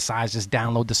 besides just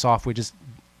download the software. Just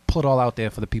put it all out there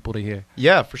for the people to hear.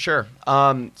 Yeah, for sure.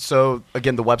 So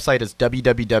again, the website is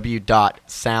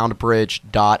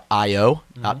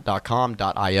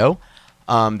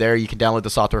www.soundbridge.io.com.io. There you can download the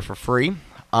software for free.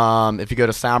 If you go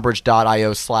to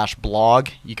soundbridge.io/blog,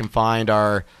 you can find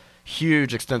our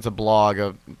huge, extensive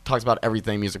blog. Talks about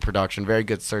everything music production. Very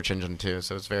good search engine too,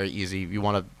 so it's very easy. If you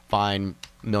want to find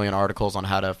a million articles on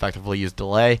how to effectively use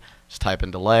delay, just type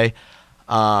in delay.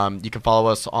 You can follow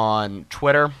us on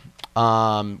Twitter,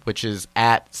 which is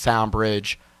at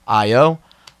SoundbridgeIO.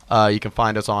 You can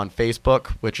find us on Facebook,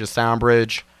 which is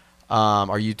Soundbridge.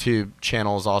 Our YouTube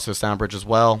channel is also Soundbridge as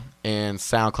well, and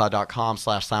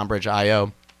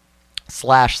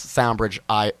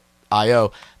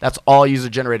SoundCloud.com/SoundbridgeIO. That's all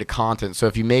user-generated content. So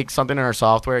if you make something in our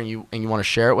software and you want to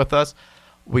share it with us,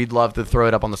 we'd love to throw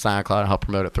it up on the SoundCloud and help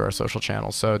promote it through our social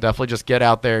channels. So definitely just get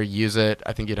out there, use it.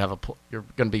 I think you're going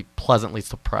to be pleasantly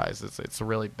surprised. It's a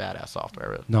really badass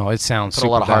software. No, it sounds put a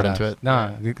lot of heart into it.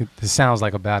 No, it sounds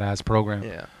like a badass program.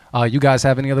 Yeah. You guys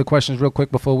have any other questions real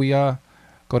quick before we go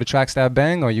to Tracks That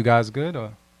Bang? Are you guys good?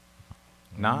 Or?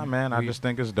 Nah, man. I just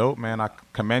think it's dope, man. I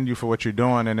commend you for what you're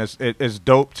doing, and it's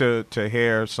dope to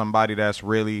hear somebody that's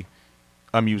really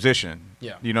a musician.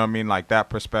 Yeah. You know what I mean? Like that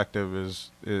perspective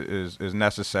is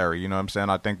necessary. You know what I'm saying?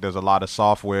 I think there's a lot of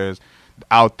softwares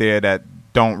out there that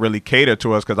don't really cater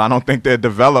to us because I don't think they're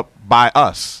developed by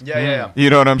us. Yeah. You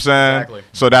know what I'm saying? Exactly.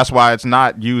 So that's why it's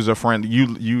not user friendly.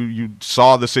 You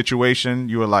saw the situation.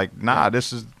 You were like, nah,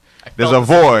 there's a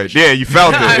void. Yeah, you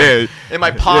felt it. Yeah. In my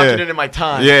pocket and in my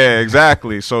time. Yeah,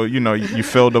 exactly. So, you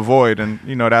filled the void, and,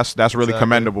 that's really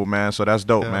commendable, man. So that's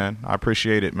dope, man. I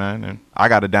appreciate it, man. And I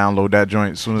got to download that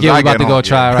joint as soon as I get home. Yeah, we're about to go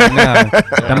try it right now.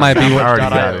 That might be what already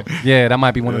got it. Yeah, that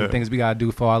might be one of the things we got to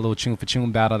do for our little tune for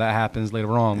tune battle that happens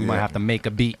later on. We might have to make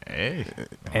a beat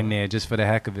in there just for the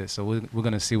heck of it. So we're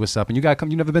going to see what's up. And you got to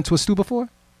come. You never been to a stew before?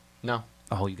 No.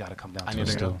 Oh, you got to come down to a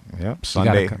stew. Yep.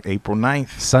 Sunday, April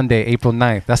 9th. Sunday, April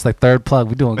 9th. That's like third plug.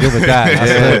 We're doing good with that.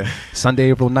 That's good.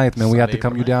 Sunday, April 9th, man. We have to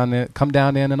come down there. Come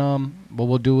down there, and what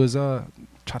we'll do is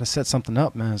try to set something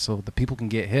up, man, so the people can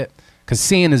get hit. Because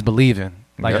seeing is believing.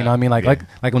 Like, you know what I mean? Like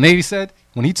when Navy said,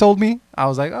 when he told me, I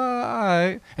was like, all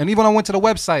right. And even when I went to the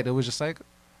website, it was just like,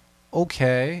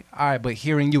 okay, all right. But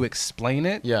hearing you explain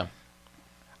it. Yeah.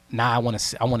 Now I want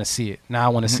to see it. Now I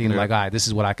want to see it. Like, all right, this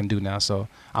is what I can do now. So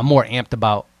I'm more amped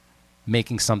about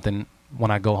making something when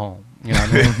I go home. You know what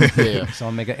I mean? Yeah. So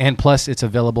I'll make it. And plus, it's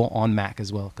available on Mac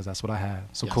as well, because that's what I have.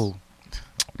 So cool.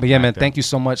 But yeah, man, thank you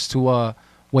so much to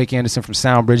Wake Anderson from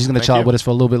Soundbridge. He's going to chat with us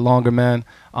for a little bit longer, man.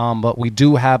 But we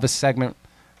do have a segment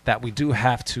that we do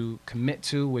have to commit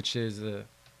to, which is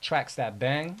Tracks That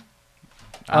Bang.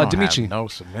 Dimitri, no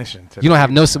submission. You don't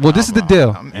have no. Well, this is the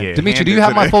deal. Dimitri, do you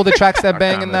have my folder Tracks That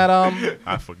Bang in that?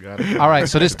 I forgot it. All right,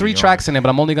 so there's 3 tracks in there, but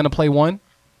I'm only gonna play one,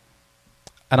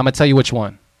 and I'm gonna tell you which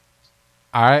one.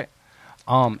 All right,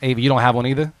 Avi, you don't have one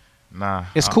either. Nah,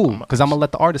 it's cool because I'm gonna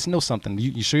let the artist know something.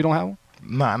 You sure you don't have one?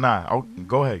 Nah. Oh,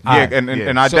 go ahead. Yeah,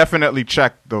 and I definitely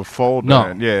checked the folder.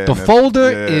 No, the folder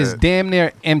is damn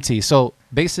near empty. So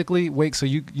basically, Wake, so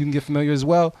you can get familiar as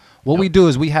well. What we do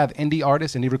is we have indie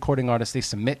artists, indie recording artists. They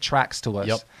submit tracks to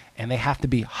us, and they have to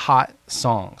be hot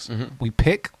songs. We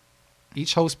pick,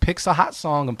 each host picks a hot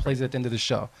song and plays it at the end of the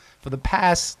show. For the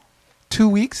past 2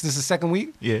 weeks, this is the second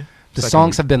week. Yeah, the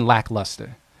songs have been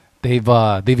lackluster. They've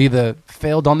either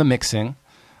failed on the mixing,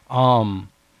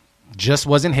 just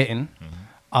wasn't hitting,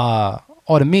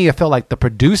 or to me, it felt like the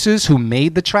producers who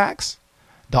made the tracks,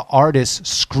 the artists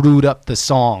screwed up the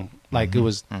song. Like it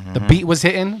was, the beat was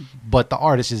hitting, but the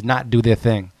artists just not do their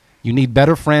thing. You need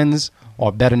better friends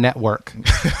or better network.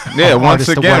 Yeah, once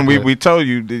again, we told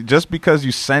you, just because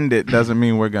you send it doesn't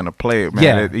mean we're going to play it, man.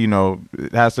 Yeah.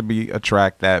 It has to be a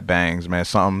track that bangs, man.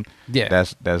 Something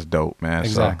that's dope, man.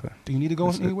 Exactly. So, do you need to go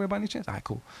anywhere by any chance? All right,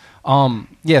 cool.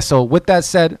 So with that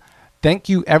said, thank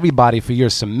you everybody for your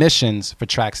submissions for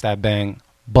tracks that bang.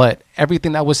 But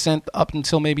everything that was sent up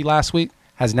until maybe last week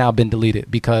has now been deleted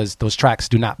because those tracks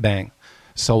do not bang.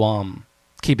 So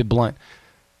keep it blunt.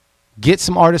 Get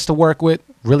some artists to work with.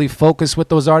 Really focus with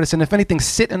those artists. And if anything,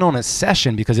 sitting on a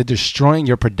session because it's destroying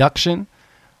your production.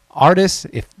 Artists,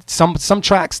 if some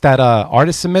tracks that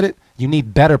artists submitted, you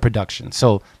need better production.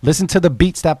 So listen to the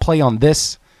beats that play on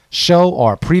this show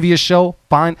or a previous show.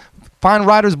 Find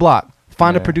writer's block.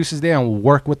 Find the producers there and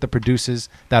work with the producers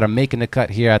that are making the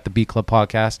cut here at the Beat Club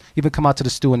Podcast. Even come out to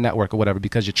the Stu and Network or whatever,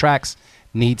 because your tracks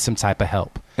need some type of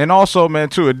help. And also, man,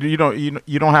 too, you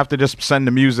don't have to just send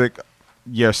the music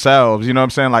yourselves. You know what I'm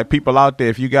saying? Like, people out there,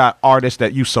 if you got artists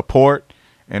that you support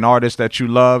and artists that you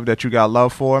love, that you got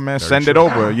love for, man, send it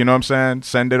over. You know what I'm saying?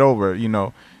 Send it over. You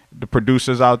know, the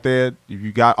producers out there, if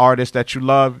you got artists that you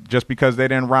love, just because they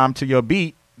didn't rhyme to your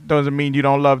beat doesn't mean you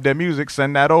don't love their music.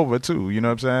 Send that over too. You know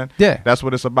what I'm saying? Yeah. That's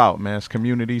what it's about, man. It's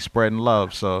community, spreading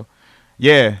love. So,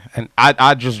 yeah. And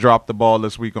I just dropped the ball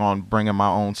this week on bringing my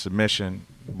own submission.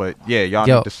 But, yeah, y'all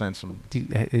need to send some heat.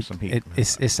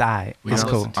 It's all right. It's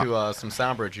cool. Listen to some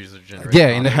Soundbridge user generated. Yeah,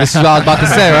 and this is what I was about to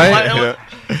say, right?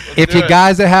 If you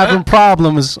guys are having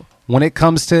problems when it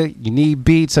comes to you need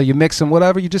beats or you mix them,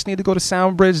 whatever, you just need to go to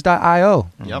soundbridge.io.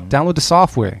 Download the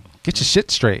software. Get your shit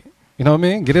straight. You know what I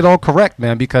mean? Get it all correct,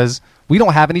 man, because we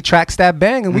don't have any tracks that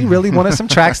bang, and we really wanted some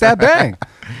tracks that bang.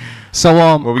 So,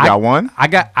 well, we got one. I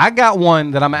got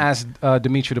one that I'm gonna ask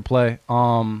Dimitri to play.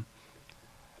 I'm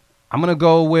gonna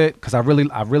go with, because I really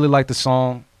like the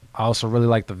song. I also really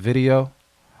like the video,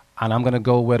 and I'm gonna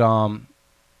go with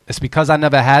It's Because I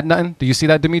Never Had Nothing. Do you see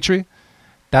that, Dimitri?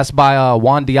 That's by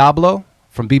Juan Diablo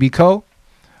from BB Co.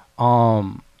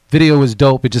 Video is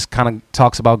dope. It just kind of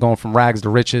talks about going from rags to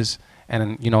riches.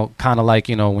 And, kind of like,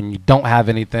 when you don't have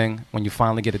anything, when you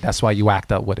finally get it, that's why you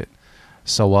act up with it.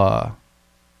 So,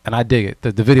 and I dig it.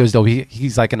 The videos, though,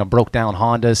 he's like in a broke down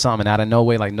Honda or something, and out of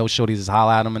nowhere, like no shorties just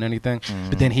holler at him and anything.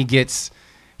 But then he gets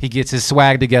his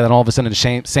swag together, and all of a sudden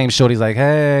the same shorty's like,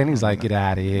 hey, and he's like, get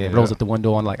out of here. Rolls up the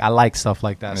window, and like, I like stuff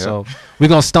like that. So we're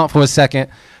going to stump for a second.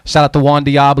 Shout out to Juan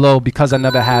Diablo, Because I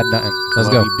Never Had Nothing. Let's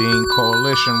go. Bean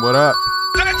Coalition, what up?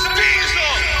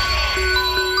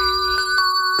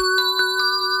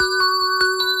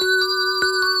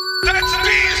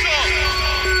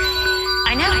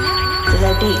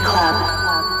 The Beat Club.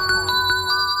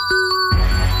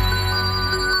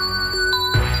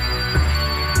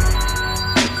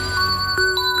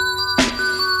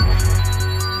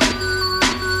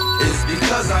 It's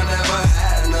because I never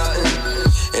had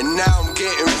nothing, and now I'm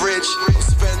getting rich. I'm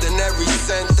spending every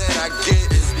cent that I get.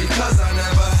 It's because I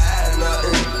never had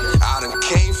nothing. I done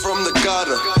came from the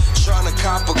gutter, trying to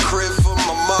cop a crib for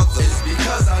my mother. It's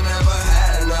because I never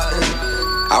had nothing.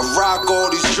 I rock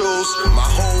all these jewels, my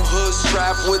whole hood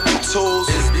strapped with them tools.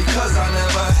 It's because I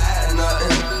never had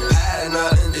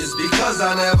nothing. It's because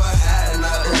I never had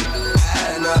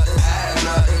nothing.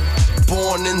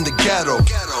 Born in the ghetto,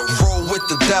 roll with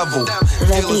the devil.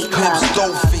 Dealers, pimps,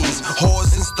 dope fiends,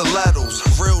 whores and stilettos.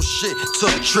 Real shit,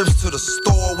 took trips to the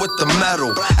store with the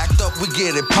metal. Act up, we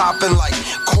get it poppin' like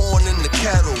corn in the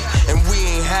kettle. And we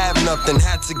ain't have nothing,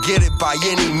 had to get it by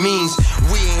any means.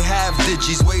 We ain't have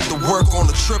digis, weighed the work on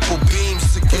the triple beams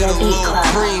to get a little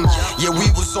cream. Yeah,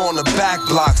 we was on the back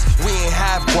blocks. We ain't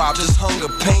have guap, just hunger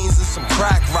pains and some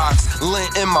crack rocks.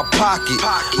 Lint in my pocket,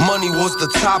 money was the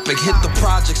topic. Hit the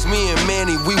projects, me and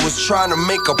Manny, we was trying to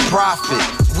make a profit.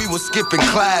 We was skipping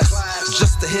class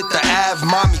just to hit the Ave.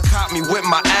 Mommy caught me with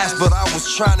my ass, but I was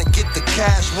trying to get the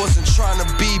cash. Wasn't trying to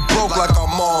be broke like our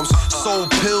moms. Sold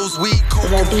pills, weed,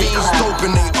 coke, and fiends, dope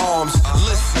in their arms.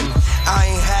 Listen, I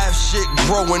ain't have shit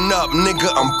growing up, nigga,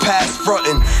 I'm past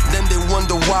frontin'. Then they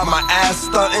wonder why my ass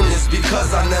stuntin'. It's because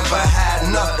I never had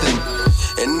nothing,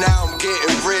 and now I'm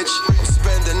getting rich. I'm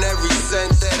spending every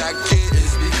cent that I get.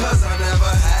 It's because I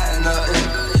never had nothing.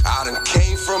 I done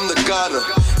came from the gutter.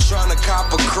 Trying to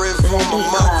cop a crib for my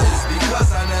mother. It's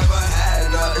because I never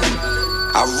had nothing.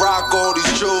 I rock all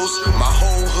these jewels, my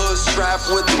whole hood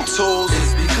strapped with them tools.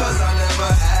 It's because I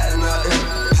never had nothing,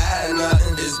 had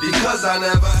nothing. It's because I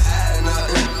never had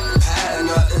nothing, had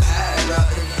nothing, had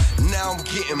nothing. Now I'm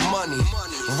getting money.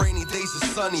 Rainy days are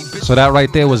sunny. So that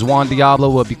right there was Juan Diablo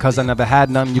with Because I Never Had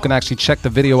None. You can actually check the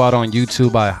video out on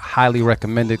YouTube. I highly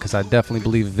recommend it because I definitely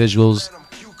believe visuals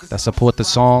that support the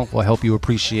song will help you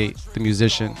appreciate the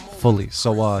musician fully.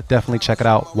 So definitely check it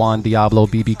out. Juan Diablo,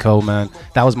 BB Co, man.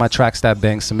 That was my Track Stat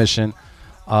Bang submission.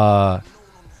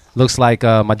 Looks like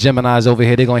my Geminis over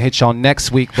here, they're going to hit y'all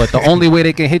next week. But the only way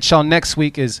they can hit y'all next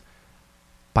week is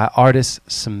by artists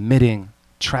submitting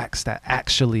tracks that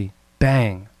actually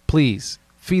bang. Please,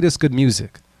 feed us good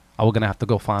music. Oh, we're going to have to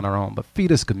go find our own, but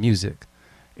feed us good music.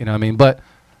 You know what I mean? But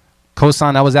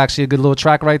Cosign, that was actually a good little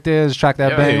track right there. It's a track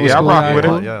that bang. Yeah, I rock with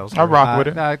it. Yeah, I rock with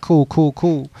it. All right,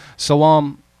 cool. So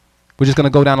we're just going to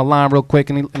go down the line real quick.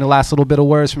 Any last little bit of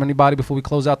words from anybody before we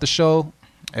close out the show?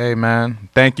 Hey, man.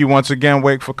 Thank you once again,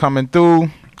 Wake, for coming through.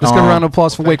 Let's give a round of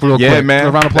applause for Wake real quick. Yeah, man. Give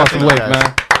a round of applause for Wake,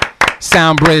 man.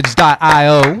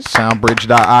 Soundbridge.io.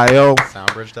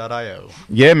 Soundbridge.io.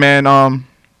 Yeah, man.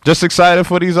 Just excited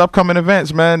for these upcoming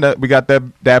events, man. That we got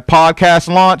that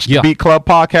podcast launch, the Beat Club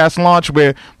podcast launch,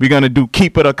 where we're gonna do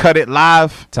Keep It or Cut It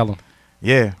live. Tell them.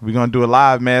 Yeah, we're gonna do it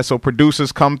live, man. So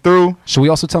producers come through. Should we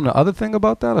also tell them the other thing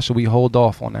about that, or should we hold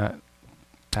off on that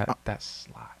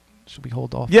slide? Should we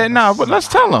hold off? Yeah, but let's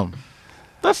tell them.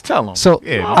 Let's tell them. So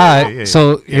all right.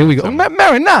 So here we go.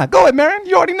 Marin, go ahead, Marin.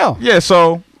 You already know. Yeah.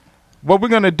 So what we're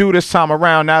gonna do this time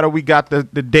around, now that we got the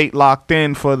date locked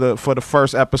in for the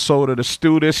first episode of the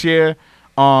Stew this year,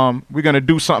 we're gonna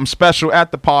do something special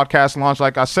at the podcast launch.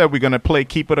 Like I said, we're gonna play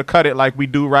Keep It or Cut It like we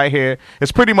do right here.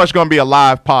 It's pretty much gonna be a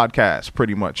live podcast,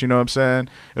 pretty much. You know what I'm saying?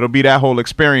 It'll be that whole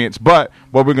experience. But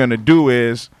what we're gonna do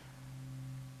is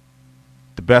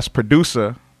the best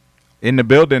producer in the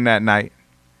building that night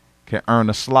can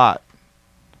earn a slot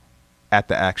at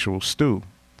the actual Stew.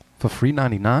 For free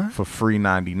 99? For free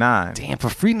 99. Damn, for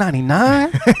free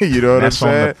 99? You know what I'm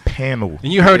saying? On the panel.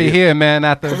 And you heard it here, man,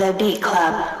 at The Beat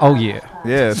Club. Oh, yeah.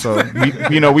 Yeah, so,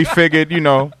 we figured,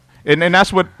 and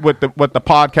that's what the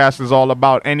podcast is all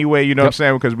about anyway, you know what I'm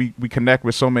saying? Because we connect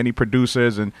with so many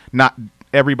producers and not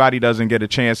everybody doesn't get a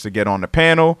chance to get on the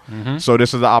panel. Mm-hmm. So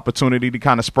this is the opportunity to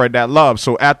kind of spread that love.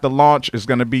 So at the launch, it's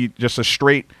going to be just a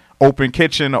straight open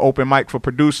kitchen, an open mic for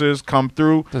producers. Come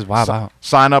through, just vibe out.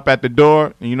 Sign up at the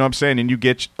door, you know what I'm saying, and you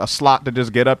get a slot to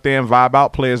just get up there and vibe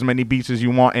out, play as many beats as you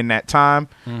want in that time.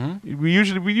 Mm-hmm. We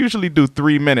usually do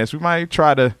 3 minutes. We might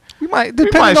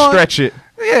stretch it.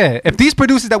 Yeah, if these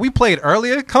producers that we played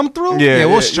earlier come through,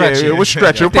 we'll stretch it. We'll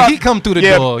stretch it. If he come through the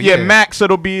door, max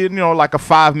it'll be like a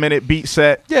 5-minute beat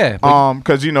set. Yeah,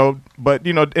 because and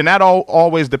that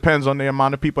always depends on the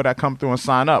amount of people that come through and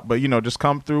sign up. But just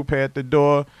come through, pay at the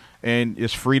door, and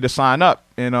it's free to sign up.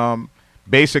 And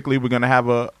basically, we're gonna have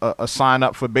a sign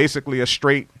up for basically a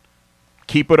straight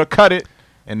Keep It or Cut It.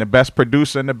 And the best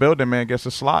producer in the building, man, gets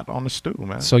a slot on the Stew,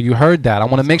 man. So you heard that. I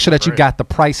want to make sure that you got the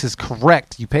prices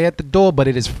correct. You pay at the door, but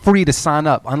it is free to sign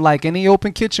up. Unlike any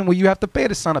open kitchen where you have to pay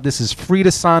to sign up, this is free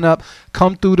to sign up.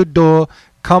 Come through the door.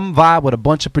 Come vibe with a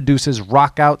bunch of producers.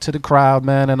 Rock out to the crowd,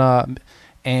 man.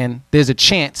 And there's a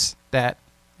chance that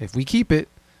if we keep it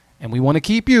and we want to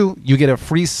keep you, you get a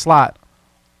free slot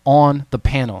on the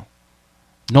panel.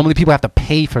 Normally people have to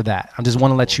pay for that. I just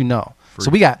want to let you know. Free.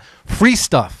 So we got free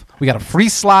stuff. We got a free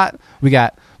slot. We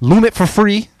got Loomit for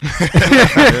free.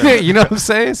 You know what I'm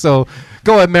saying? So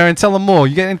go ahead, Marin. Tell them more.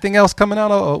 You got anything else coming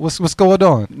out? Or what's going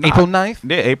on? April 9th?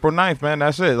 Yeah, April 9th, man.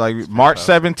 That's it. Like March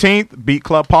 17th, Beat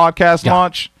Club podcast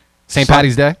launch. St.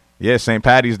 Patty's Day? Yeah, St.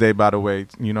 Patty's Day, by the way.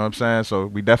 You know what I'm saying? So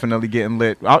we definitely getting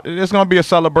lit. It's going to be a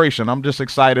celebration. I'm just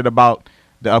excited about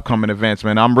the upcoming events,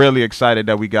 man. I'm really excited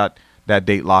that we got that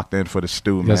date locked in for the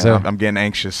Stew, man. Yes, I'm getting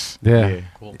anxious. Yeah.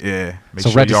 Cool. Yeah. Make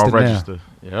sure y'all register.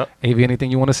 Yep. AV, anything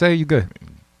you want to say? You good?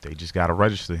 They just got to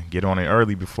register. Get on it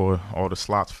early before all the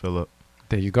slots fill up.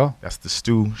 There you go. That's the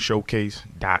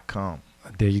stewshowcase.com.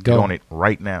 There you go. Get on it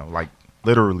right now, like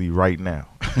literally right now.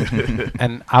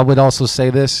 And I would also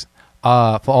say this,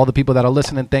 for all the people that are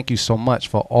listening, thank you so much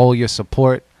for all your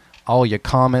support, all your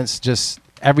comments, just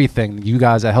everything. You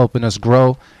guys are helping us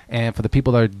grow. And for the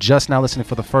people that are just now listening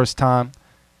for the first time,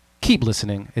 keep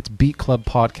listening. It's Beat Club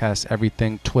Podcast,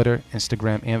 everything, Twitter,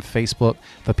 Instagram, and Facebook.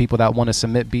 For people that want to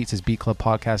submit beats, it's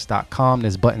beatclubpodcast.com.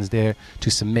 There's buttons there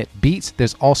to submit beats.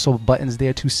 There's also buttons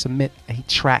there to submit a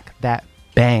track that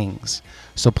bangs.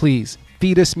 So please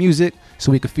feed us music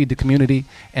so we can feed the community.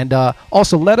 And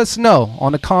also let us know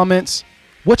on the comments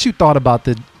what you thought about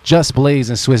the Just Blaze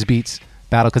and Swizz Beatz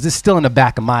battle because it's still in the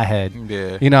back of my head.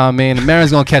 Yeah. You know what I mean? And Marin's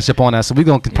going to catch up on that, so we're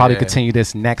going to probably continue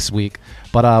this next week.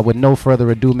 But with no further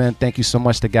ado, man, thank you so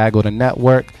much to Gaggle the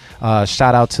Network.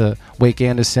 Shout out to Wake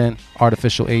Anderson,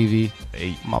 Artificial AV,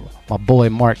 my boy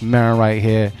Mark Marin right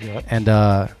here. Yep.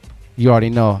 And you already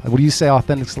know. What do you say?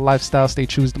 Authentic lifestyle, stay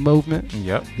true to the movement.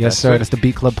 Yep. Yes, sir. It's the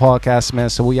Beat Club podcast, man.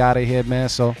 So we out of here, man.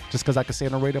 So just because I can say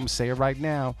it on the radio, I'm going to say it right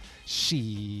now.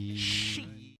 She.